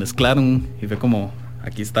simplemente los mezclaron. Y fue como,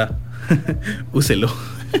 aquí está, úselo.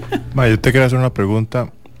 Ma, yo te quería hacer una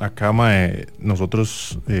pregunta. Acá, ma,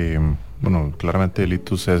 nosotros, bueno, claramente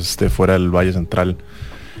Litus es de fuera del Valle Central.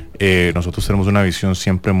 Nosotros tenemos una visión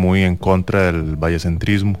siempre muy en contra del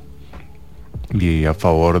vallecentrismo y a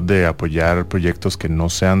favor de apoyar proyectos que no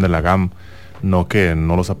sean de la GAM, no que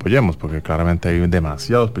no los apoyemos, porque claramente hay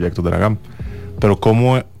demasiados proyectos de la GAM. Pero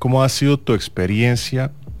 ¿cómo ha sido tu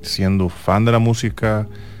experiencia siendo fan de la música,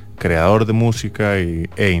 creador de música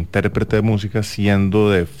e intérprete de música,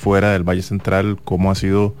 siendo de fuera del Valle Central? ¿Cómo ha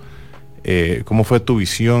sido, cómo fue tu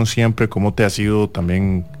visión siempre? ¿Cómo te has ido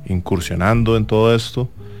también incursionando en todo esto?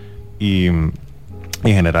 Y en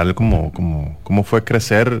general, ¿cómo fue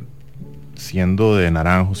crecer siendo de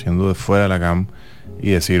Naranjo, siendo de fuera de la GAM y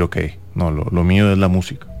decir, ok, no, lo mío es la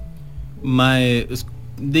música? Mae,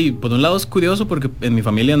 por un lado es curioso porque en mi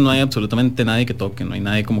familia no hay absolutamente nadie que toque, no hay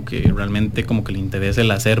nadie como que realmente como que le interese el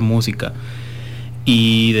hacer música.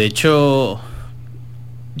 Y de hecho,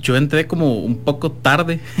 yo entré como un poco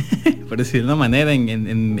tarde, por decirlo de una manera,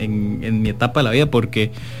 en mi etapa de la vida,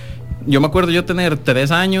 porque yo me acuerdo yo tener 3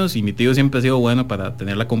 años y mi tío siempre ha sido bueno para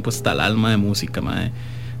tener la compuesta al alma de música, mae.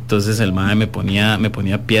 Entonces el mae me ponía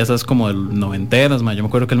piezas como del noventeras, mae. Yo me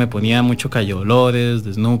acuerdo que él me ponía mucho Calle Dolores,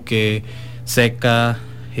 Desnuque, Seca,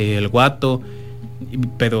 El Guato,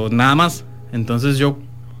 pero nada más. Entonces yo,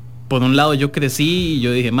 por un lado yo crecí y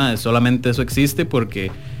yo dije, mae, solamente eso existe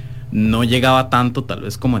porque no llegaba tanto tal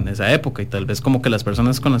vez como en esa época y tal vez como que las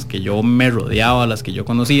personas con las que yo me rodeaba, las que yo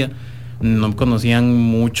conocía, no conocían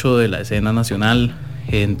mucho de la escena nacional.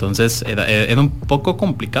 Entonces era un poco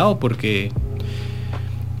complicado porque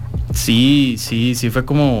sí fue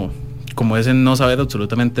como ese no saber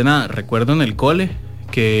absolutamente nada. Recuerdo en el cole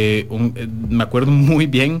que me acuerdo muy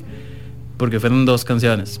bien porque fueron 2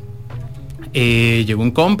 canciones. Llegó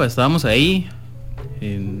un compa, estábamos ahí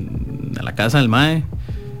en la casa del mae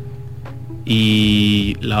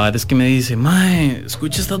y la verdad es que me dice, mae,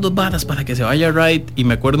 escucha estas 2 varas para que se vaya right. Y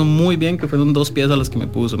me acuerdo muy bien que fueron 2 piezas las que me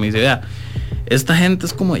puso. Me dice, vea, esta gente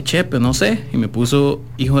es como de Chepe, no sé. Y me puso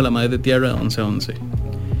Hijo de la Madre de Tierra de 1111.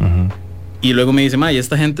 Y luego me dice, mae,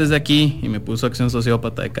 esta gente es de aquí. Y me puso Acción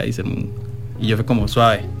Sociópata de Kaiser Moon. Y yo fue como,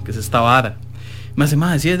 suave, que es esta vara. Me hace,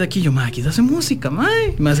 mae, si es de aquí. Yo, mae, aquí se hace música,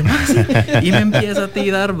 mae. Y me hace, mae, sí. Y me empieza a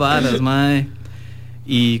tirar varas, mae.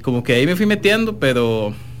 Y como que ahí me fui metiendo,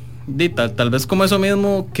 pero tal vez como eso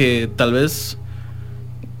mismo, que tal vez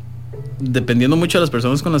dependiendo mucho de las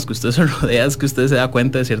personas con las que usted se rodea, es que usted se da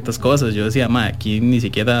cuenta de ciertas cosas. Yo decía, mae, aquí ni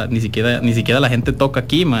siquiera la gente toca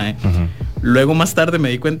aquí, mae. Luego más tarde me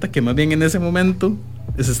di cuenta que más bien en ese momento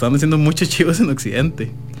se estaban haciendo muchos chivos en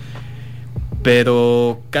Occidente.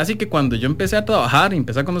 Pero casi que cuando yo empecé a trabajar y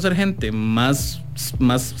empecé a conocer gente más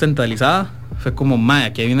centralizada, fue como, mae,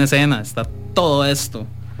 aquí hay una escena, está todo esto.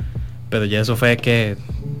 Pero ya eso fue que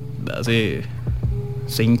hace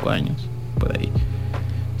 5 años, por ahí.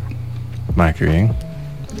 Mae, qué bien.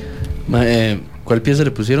 Mae, ¿cuál pieza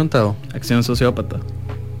le pusieron, Tao? Acción Sociópata.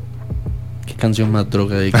 ¿Qué canción más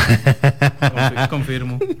drogadicta?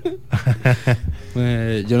 Confirmo.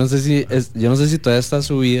 Yo no sé si todavía está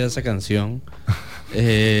subida esa canción.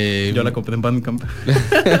 Yo la compré en Bandcamp.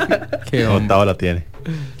 Tao la tiene.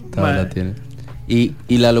 Tao la tiene.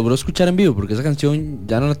 Y la logró escuchar en vivo, porque esa canción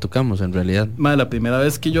ya no la tocamos en realidad. Mae, la primera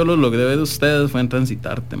vez que yo lo logré ver de ustedes fue en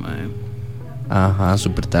Transitarte, mae. Ajá,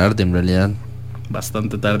 súper tarde en realidad.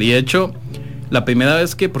 Bastante tarde. Y de hecho, la primera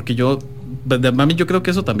vez que, porque yo creo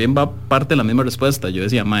que eso también va parte de la misma respuesta. Yo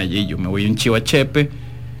decía, mae, yo me voy un chivo a Chepe,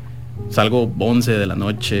 salgo 11 de la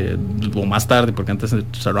noche o más tarde, porque antes se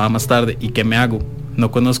cerraba más tarde. ¿Y qué me hago?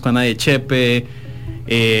 No conozco a nadie de Chepe,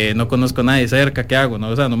 no conozco a nadie cerca. ¿Qué hago? No,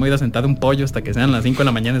 o sea, no me voy a sentar un pollo hasta que sean las 5 de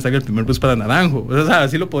la mañana y salga el primer bus para Naranjo. O sea,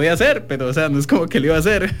 así lo podía hacer, pero o sea, no es como que lo iba a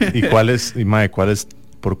hacer. ¿Y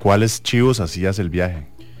por cuáles chivos hacías el viaje?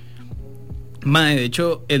 Mae, de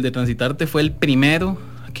hecho, el de Transitarte fue el primero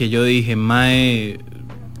que yo dije, mae,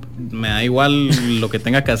 me da igual lo que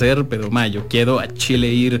tenga que hacer, pero mae, yo quiero a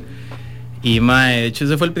Chile ir. Y mae, de hecho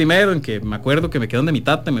ese fue el primero en que me acuerdo que me quedé donde mi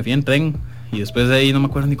tata, me fui en tren. Y después de ahí no me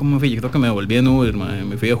acuerdo ni cómo me fui, yo creo que me volví en Uber, mae,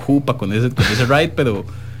 me fui de Jupa con ese ride, pero...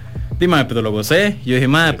 Sí, mae, pero lo gocé. Yo dije,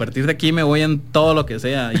 mae, a partir de aquí me voy en todo lo que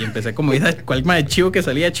sea. Y empecé como ir a cual mae, chivo que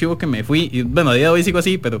salía, chivo que me fui. Y bueno, a día de hoy sigo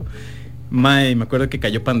así, pero... Mae, me acuerdo que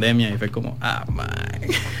cayó pandemia y fue como, mae.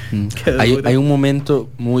 Hay un momento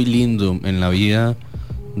muy lindo en la vida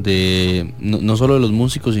de no solo de los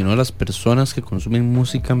músicos, sino de las personas que consumen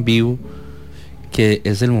música en vivo, que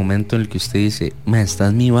es el momento en el que usted dice, mae, esta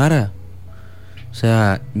es mi vara. O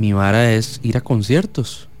sea, mi vara es ir a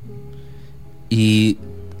conciertos. Y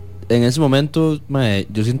en ese momento, mae,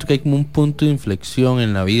 yo siento que hay como un punto de inflexión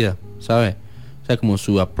en la vida, ¿sabe? O sea, como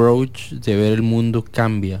su approach de ver el mundo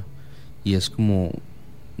cambia. Y es como,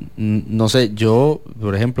 no sé, yo,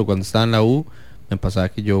 por ejemplo, cuando estaba en la U, me pasaba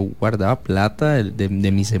que yo guardaba plata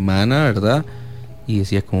de mi semana, ¿verdad? Y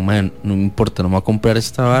decía como, man, no me importa, no me voy a comprar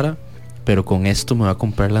esta vara, pero con esto me voy a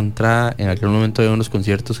comprar la entrada. En aquel momento había unos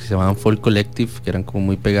conciertos que se llamaban Folk Collective, que eran como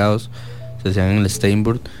muy pegados, se hacían en el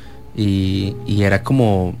Steinberg, y era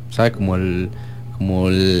como, ¿sabe? Como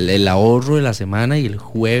el ahorro de la semana, y el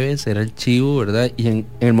jueves era el chivo, ¿verdad? Y en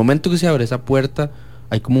el momento que se abre esa puerta,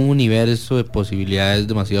 hay como un universo de posibilidades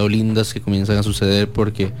demasiado lindas que comienzan a suceder,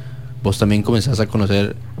 porque vos también comenzás a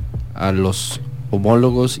conocer a los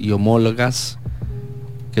homólogos y homólogas,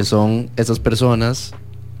 que son esas personas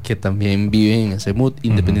que también viven en ese mood,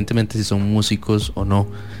 independientemente si son músicos o no,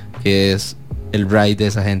 que es el ride de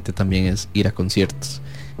esa gente, también es ir a conciertos.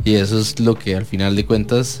 Y eso es lo que al final de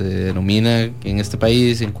cuentas se denomina en este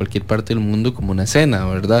país, en cualquier parte del mundo, como una escena,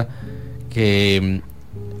 ¿verdad? Que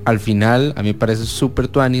al final a mí me parece súper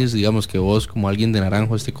tuanis, digamos, que vos como alguien de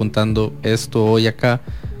Naranjo esté contando esto hoy acá,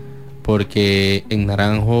 porque en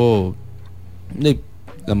Naranjo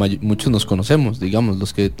muchos nos conocemos,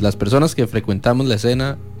 digamos, las personas que frecuentamos la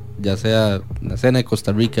escena, ya sea la escena de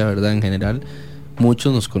Costa Rica, ¿verdad? En general,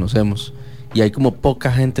 muchos nos conocemos, y hay como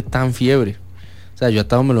poca gente tan fiebre. O sea, yo a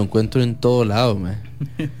Tavo me lo encuentro en todo lado, man.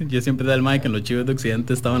 Yo siempre da el mic que en los chivos de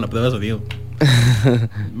Occidente estaba en la prueba de sonido.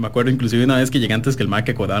 Me acuerdo inclusive una vez que llegué antes que el mic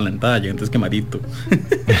que cobraba la entrada, llegué antes que Marito.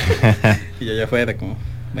 Y yo allá afuera como,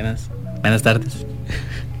 buenas tardes.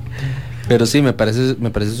 Pero sí, me parece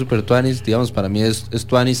súper tuanis, digamos, para mí es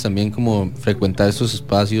tuanis también como frecuentar esos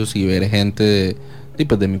espacios y ver gente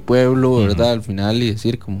de mi pueblo, ¿verdad? Al final, y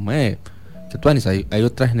decir como, que tuanis, hay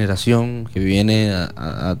otra generación que viene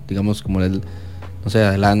a digamos, como no sé,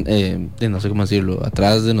 adelante, no sé cómo decirlo,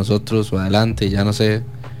 atrás de nosotros o adelante, ya no sé,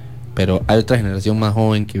 pero hay otra generación más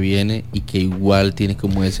joven que viene y que igual tiene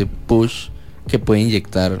como ese push que puede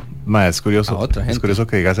inyectar es curioso, a otra gente. Es curioso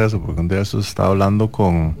que digas eso, porque un día eso estaba hablando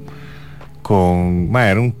con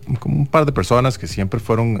eran como un par de personas que siempre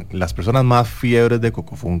fueron las personas más fiebres de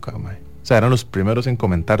Cocofunca, o sea, eran los primeros en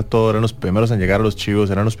comentar todo, eran los primeros en llegar a los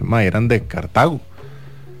chivos, eran de Cartago.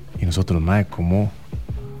 Y nosotros,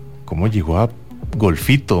 ¿cómo llegó a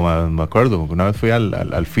Golfito? Me acuerdo, una vez fui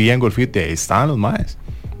al FIA en Golfito y ahí estaban los maes.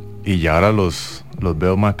 Y ya ahora los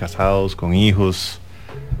veo más casados, con hijos.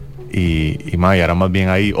 Y ahora más bien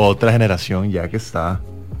hay otra generación ya que está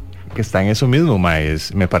en eso mismo,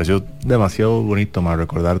 me pareció demasiado bonito,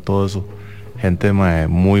 recordar todo eso. Gente,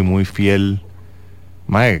 muy, muy fiel.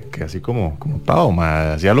 Que así como Tao,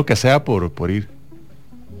 hacía lo que sea por ir.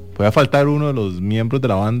 Podía faltar uno de los miembros de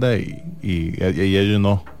la banda y ellos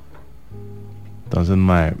no. Entonces,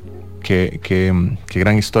 qué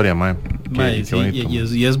gran historia, qué sí,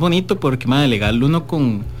 bonito, y es bonito porque, legal uno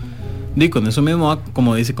con eso mismo,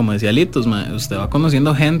 como decía Litos, usted va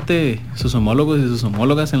conociendo gente, sus homólogos y sus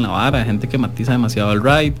homólogas en la vara, gente que matiza demasiado el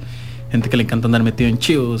ride, gente que le encanta andar metido en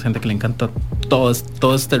chivos, gente que le encanta todo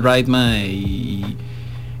este ride, y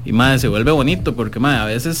se vuelve bonito porque, a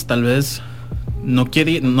veces tal vez no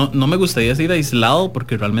me gustaría ir aislado,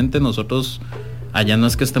 porque realmente nosotros allá no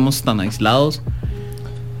es que estemos tan aislados,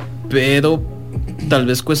 pero tal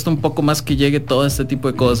vez cuesta un poco más que llegue todo este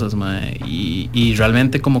tipo de cosas, y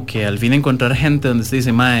realmente como que al fin encontrar gente donde se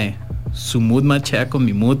dice, su mood machea con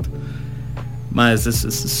mi mood, es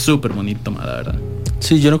súper bonito, la verdad.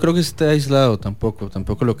 Sí, yo no creo que esté aislado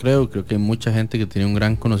tampoco lo creo que hay mucha gente que tiene un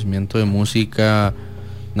gran conocimiento de música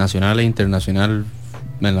nacional e internacional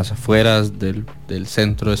en las afueras del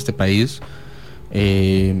centro de este país. Yo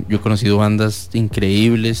he conocido bandas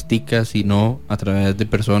increíbles, ticas y no, a través de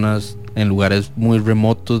personas en lugares muy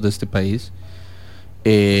remotos de este país,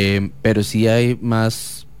 pero sí hay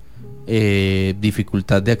más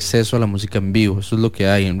dificultad de acceso a la música en vivo. Eso es lo que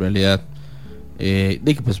hay en realidad,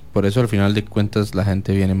 pues por eso al final de cuentas la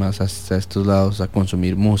gente viene más hasta estos lados a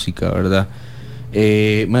consumir música, ¿verdad?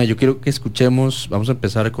 Yo quiero que escuchemos, vamos a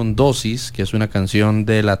empezar con Dosis, que es una canción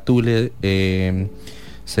de La Tule,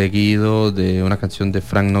 seguido de una canción de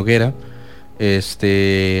Frank Noguera.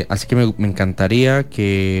 Así que me encantaría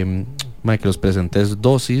que los presentes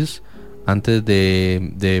Dosis antes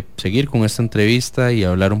de seguir con esta entrevista y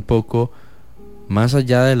hablar un poco más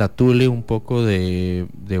allá de La Tule, un poco de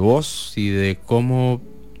vos y de cómo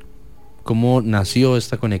nació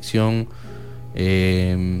esta conexión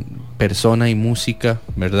persona y música,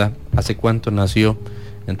 ¿verdad? ¿Hace cuánto nació?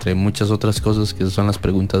 Entre muchas otras cosas, que son las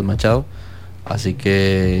preguntas Machado. Así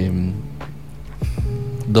que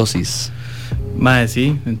Dosis.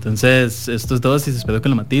 Sí, entonces estos Dosis, espero que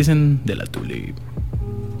lo maticen, de La Tule.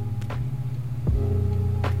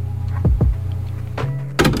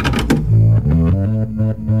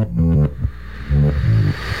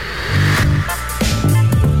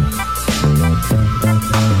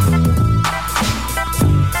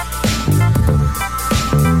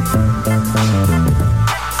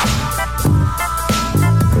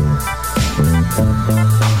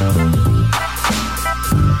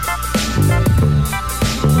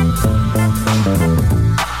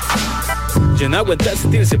 Ya no aguanta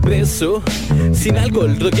sentirse preso, sin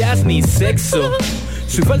alcohol, drogas ni sexo.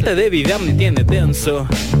 Su falta de vida me tiene tenso.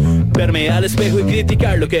 Verme al espejo y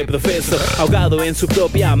criticar lo que profeso. Ahogado en su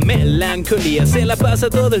propia melancolía. Se la pasa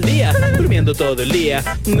todo el día, durmiendo todo el día.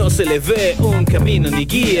 No se le ve un camino ni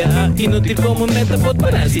guía. Inútil como un metapod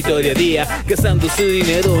para el sitio día a día. Gastando su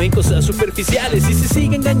dinero en cosas superficiales y se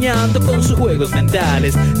sigue engañando con sus juegos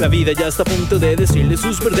mentales. La vida ya está a punto de decirle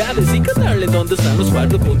sus verdades y contarle dónde están los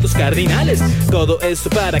 4 puntos cardinales. Todo esto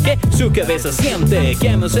para que su cabeza siente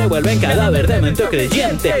que no se vuelva en cadáver de mente creyente.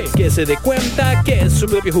 Que se dé cuenta que es su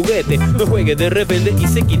propio juguete. No juegue de rebelde y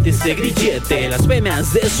se quite ese grillete. Las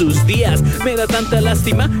penas de sus días me da tanta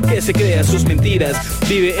lástima que se crea sus mentiras.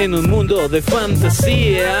 Vive en un mundo de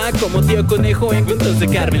fantasía, como tío conejo en cuentos de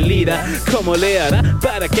Carmen Lira. ¿Cómo le hará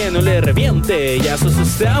para que no le reviente? Ya eso se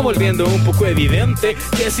está volviendo un poco evidente,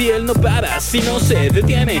 que si él no para, si no se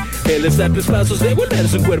detiene, él está a 3 pasos de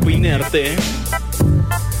volverse un cuerpo inerte.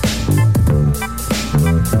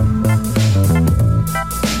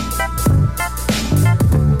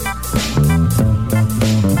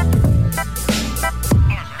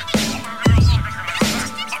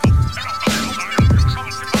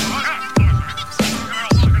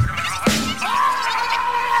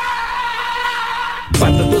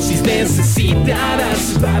 ¿Cuántas dosis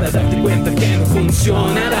necesitarás para darte cuenta que no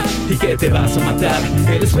funcionará y que te vas a matar?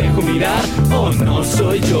 El espejo mirar, oh no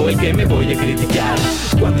soy yo el que me voy a criticar.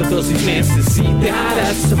 ¿Cuántas dosis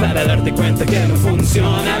necesitarás para darte cuenta que no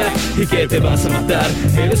funcionará y que te vas a matar?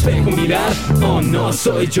 El espejo mirar, oh no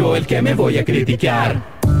soy yo el que me voy a criticar.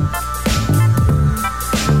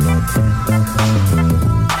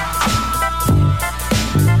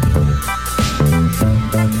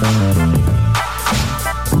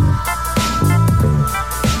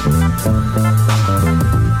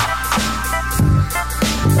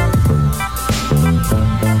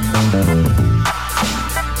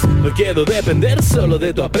 No quiero depender solo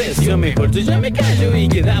de tu aprecio. Mejor yo ya me callo y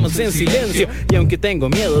quedamos en silencio. Y aunque tengo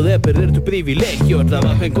miedo de perder tu privilegio,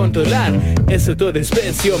 trabajo en controlar ese tu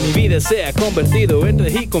desprecio. Mi vida se ha convertido en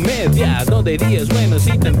tragicomedia, donde hay días buenos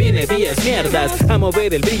y también hay días mierdas. Amo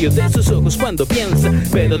ver el brillo de sus ojos cuando piensa,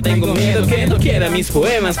 pero tengo miedo que no quiera mis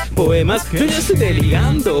poemas. Yo ya estoy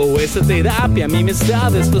delirando, esa terapia a mí me está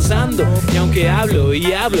destrozando. Y aunque hablo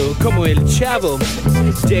y hablo como el chavo,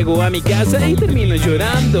 llego a mi casa y termino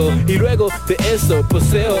llorando. Y luego de esto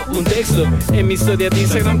posteo un texto en mi historia de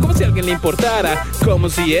Instagram, como si a alguien le importara, como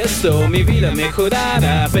si esto mi vida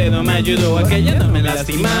mejorara. Pero me ayudó a que ella no me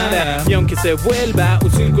lastimara. Y aunque se vuelva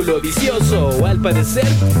un círculo vicioso, al parecer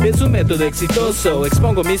es un método exitoso.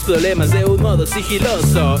 Expongo mis problemas de un modo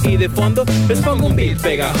sigiloso y de fondo les pongo un beat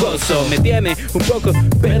pegajoso. Me tiene un poco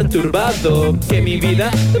perturbado que mi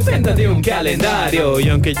vida dependa de un calendario. Y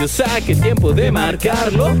aunque yo saque el tiempo de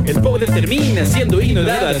marcarlo, el pobre termina siendo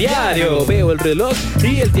ignorado a diario. Veo el reloj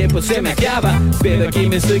y el tiempo se me acaba, pero aquí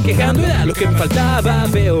me estoy quejando, era lo que me faltaba.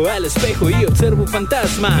 Veo al espejo y observo un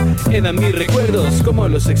fantasma. Eran mis recuerdos, como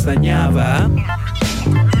los extrañaba.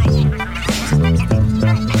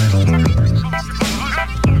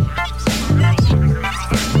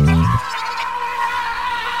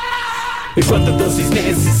 ¿Y cuántas dosis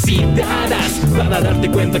necesitas necesitarás para darte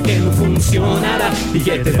cuenta que no funcionará y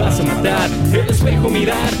que te vas a matar. El espejo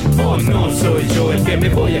mirar, oh no soy yo el que me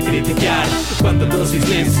voy a criticar. ¿Cuántas dosis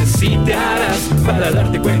necesitarás para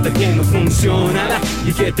darte cuenta que no funcionará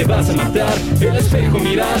y que te vas a matar? El espejo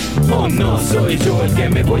mirar, oh no soy yo el que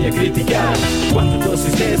me voy a criticar. ¿Cuántas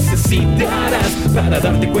dosis necesitarás para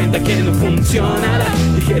darte cuenta que no funcionará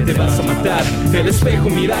y que te vas a matar? El espejo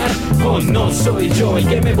mirar, oh no soy yo el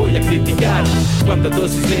que me voy a criticar. ¿Cuántas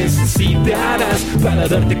dosis necesitarás para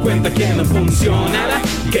darte cuenta que no funcionará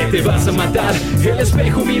y que te vas a matar? El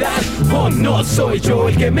espejo mirar, oh no soy yo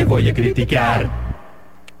el que me voy a criticar.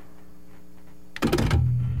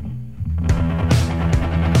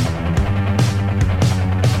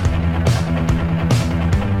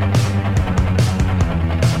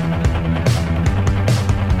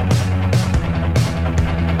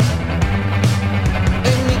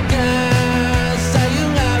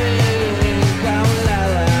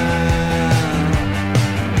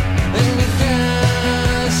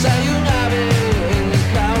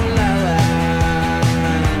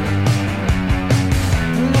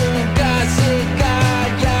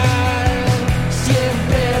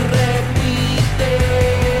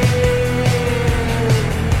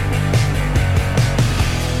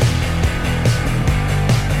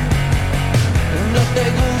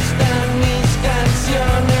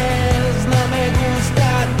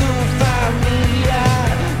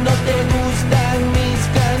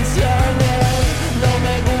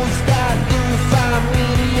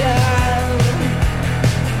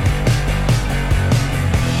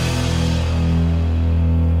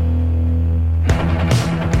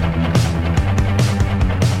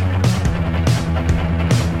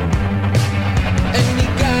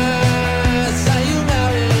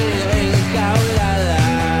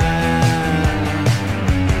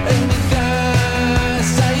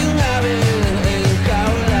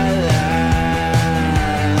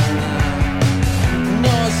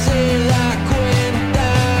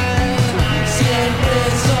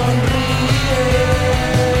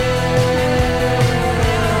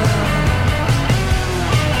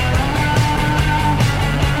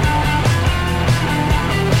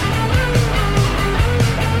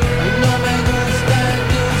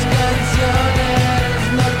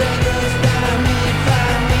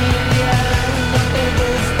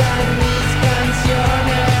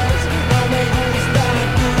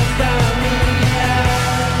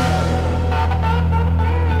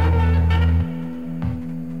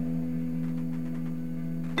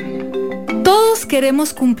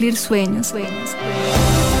 Queremos cumplir sueños.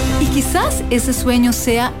 Y quizás ese sueño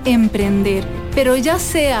sea emprender, pero ya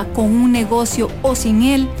sea con un negocio o sin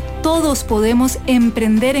él, todos podemos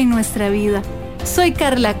emprender en nuestra vida. Soy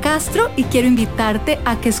Carla Castro y quiero invitarte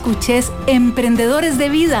a que escuches Emprendedores de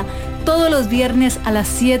Vida todos los viernes a las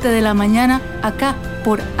 7 de la mañana acá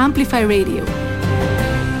por Amplify Radio.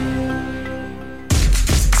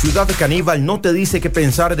 Ciudad Caníbal no te dice qué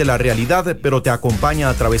pensar de la realidad, pero te acompaña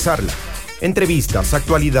a atravesarla. Entrevistas,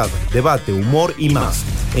 actualidad, debate, humor y más.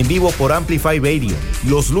 En vivo por Amplify Radio,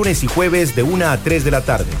 los lunes y jueves de 1 a 3 de la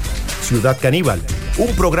tarde. Ciudad Caníbal,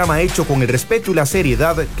 un programa hecho con el respeto y la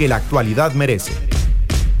seriedad que la actualidad merece.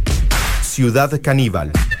 Ciudad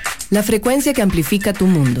Caníbal. La frecuencia que amplifica tu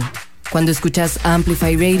mundo. Cuando escuchas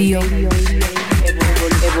Amplify Radio,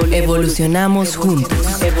 evolucionamos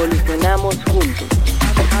juntos. Evolucionamos juntos.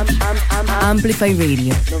 Amplify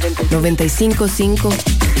Radio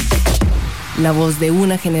 95.5. La voz de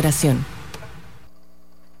una generación.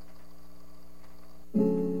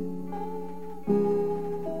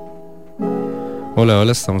 Hola,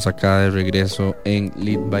 estamos acá de regreso en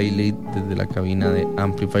Lead by Lead desde la cabina de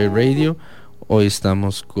Amplify Radio. Hoy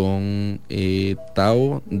estamos con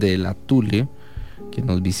Tao de la Tule, que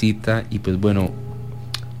nos visita. Y pues bueno,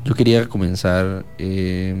 yo quería comenzar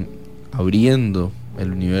abriendo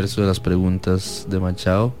el universo de las preguntas de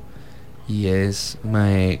Machado. Y es,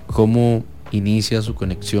 mae, ¿cómo inicia su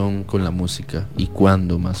conexión con la música y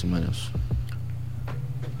cuándo más o menos?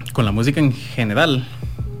 Con la música en general.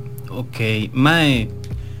 Ok, mae,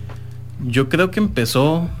 yo creo que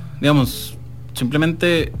empezó, digamos,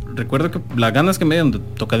 simplemente recuerdo que las ganas que me dieron de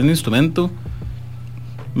tocar un instrumento,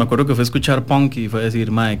 me acuerdo que fue a escuchar punk y fue a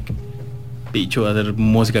decir, mae, qué picho hacer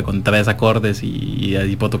música con 3 acordes y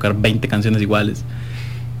ahí puedo tocar 20 canciones iguales.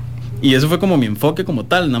 Y eso fue como mi enfoque como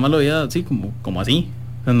tal, nada más lo veía así, como así.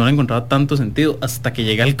 O sea, no le encontraba tanto sentido hasta que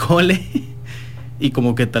llegué al cole y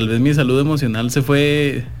como que tal vez mi salud emocional se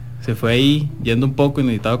fue ahí yendo un poco y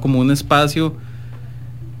necesitaba como un espacio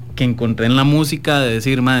que encontré en la música de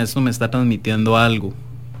decir, esto me está transmitiendo algo,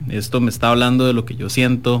 esto me está hablando de lo que yo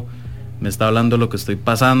siento, me está hablando de lo que estoy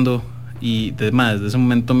pasando, y desde ese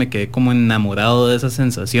momento me quedé como enamorado de esa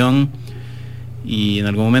sensación. Y en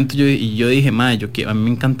algún momento yo dije, a mí me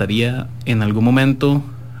encantaría en algún momento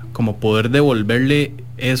como poder devolverle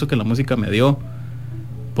eso que la música me dio,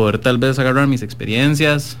 poder tal vez agarrar mis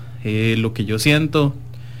experiencias, lo que yo siento,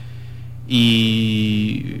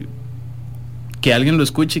 y que alguien lo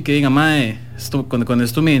escuche y que diga, con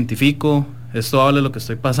esto me identifico, esto habla de lo que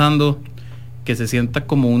estoy pasando, que se sienta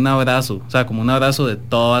como un abrazo, o sea, como un abrazo de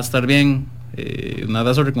todo va a estar bien, un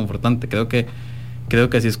abrazo reconfortante. Creo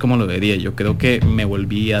que así es como lo vería. Yo creo que me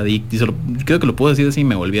volví adicto, creo que lo puedo decir así,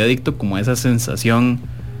 me volví adicto como a esa sensación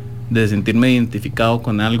de sentirme identificado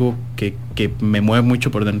con algo que me mueve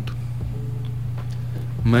mucho por dentro.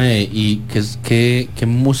 ¿Y qué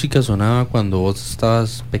música sonaba cuando vos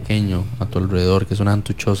estabas pequeño a tu alrededor? ¿Qué sonaba en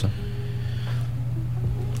tu choza?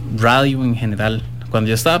 Radio en general. Cuando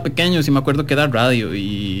yo estaba pequeño sí me acuerdo que era radio,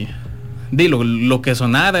 y lo que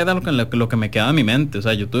sonara era lo que me quedaba en mi mente. O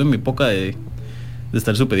sea, yo tuve mi época de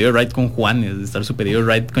estar superior right con Juanes, de estar superior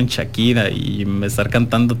right con Shakira, y me estar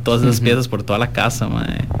cantando todas esas piezas por toda la casa,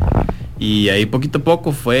 mae. Y ahí poquito a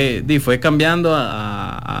poco fue cambiando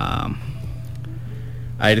a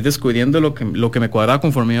ir descubriendo lo que me cuadraba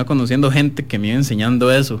conforme iba conociendo gente que me iba enseñando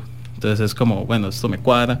eso. Entonces es como, bueno, esto me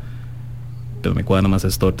cuadra, pero me cuadra más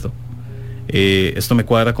esto otro. Esto me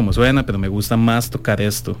cuadra como suena, pero me gusta más tocar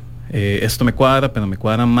esto. Esto me cuadra, pero me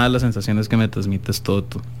cuadran más las sensaciones que me transmite esto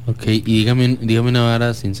otro. Ok, y dígame una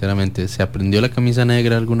vara sinceramente, ¿se aprendió la camisa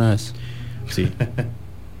negra alguna vez? Sí.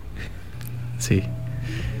 Sí.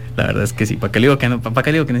 La verdad es que sí. ¿Para qué le digo que no? ¿Para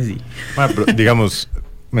qué le digo que no? Sí. Bueno, pero, digamos,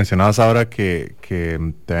 mencionabas ahora que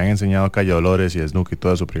te habían enseñado Calle Dolores y Snook y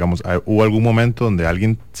todo eso, pero digamos, ¿hubo algún momento donde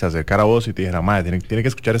alguien se acercara a vos y te dijera, madre, tiene que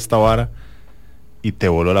escuchar esta vara, y te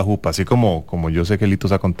voló la jupa? Así como yo sé que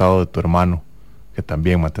Litos ha contado de tu hermano, que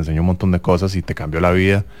también te enseñó un montón de cosas y te cambió la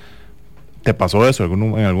vida. ¿Te pasó eso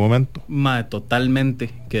en algún momento?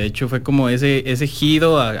 Totalmente. Que de hecho fue como ese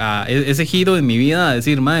giro ese giro en mi vida a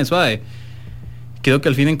decir, suave, creo que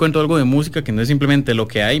al fin encuentro algo de música que no es simplemente lo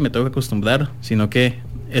que hay, me tengo que acostumbrar, sino que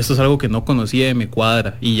esto es algo que no conocía y me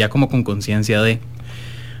cuadra, y ya como con conciencia de.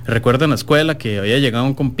 Recuerdo en la escuela que había llegado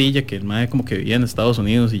un compilla que el mae como que vivía en Estados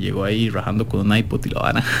Unidos y llegó ahí rajando con un iPod y la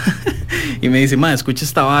vara y me dice, escucha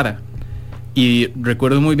esta vara. Y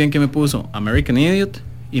recuerdo muy bien que me puso American Idiot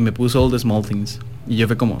y me puso All the Small Things, y yo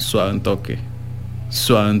fue como suave un toque,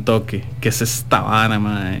 ¿qué es esta vara,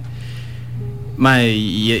 mae?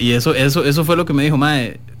 Y eso fue lo que me dijo,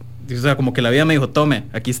 o sea, como que la vida me dijo, tome,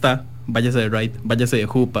 aquí está, váyase de right, váyase de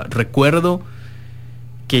jupa. Recuerdo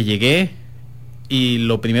que llegué y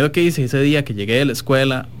lo primero que hice ese día que llegué de la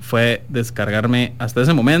escuela fue descargarme hasta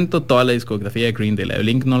ese momento toda la discografía de Green Day. La de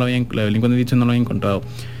Blink no la había encontrado,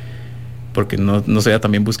 porque no sabía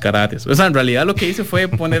también buscar Ares. O sea, en realidad lo que hice fue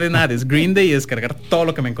poner en Ares Green Day y descargar todo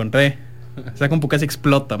lo que me encontré. O sea, como casi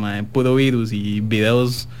explota, puro virus y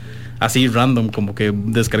videos así random, como que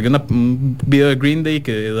descargué un video de Green Day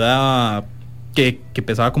que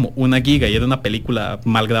pesaba como 1 giga y era una película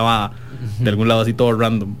mal grabada de algún lado, así todo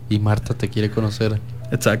random. Y Marta te quiere conocer.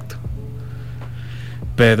 Exacto.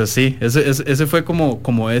 Pero sí, ese fue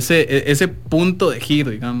como ese punto de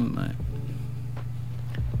giro, digamos.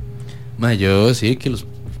 Yo sí que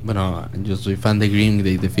yo soy fan de Green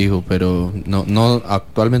Day de fijo, pero no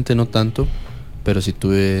actualmente no tanto, pero sí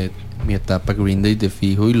tuve mi etapa Green Day de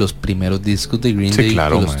fijo, y los primeros discos de Green Day,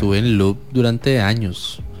 claro, los tuve en loop durante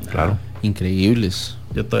años. Claro. Increíbles.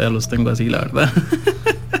 Yo todavía los tengo así, la verdad.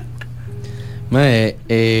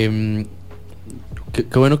 Qué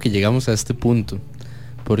bueno que llegamos a este punto,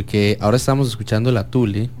 porque ahora estamos escuchando La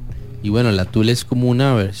Tule, y bueno, La Tule es como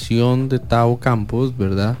una versión de Tavo Campos,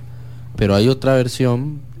 ¿verdad? Pero hay otra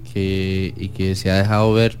versión que se ha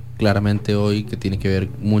dejado ver claramente hoy, que tiene que ver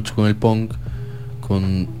mucho con el punk,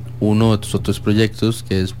 con uno de tus otros proyectos,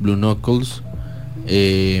 que es Blue Knuckles,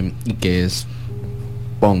 y que es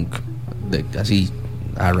punk, así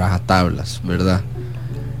a rajatablas, ¿verdad?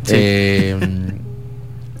 Sí.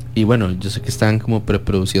 Y bueno, yo sé que están como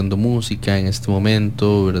preproduciendo música en este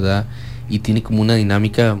momento, ¿verdad? Y tiene como una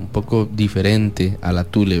dinámica un poco diferente a La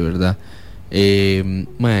Tule, ¿verdad?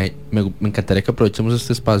 Me encantaría que aprovechemos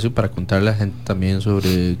este espacio para contarle a la gente también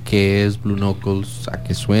sobre qué es Blue Knuckles, a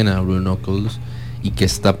qué suena Blue Knuckles y qué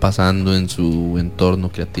está pasando en su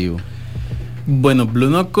entorno creativo. Bueno, Blue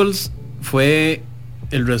Knuckles fue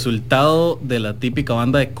el resultado de la típica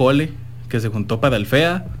banda de cole que se juntó para el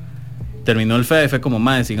FEA. Terminó el FEA y fue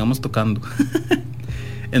como, sigamos tocando.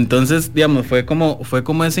 Entonces, digamos, fue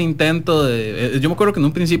como ese intento yo me acuerdo que en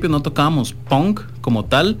un principio no tocábamos punk como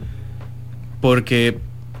tal, porque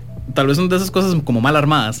tal vez son de esas cosas como mal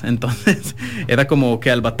armadas. Entonces era como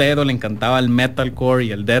que al batero le encantaba el metalcore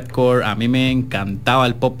y el deathcore. A mí me encantaba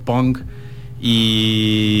el pop punk.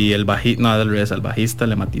 Y el bajista, no, al revés, al bajista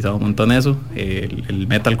le matizaba un montón eso. El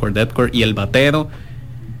metalcore, deathcore y el batero.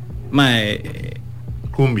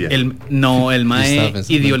 Cumbia. El mae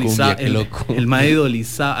idolizaba. El mae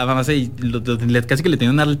idolizaba. Además, casi que le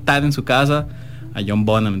tenía un altar en su casa a John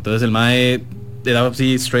Bonham. Entonces el mae era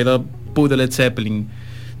así, straight up, puto Led Zeppelin.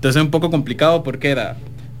 Entonces era un poco complicado porque era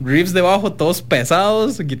riffs de bajo todos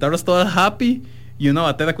pesados, guitarras todas happy y una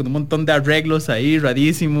batera con un montón de arreglos ahí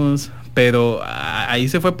rarísimos. Pero ahí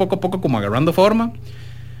se fue poco a poco como agarrando forma.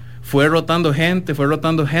 Fue rotando gente.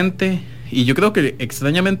 Y yo creo que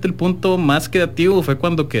extrañamente el punto más creativo fue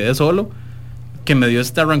cuando quedé solo, que me dio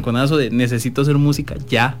este arranconazo de necesito hacer música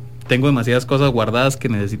ya. Tengo demasiadas cosas guardadas que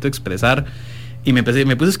necesito expresar. Y me puse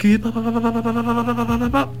a escribir.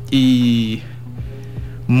 Y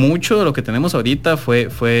mucho de lo que tenemos ahorita fue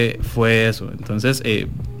eso. Entonces,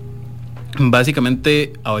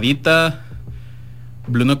 básicamente ahorita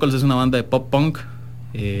Blue Knuckles es una banda de pop punk.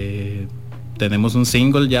 Tenemos un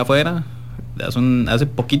single ya afuera. Hace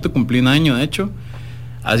poquito cumplí un año, de hecho.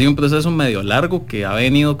 Ha sido un proceso medio largo que ha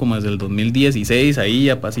venido como desde el 2016 ahí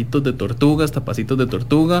a pasitos de tortuga hasta pasitos de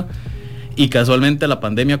tortuga. Y casualmente la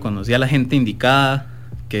pandemia conocí a la gente indicada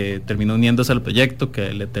que terminó uniéndose al proyecto,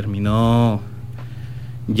 que le terminó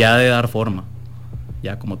ya de dar forma,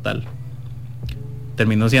 ya como tal.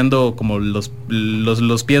 Terminó siendo como los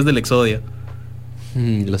pies del Exodia.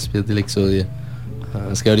 Los pies del Exodia.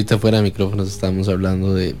 Es que ahorita fuera de micrófonos estábamos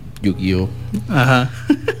hablando de Yu-Gi-Oh! Ajá.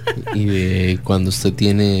 Y de cuando usted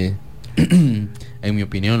tiene, en mi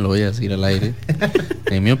opinión, lo voy a decir al aire,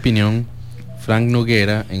 en mi opinión, Frank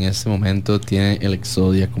Noguera en este momento tiene el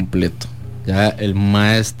Exodia completo. Ya el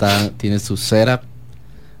mae tiene su setup,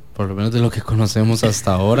 por lo menos de lo que conocemos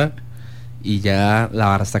hasta ahora, y ya la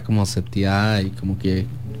vara está como seteada y como que,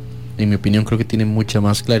 en mi opinión, creo que tiene mucha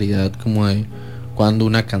más claridad como de cuando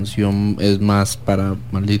una canción es más para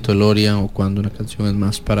Maldito DeLorean o cuando una canción es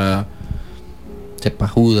más para Sepa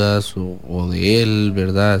Judas o de él,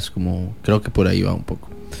 ¿verdad? Es como, creo que por ahí va un poco.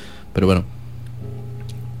 Pero bueno,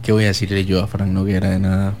 ¿qué voy a decirle yo a Frank Noguera? De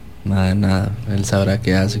nada. Él sabrá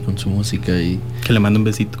qué hace con su música y que le mande un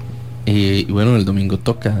besito. Y bueno, el domingo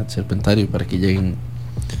toca Serpentario para que lleguen.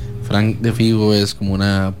 Frank de fijo es como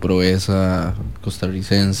una proeza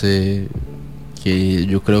costarricense que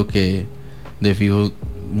yo creo que de fijo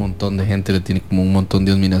un montón de gente le tiene como un montón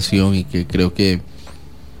de admiración y que creo que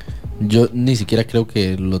yo ni siquiera creo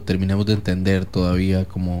que lo terminemos de entender todavía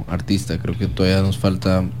como artista. Creo que todavía nos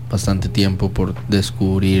falta bastante tiempo por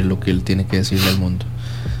descubrir lo que él tiene que decirle al mundo.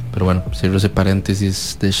 Pero bueno, cierro ese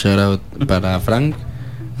paréntesis de shout out para Frank.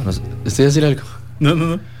 ¿Estoy a decir algo?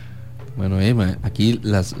 No. Bueno, aquí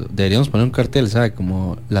deberíamos poner un cartel, ¿sabe?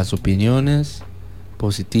 Como las opiniones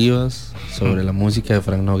positivas sobre la música de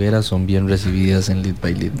Frank Noguera son bien recibidas en Lead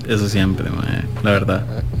by Lead. Eso siempre, la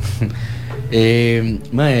verdad.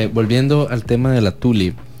 Volviendo al tema de la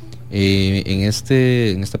Tule, en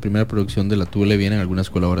esta primera producción de la Tule vienen algunas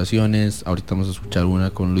colaboraciones. Ahorita vamos a escuchar una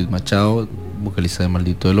con Luis Machado, vocalista de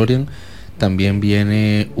Maldito DeLorean. También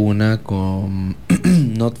viene una con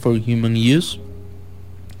Not for Human Use,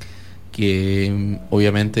 que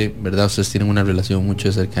obviamente, ¿verdad? Ustedes tienen una relación mucho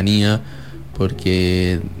de cercanía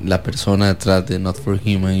porque la persona detrás de Not for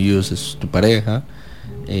Human Use es tu pareja,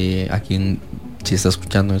 a quien, si está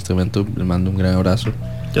escuchando en este momento, le mando un gran abrazo.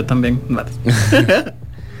 Yo también.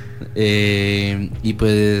 Y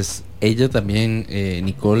pues ella también,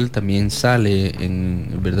 Nicole también sale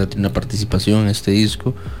en verdad, tiene una participación en este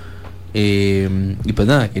disco. Y pues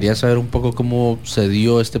nada, quería saber un poco cómo se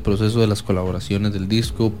dio este proceso de las colaboraciones del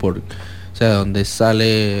disco, o sea, donde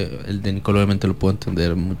sale el de Nicole, obviamente lo puedo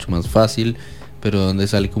entender mucho más fácil, pero donde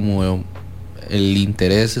sale como el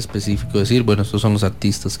interés específico de decir, bueno, estos son los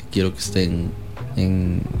artistas que quiero que estén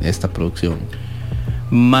en esta producción.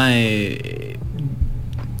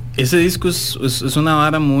 Ese disco es una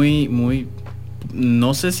vara muy,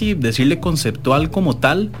 no sé si decirle conceptual como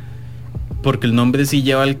tal, porque el nombre sí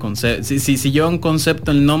lleva el concepto, sí lleva un concepto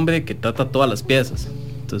el nombre que trata todas las piezas.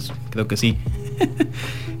 Entonces creo que sí.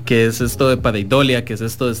 Que es esto de pareidolia, que es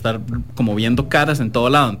esto de estar como viendo caras en todo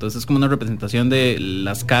lado. Entonces es como una representación de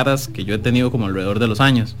las caras que yo he tenido como alrededor de los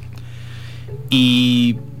años.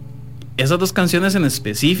 Y esas dos canciones en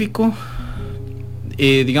específico,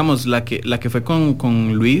 digamos la que fue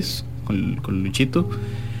con Luis, con Luchito,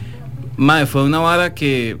 fue una vara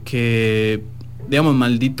que digamos,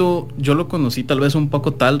 Maldito, yo lo conocí tal vez un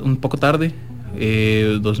poco tarde,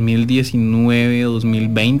 2019,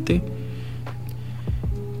 2020.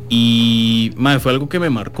 Y mae, fue algo que me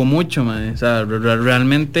marcó mucho, mae. O sea,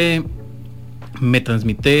 realmente me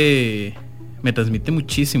transmite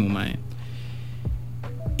muchísimo, mae.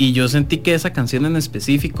 Y yo sentí que esa canción en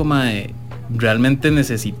específico, mae, realmente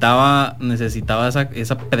necesitaba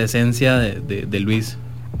esa presencia de Luis.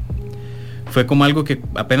 Fue como algo que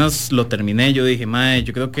apenas lo terminé, yo dije, mae,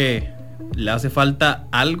 yo creo que le hace falta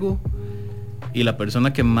algo y la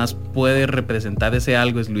persona que más puede representar ese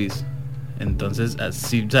algo es Luis. Entonces,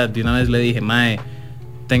 así, o sea, de una vez le dije, mae,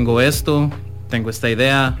 tengo esto, tengo esta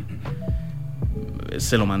idea,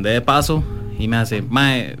 se lo mandé de paso y me hace,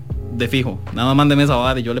 mae, de fijo, nada más mándeme esa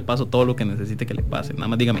vara y yo le paso todo lo que necesite que le pase, nada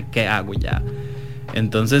más dígame qué hago ya.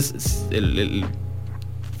 Entonces,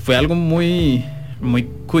 fue algo muy, muy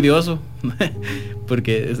curioso,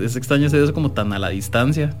 porque es extraño hacer eso como tan a la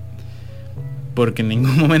distancia, porque en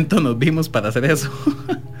ningún momento nos vimos para hacer eso.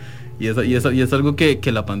 Y es algo que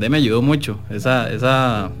la pandemia ayudó mucho,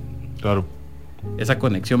 esa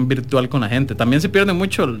conexión virtual con la gente. También se pierden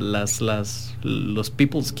mucho los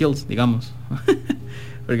people skills, digamos.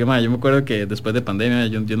 Porque yo me acuerdo que después de pandemia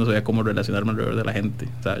yo no sabía cómo relacionarme alrededor de la gente.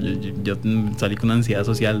 O sea, yo salí con una ansiedad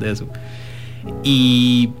social de eso.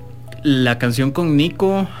 Y la canción con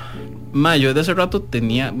Nico, yo desde ese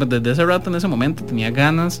rato en ese momento tenía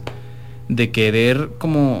ganas de querer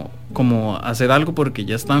como hacer algo, porque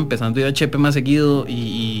ya estaba empezando a ir a Chepe más seguido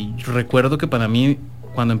y recuerdo que para mí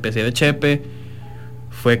cuando empecé de Chepe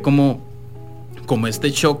fue como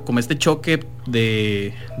este choque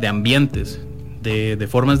de ambientes, de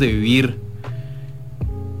formas de vivir,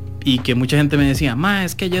 y que mucha gente me decía,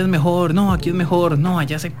 es que allá es mejor, no, aquí es mejor, no,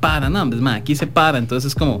 allá se para, no, pues, aquí se para.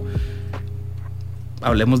 Entonces es como,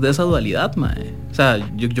 hablemos de esa dualidad, mae. O sea,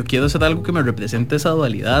 yo quiero hacer algo que me represente esa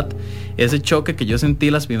dualidad, ese choque que yo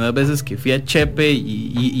sentí las primeras veces que fui a Chepe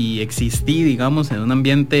y existí, digamos, en un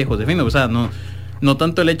ambiente josefino. O sea, no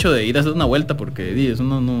tanto el hecho de ir a hacer una vuelta, porque eso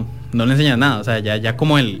no le enseña nada. O sea, ya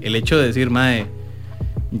como el hecho de decir, mae,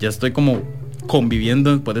 ya estoy como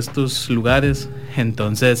conviviendo por estos lugares.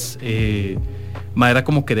 Entonces, era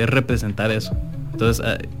como querer representar eso. Entonces,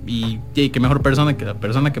 y qué mejor persona que la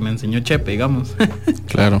persona que me enseñó Chepe, digamos.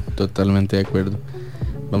 Claro, totalmente de acuerdo.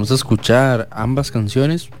 Vamos a escuchar ambas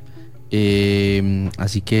canciones.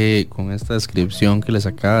 Así que con esta descripción que les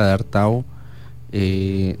acaba de dar Tao,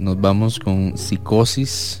 nos vamos con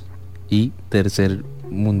Psicosis y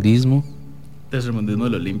Tercermundismo. Tercermundismo de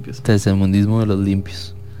los limpios. Tercermundismo de los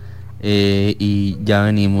limpios. Y ya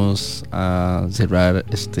venimos a cerrar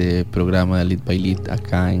este programa de Lead by Lead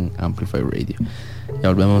acá en Amplify Radio. Ya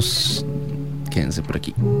volvemos, quédense por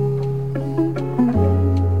aquí.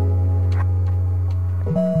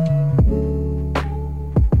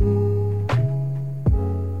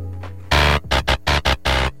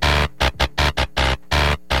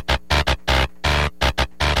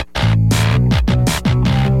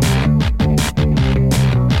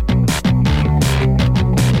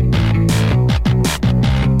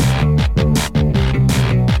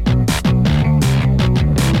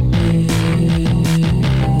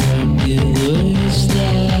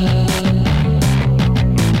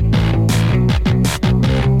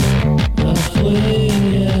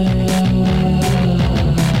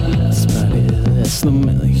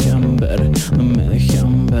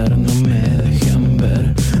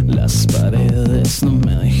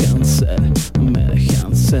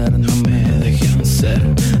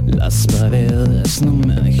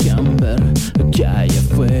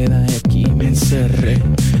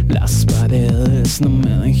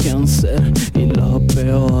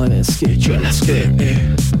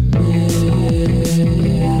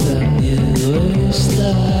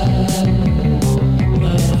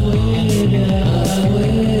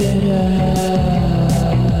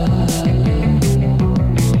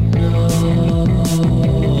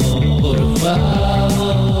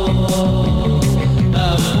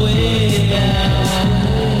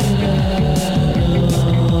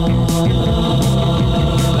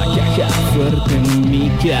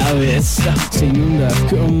 Se inunda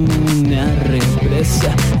como una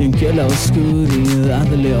represa en que la oscuridad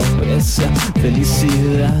le opresa.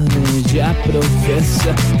 Felicidad ella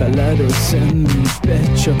profesa, taladros en mi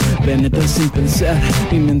pecho, penetran sin pensar.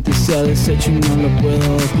 Mi mente se ha deshecho y no lo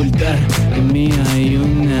puedo ocultar. En mí hay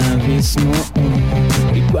un abismo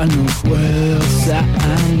del cual no puedo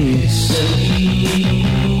salir.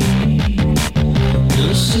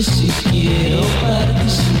 No sé si quiero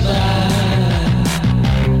participar.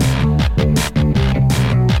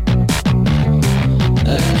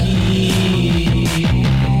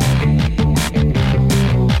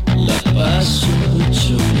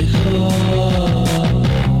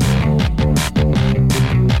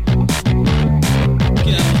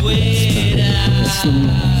 Que afuera no me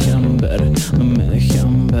dejan ver, no me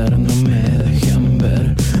dejan ver, no me dejan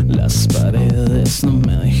ver. Las paredes no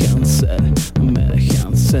me dejan ser, no me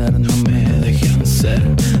dejan ser, no me dejan ser.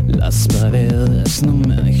 Las paredes no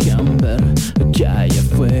me dejan ver, ya allá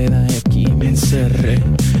afuera y aquí me encerré.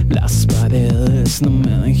 Las paredes no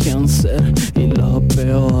me dejan ser y lo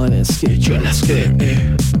peor es que yo las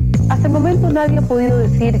creé. Hasta el momento nadie ha podido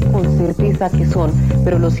decir con certeza qué son,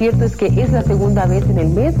 pero lo cierto es que es la segunda vez en el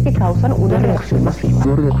mes que causan una reacción masiva.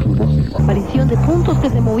 Aparición de puntos que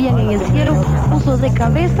se movían en el cielo, usos de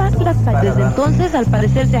cabeza, las calles. Desde entonces, al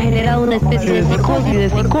parecer, se ha generado una especie de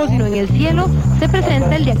psicosis, en el cielo se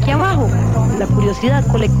presenta el de aquí abajo. La curiosidad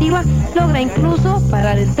colectiva logra incluso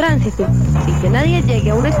parar el tránsito, sin que nadie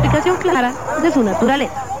llegue a una explicación clara de su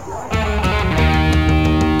naturaleza.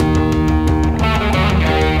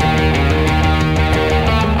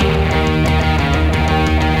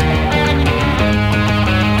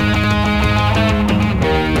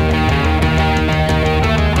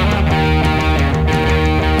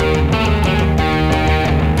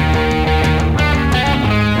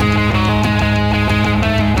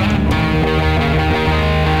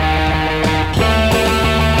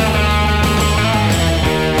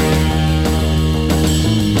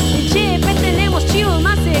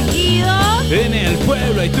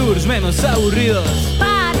 Hay tours menos aburridos,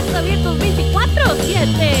 bares abiertos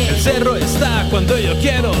 24/7. El cerro está cuando yo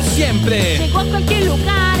quiero siempre. Llego a cualquier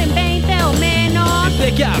lugar en 20 o menos.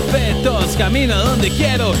 Entre cafetos camino donde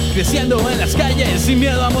quiero, creciendo en las calles sin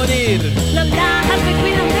miedo a morir. Los lajas me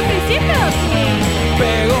cuidan de principio, sí.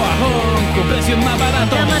 Pego bajón con precios más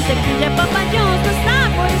baratos. La mantequilla de papayón no está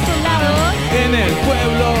por esos lados. En el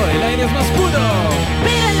pueblo el aire es más puro,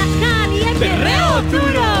 pero en la calle el perreo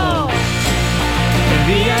duro. El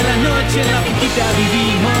día y la noche en la finquita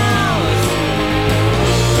vivimos,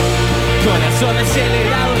 corazón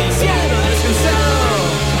acelerado y cielo descansado.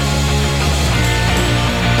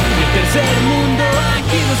 En el tercer mundo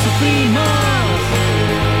aquí no sufrimos,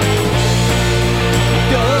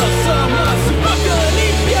 todos somos un poco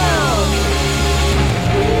limpios.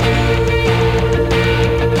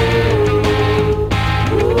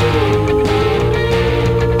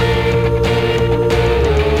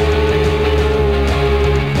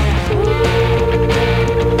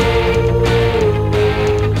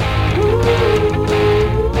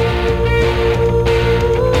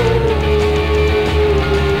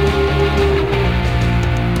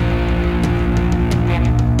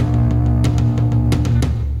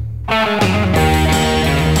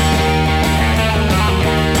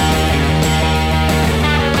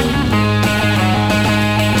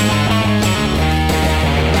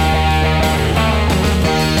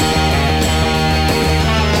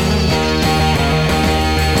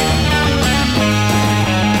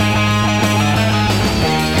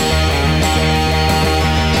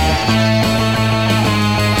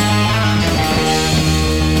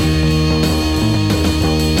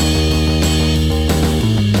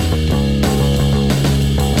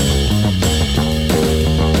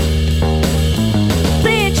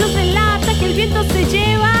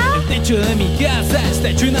 De mi casa está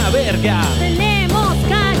hecho una verga. Tenemos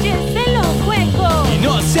calles en los huecos y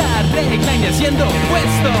no se arreglan ni haciendo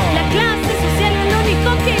puesto. La clase social es lo único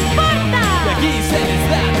que importa. De aquí se les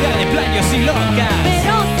trata de plaños y locas.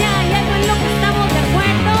 Pero si hay algo en lo que estamos de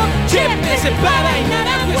acuerdo, siempre se para y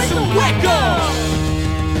naranjo es un hueco.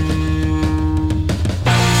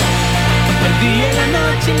 El día y la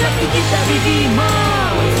noche en la finquita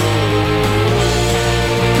vivimos,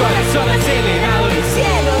 corazón acelerado y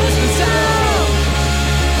cielo descansado.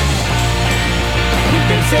 El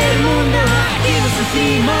tercer mundo aquí nos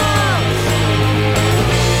sufrimos,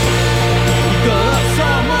 y todos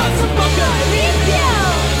somos un poco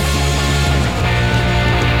limpios.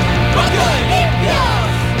 Un poco limpios.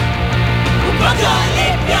 Un poco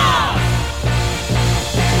limpios.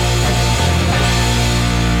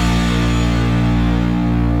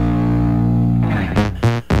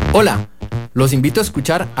 Hola, los invito a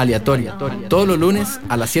escuchar Aleatorio todos los lunes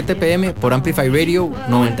a las 7 p.m. por Amplify Radio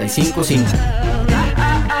 95.5.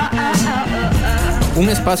 Un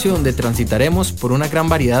espacio donde transitaremos por una gran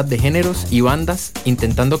variedad de géneros y bandas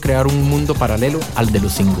intentando crear un mundo paralelo al de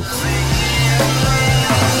los singles.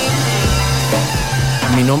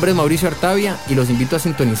 Mi nombre es Mauricio Artavia y los invito a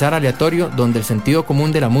sintonizar Aleatorio, donde el sentido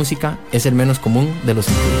común de la música es el menos común de los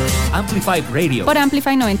sentidos. Amplify Radio. Por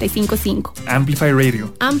Amplify 95.5. Amplify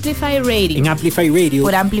Radio. Amplify Radio. En Amplify Radio.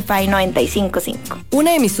 Por Amplify 95.5.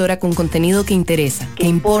 Una emisora con contenido que interesa, que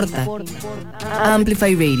importa.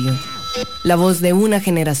 Amplify Radio. La voz de una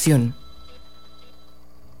generación.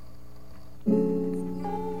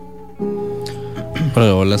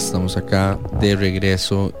 Hola, estamos acá de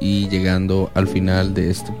regreso y llegando al final de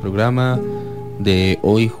este programa de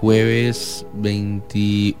hoy jueves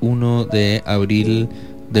 21 de abril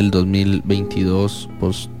del 2022,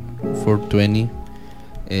 post 420.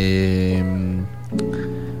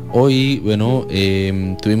 Hoy, bueno,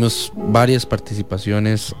 tuvimos varias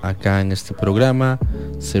participaciones acá en este programa.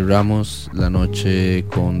 Cerramos la noche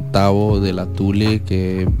con Tavo de la Tule,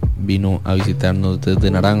 que vino a visitarnos desde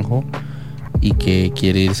Naranjo y que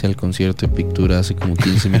quiere irse al concierto de Pictura hace como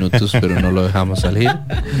 15 minutos, pero no lo dejamos salir.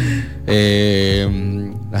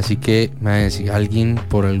 Así que, si alguien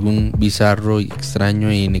por algún bizarro,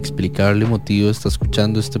 extraño e inexplicable motivo está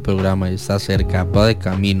escuchando este programa y está cerca, va de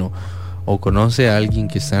camino o conoce a alguien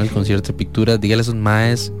que está en el concierto de Pictura, dígale a esos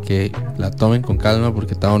maes que la tomen con calma,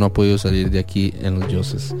 porque Tavo no ha podido salir de aquí en los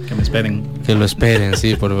Yoses. Que me esperen. Que lo esperen,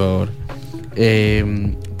 sí, por favor.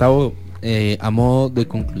 Tavo, a modo de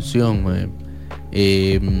conclusión,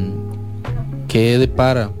 ¿qué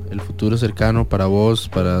depara el futuro cercano para vos,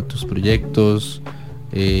 para tus proyectos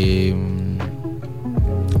y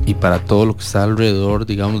para todo lo que está alrededor,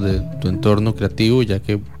 digamos, de tu entorno creativo, ya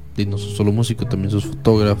que no sos solo músico, también sos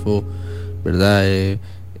fotógrafo, ¿verdad?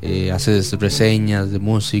 Haces reseñas de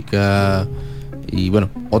música y bueno,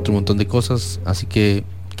 otro montón de cosas, así que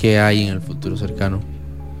 ¿qué hay en el futuro cercano?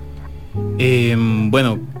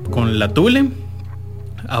 Bueno, con la Tule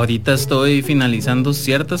ahorita estoy finalizando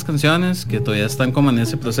ciertas canciones que todavía están como en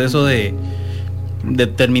ese proceso de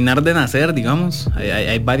terminar de nacer, digamos.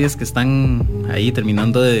 Hay varias que están ahí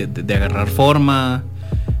terminando de agarrar forma.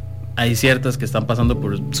 Hay ciertas que están pasando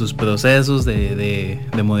por sus procesos de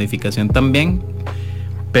modificación también.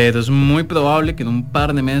 Pero es muy probable que en un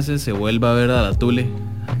par de meses se vuelva a ver a la Tule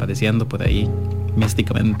apareciendo por ahí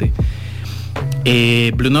místicamente.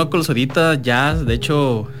 Blue Knuckles ahorita ya, de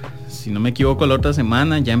hecho, si no me equivoco, la otra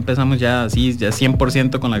semana ya empezamos ya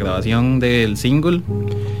 100% con la grabación del single.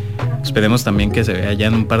 Esperemos también que se vea ya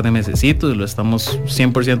en un par de mesecitos. Lo estamos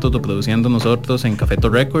 100% autoproduciendo nosotros en Cafeto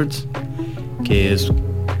Records, que es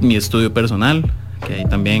mi estudio personal, que ahí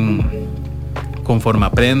también conforme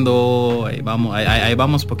aprendo, ahí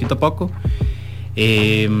vamos poquito a poco.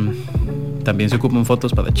 También se ocupan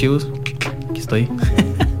fotos para archivos. Aquí estoy.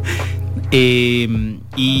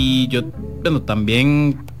 Y yo, bueno,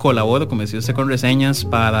 también colaboro, como decía usted, con reseñas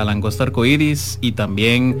para Langosta Arcoiris, y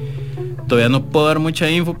también todavía no puedo dar mucha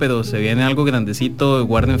info, pero se viene algo grandecito.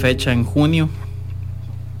 Guarden fecha en junio,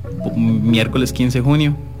 miércoles 15 de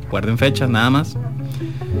junio, guarden fecha, nada más.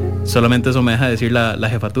 Solamente eso me deja decir la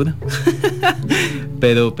jefatura.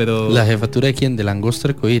 pero ¿la jefatura de quién? De Langosta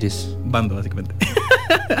Arcoiris. Bando, básicamente.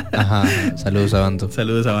 Ajá, saludos a Bando.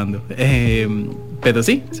 Saludos a Bando. Pero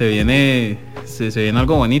sí, se viene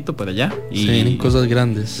algo bonito por allá. Y se vienen cosas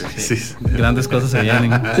grandes. Sí, grandes cosas se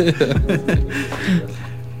vienen.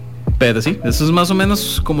 Pero sí, eso es más o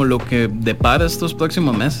menos como lo que depara estos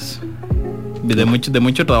próximos meses. De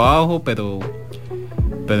mucho trabajo, pero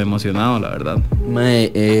emocionado, la verdad.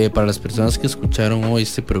 Para las personas que escucharon hoy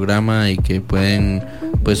este programa y que pueden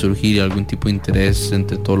surgir algún tipo de interés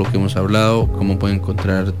entre todo lo que hemos hablado, ¿cómo pueden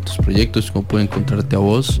encontrar tus proyectos? ¿Cómo pueden encontrarte a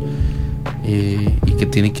vos? Y qué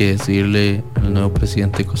tiene que decirle al nuevo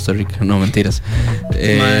presidente de Costa Rica. No, mentiras.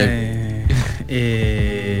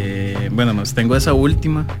 Bueno, pues tengo esa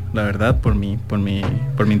última, la verdad, por mi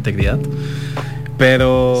integridad.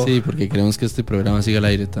 Pero sí, porque queremos que este programa siga al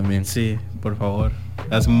aire también. Sí, por favor.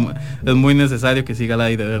 Es muy necesario que siga al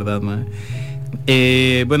aire, de verdad, man.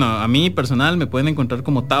 Bueno, a mí personal me pueden encontrar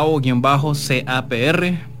como Tavo-CAPR.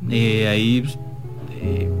 Ahí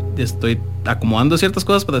estoy acomodando ciertas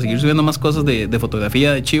cosas para seguir subiendo más cosas de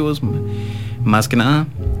fotografía, de chivos, más que nada.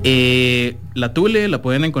 La Tule la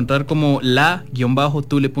pueden encontrar como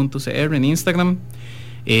la-tule.cr en Instagram.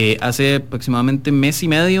 Hace aproximadamente mes y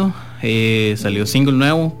medio salió single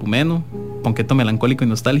nuevo, Pumeno, ponqueto melancólico y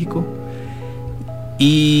nostálgico.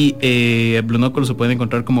 Y Blue Knuckles se pueden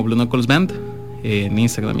encontrar como Blue Knuckles Band en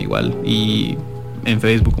Instagram igual, y en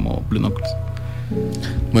Facebook como Blue Knuckles.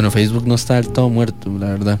 Bueno, Facebook no está del todo muerto, la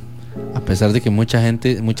verdad. A pesar de que mucha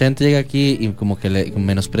gente llega aquí y como que le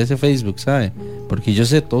menosprecia Facebook, ¿sabe? Porque yo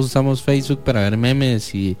sé, todos usamos Facebook para ver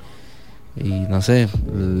memes y no sé,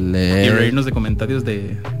 leer. Y reírnos de comentarios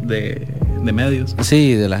de medios.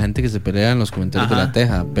 Sí, de la gente que se pelea en los comentarios. Ajá, de la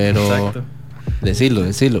teja, pero exacto.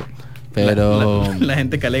 Decirlo. Pero la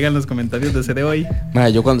gente que alega en los comentarios de CD hoy.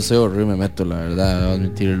 Yo cuando estoy aburrido me meto, la verdad, debo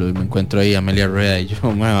admitirlo, y me encuentro ahí a Amelia Rueda y yo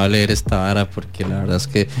me voy a leer esta vara, porque la verdad es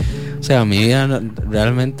que, o sea, mi vida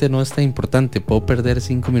realmente no es tan importante. Puedo perder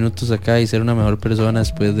 5 minutos acá y ser una mejor persona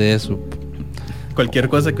después de eso. cualquier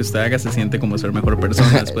cosa que usted haga se siente como ser mejor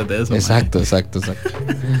persona después de eso. Exacto.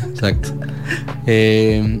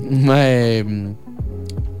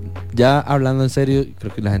 Ya hablando en serio,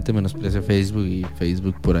 creo que la gente menosprecia Facebook y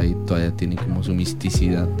Facebook por ahí todavía tiene como su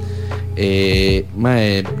misticidad.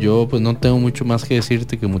 Yo pues no tengo mucho más que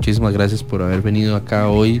decirte, que muchísimas gracias por haber venido acá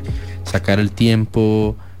hoy, sacar el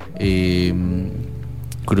tiempo,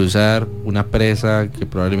 cruzar una presa que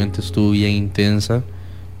probablemente estuvo bien intensa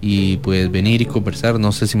y pues venir y conversar.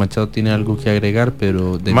 No sé si Machado tiene algo que agregar,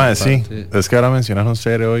 pero de mi parte... Sí, es que ahora mencionaron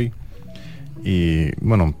Cere hoy y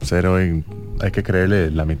bueno, Cere hoy hay que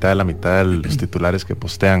creerle la mitad de los titulares que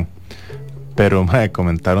postean, pero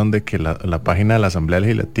comentaron de que la página de la Asamblea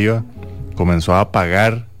Legislativa comenzó a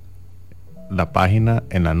apagar la página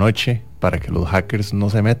en la noche para que los hackers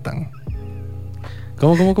no se metan.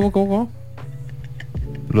 ¿Cómo?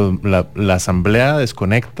 La Asamblea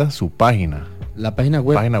desconecta su página. La página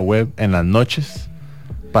web en las noches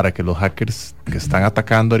para que los hackers que están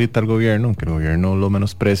atacando ahorita al gobierno, aunque el gobierno lo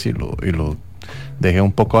menosprecie y lo deje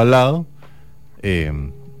un poco al lado,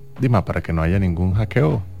 para que no haya ningún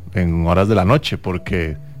hackeo en horas de la noche,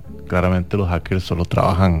 porque claramente los hackers solo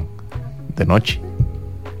trabajan de noche.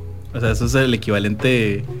 O sea, eso es el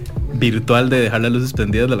equivalente virtual de dejar las luces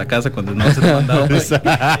prendidas de la casa cuando no se te ha mandado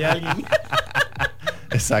hay alguien.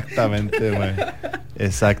 Exactamente,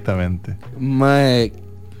 exactamente.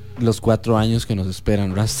 Los 4 años que nos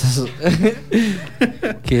esperan, rastas.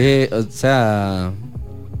 Que, o sea,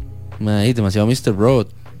 demasiado Mr. Road.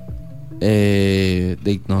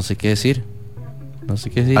 No sé qué decir.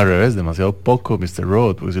 Al revés, demasiado poco Mr.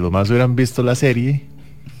 Road, porque si los más hubieran visto la serie,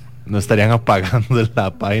 no estarían apagando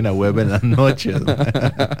la página web en las noches.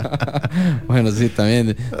 Bueno, sí,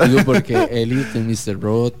 también digo, porque Elite en Mr.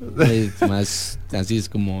 Road es más así, es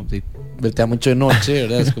como verte mucho de noche,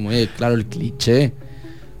 ¿verdad? Es como, claro, el cliché.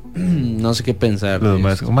 No sé qué pensar. Los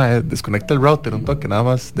más como, desconecta el router un toque, nada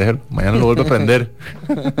más, déjalo, mañana lo vuelvo a prender.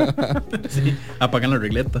 Sí, apagan la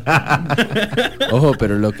regleta. Ojo,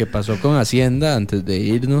 pero lo que pasó con Hacienda, antes de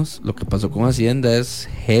irnos, lo que pasó con Hacienda es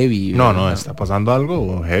heavy, ¿verdad? No, está pasando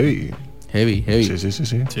algo heavy.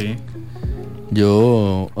 Sí.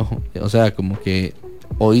 Yo, o sea, como que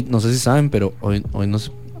hoy, no sé si saben, pero hoy no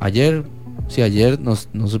se, ayer no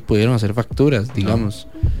se pudieron hacer facturas, digamos.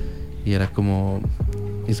 Y era como,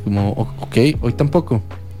 es como, ok, hoy tampoco.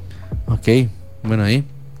 Ok, bueno, ahí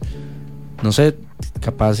no sé,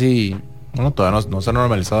 capaz y... Bueno, todavía no se ha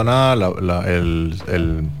normalizado nada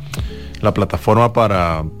la plataforma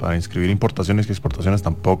para inscribir importaciones y exportaciones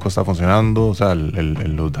tampoco está funcionando. O sea,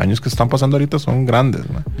 los daños que están pasando ahorita son grandes,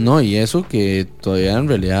 ¿no? No, y eso que todavía en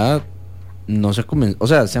realidad no se comenzó, o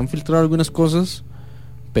sea, se han filtrado algunas cosas,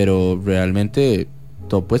 pero realmente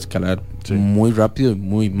todo puede escalar muy rápido y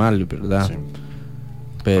muy mal, ¿verdad? Sí.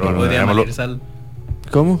 Pero podría mal ir sal.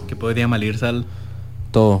 ¿Cómo? Que podría mal ir sal.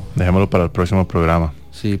 Todo. Dejémoslo para el próximo programa.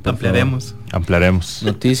 Sí, ampliaremos.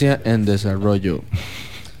 Noticia en desarrollo.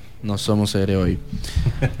 No somos Cere hoy.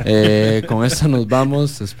 Con esto nos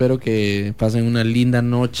vamos. Espero que pasen una linda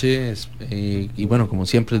noche. Y bueno, como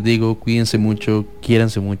siempre les digo, cuídense mucho,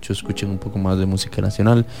 quiéranse mucho, escuchen un poco más de música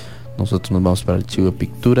nacional. Nosotros nos vamos para el Chivo de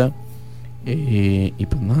Pictura. Y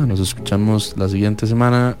pues nada, nos escuchamos la siguiente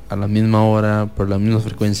semana a la misma hora, por la misma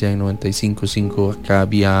frecuencia en 95.5 acá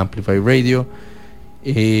vía Amplify Radio.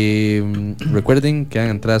 Recuerden que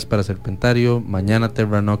hagan entradas para Serpentario, mañana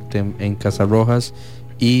Terra Noctem en Casa Rojas.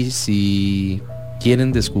 Y si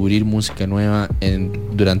quieren descubrir música nueva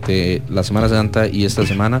durante la Semana Santa y esta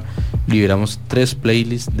semana, liberamos 3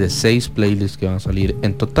 playlists de 6 playlists que van a salir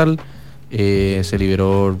en total. Se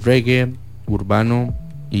liberó reggae, urbano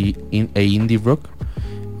e indie rock,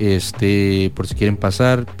 por si quieren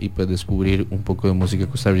pasar y pues descubrir un poco de música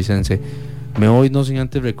costarricense. Me voy no sin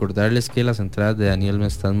antes recordarles que las entradas de Daniel Me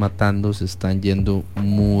Estás Matando se están yendo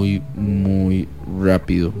muy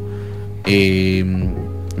rápido.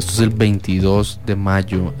 Esto es el 22 de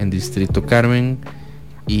mayo en Distrito Carmen,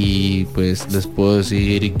 y pues les puedo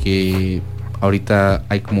decir que ahorita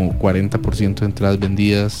hay como 40% de entradas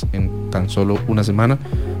vendidas en tan solo una semana,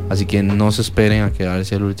 así que no se esperen a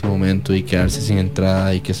quedarse al último momento y quedarse sin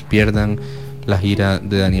entrada y que se pierdan la gira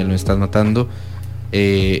de Daniel Me Estás Matando.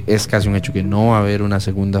 Es casi un hecho que no va a haber una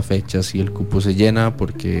segunda fecha si el cupo se llena,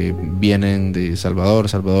 porque vienen de Salvador,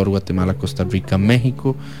 Guatemala, Costa Rica,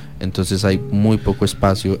 México. Entonces hay muy poco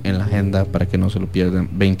espacio en la agenda para que no se lo pierdan.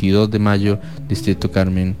 22 de mayo, Distrito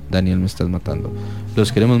Carmen, Daniel Me Estás Matando.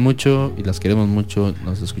 Los queremos mucho y las queremos mucho.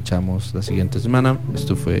 Nos escuchamos la siguiente semana.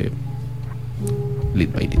 Esto fue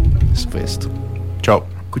Lead by Lead. Eso fue esto. Chao.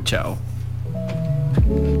 Chao.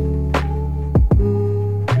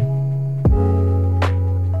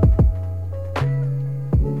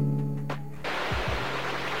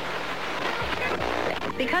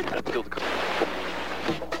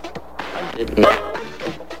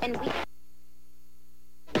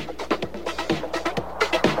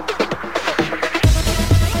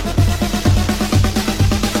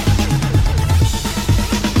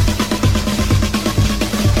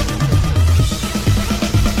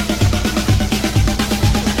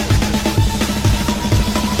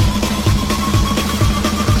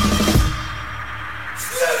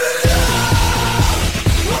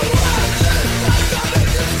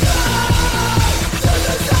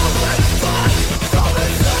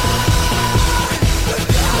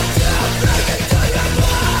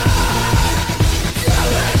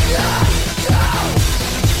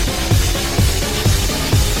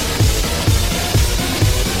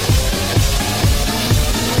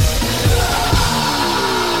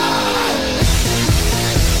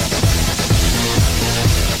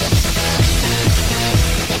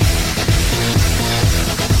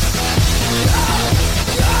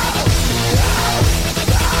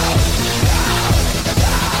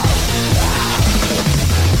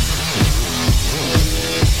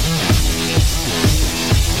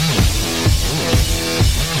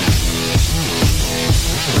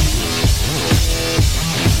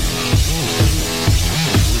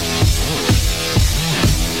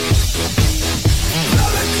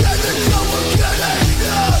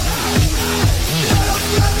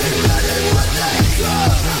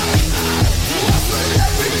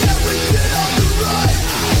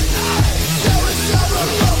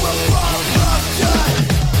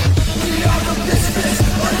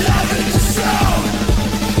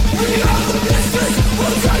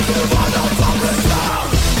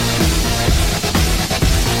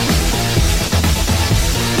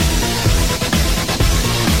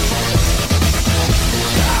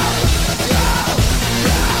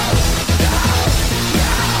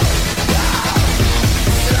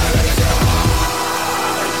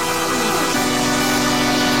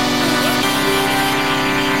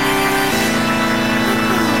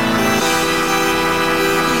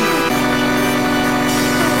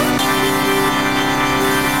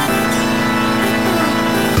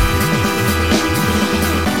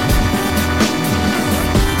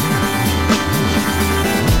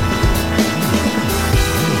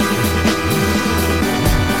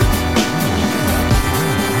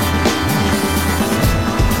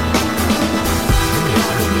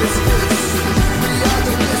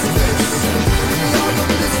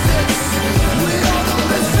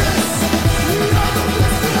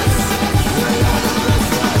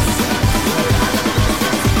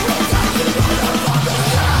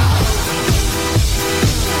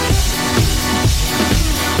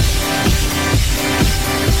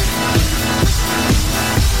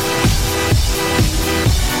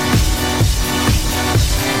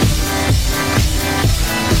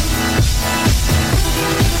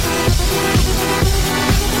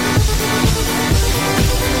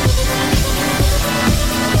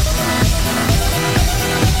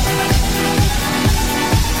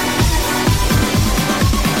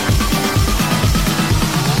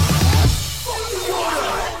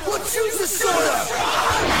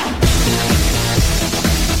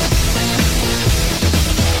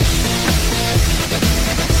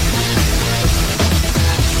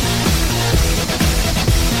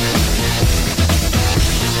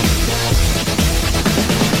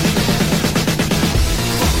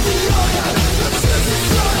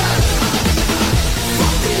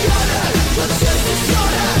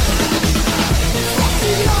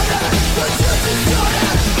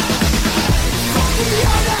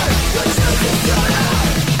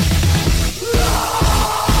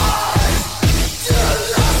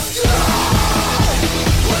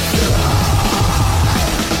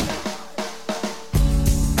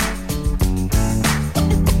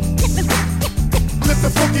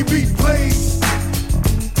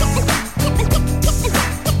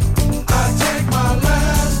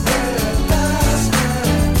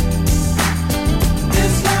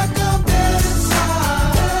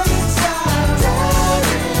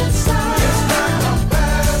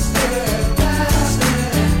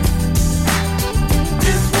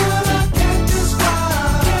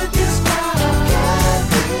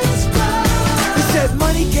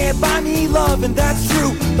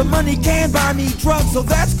 money can buy me drugs, so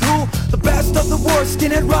that's cool. The best of the worst,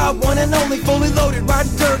 skin and raw, one and only, fully loaded,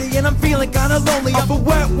 riding dirty, and I'm feeling kinda lonely. Off a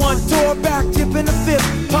wet one, door back, tipping the fifth,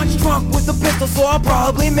 punch drunk with a pistol, so I'll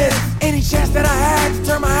probably miss any chance that I had to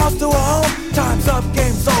turn my house to a home. Time's up,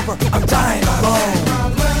 game's over, I'm dying alone.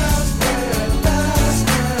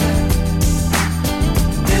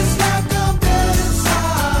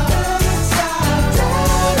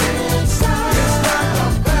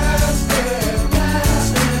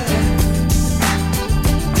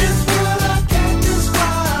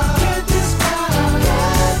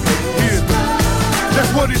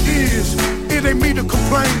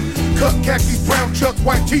 khakis, brown chucks,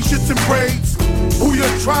 white t-shirts and braids. Who your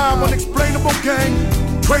tribe, unexplainable gang.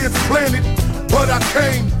 Transplanted, but I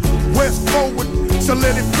came west forward, so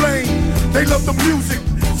let it flame. They love the music,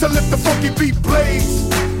 so let the funky beat blaze.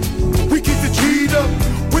 We keep the G'd up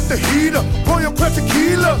with the heater, Royal Craft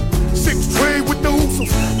Tequila. 6 tray with the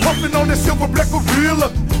oozles, puffing on that silver black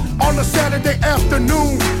gorilla. On a Saturday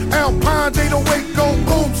afternoon, Alpine, they don't wait, go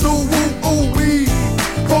boom, so woo, ooh, wee.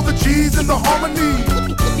 For the G's and the harmony.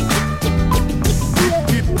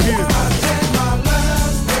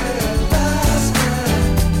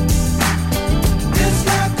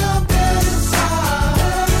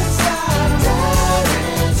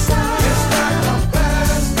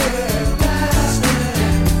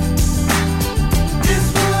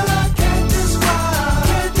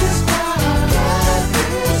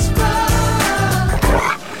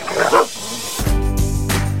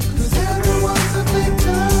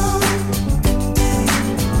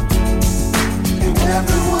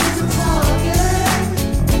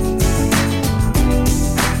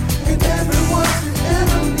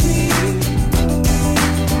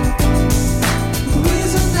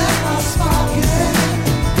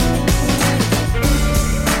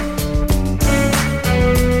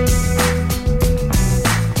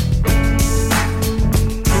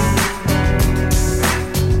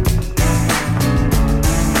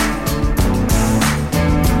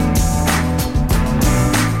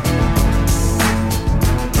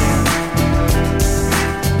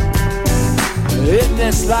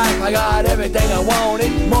 Life, I got everything I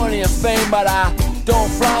wanted. Money and fame, but I don't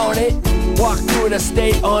flaunt it. Walk through the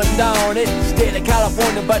state undaunted. State of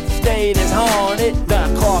California, but the state is haunted. The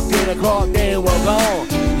clock, then we're gone.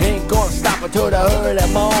 Ain't gonna stop until the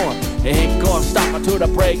early morn. Ain't gonna stop until the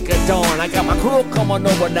break of dawn. I got my crew coming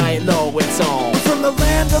over, now you know it's on. From the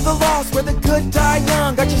land of the lost where the good die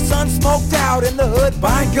young. Got your son smoked out in the hood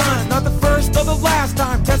by guns. Not the first or the last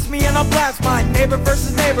time. Test me and I'll blast mine. Neighbor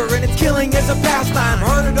versus neighbor and it's killing is a pastime.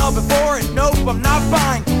 Heard it all before and nope, I'm not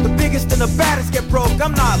buying. The biggest and the baddest get broke,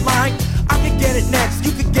 I'm not lying. I could get it next,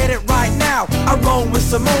 you could get it right now. I roll with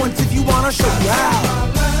Samoans if you wanna show you how.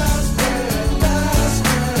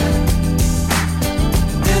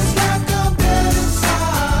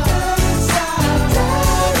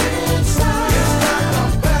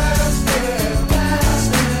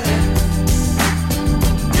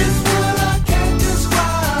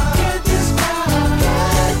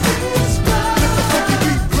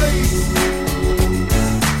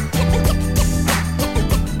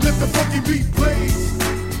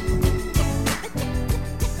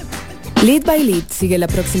 Lead by Lead sigue la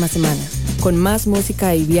próxima semana, con más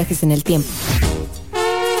música y viajes en el tiempo.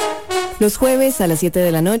 Los jueves a las 7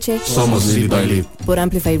 de la noche somos Lead by Lead por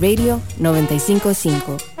Amplify Radio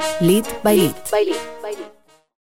 95.5. Lead by Lead.